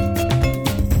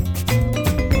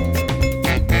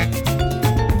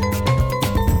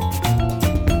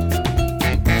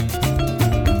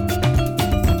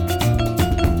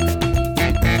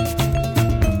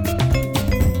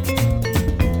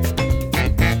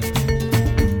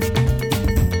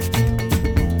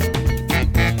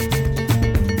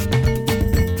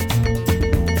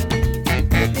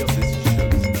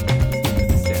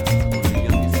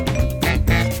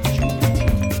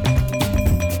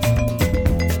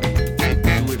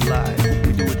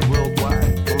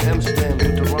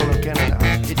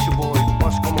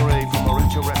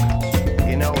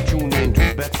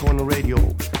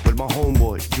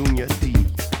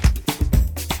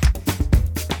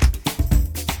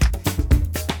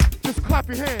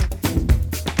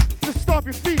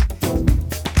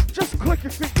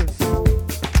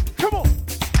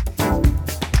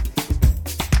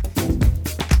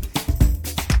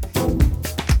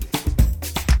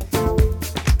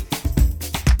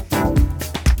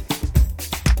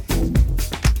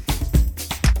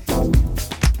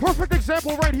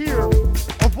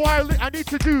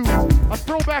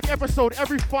 Episode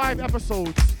every 5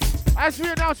 episodes. As we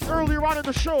announced earlier on in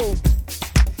the show,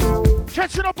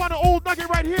 catching up on the old nugget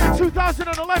right here,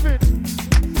 2011.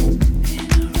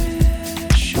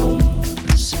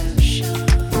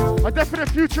 A definite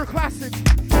future classic.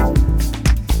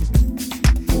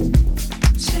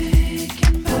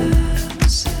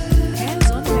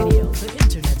 Hands on Radio, the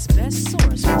internet's best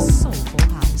source for soulful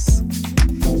house.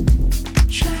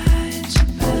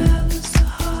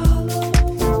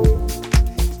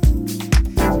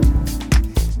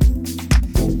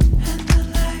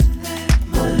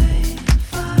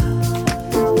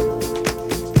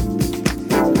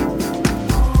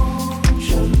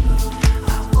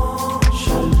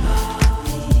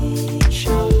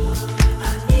 Show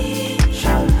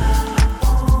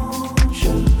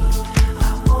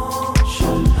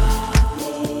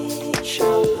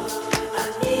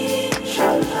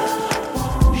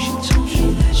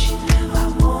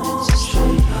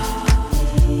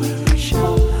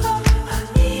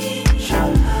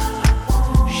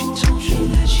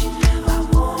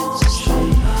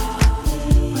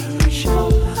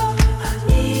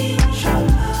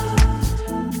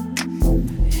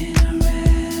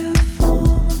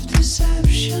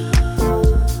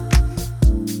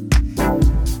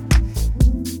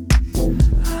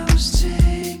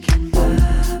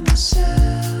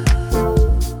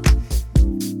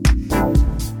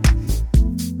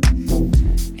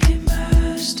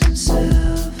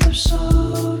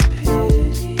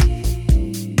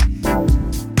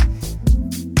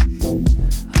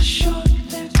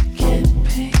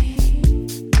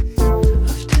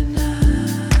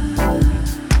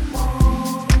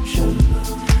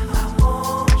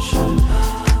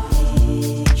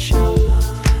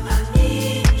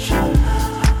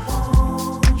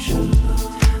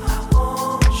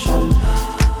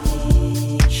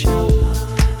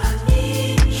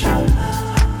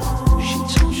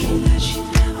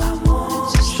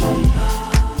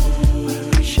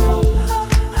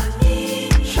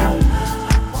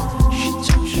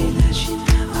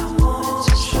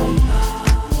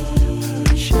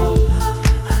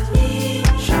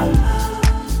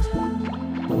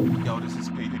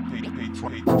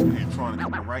on it.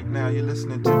 But right now, you're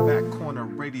listening to Back Corner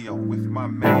Radio with my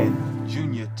man,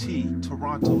 Junior T,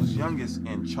 Toronto's youngest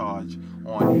in charge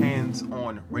on Hands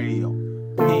On Radio.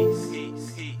 Peace.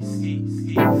 Peace. Peace. Peace.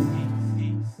 Peace.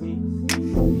 Peace. Peace.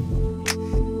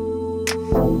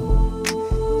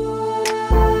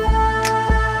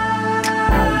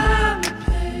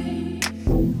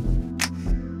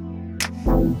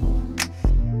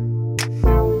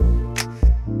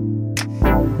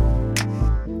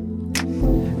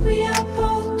 We are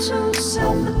both two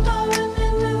self-adoring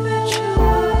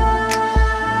individuals.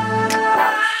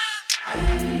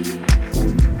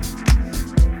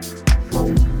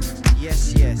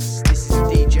 Yes, yes, this is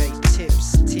DJ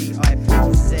Tips,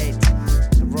 T-I-P-Z.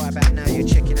 And right about now you're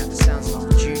checking out the sounds of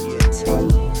Junior T.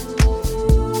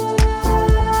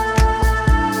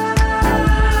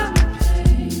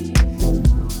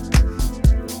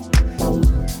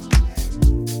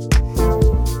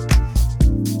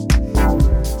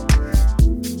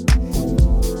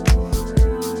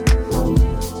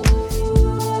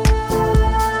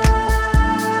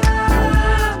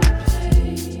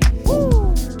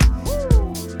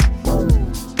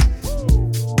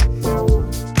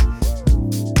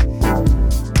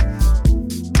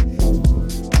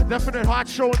 Definite hot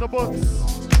show in the books.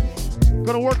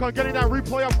 Gonna work on getting that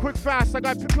replay up quick, fast. I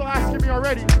got people asking me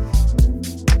already.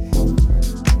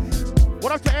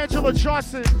 What up to Angela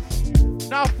Johnson?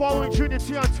 Now following Junior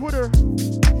T on Twitter.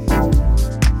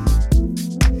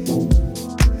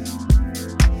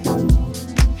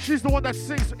 She's the one that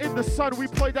sings In the Sun. We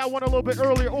played that one a little bit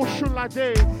earlier. Oshun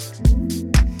Lade.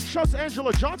 Shouts to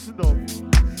Angela Johnson though.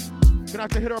 Gonna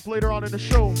have to hit her up later on in the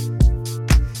show.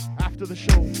 After the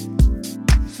show.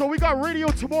 So we got radio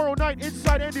tomorrow night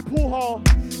inside Andy Pool Hall.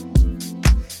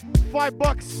 $5,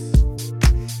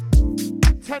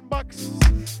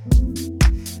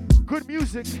 $10. Good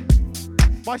music.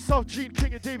 Myself, Gene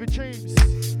King, and David James.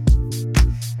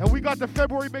 And we got the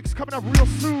February mix coming up real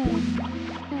soon.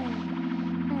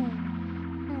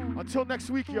 Until next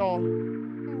week, y'all,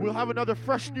 we'll have another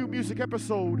fresh new music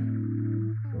episode.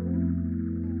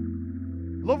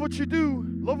 Love what you do,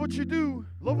 love what you do,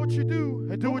 love what you do,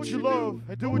 and do what you love,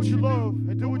 and do what you love,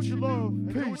 and do what you love.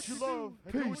 Peace.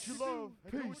 Peace. Peace.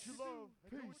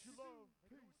 Peace.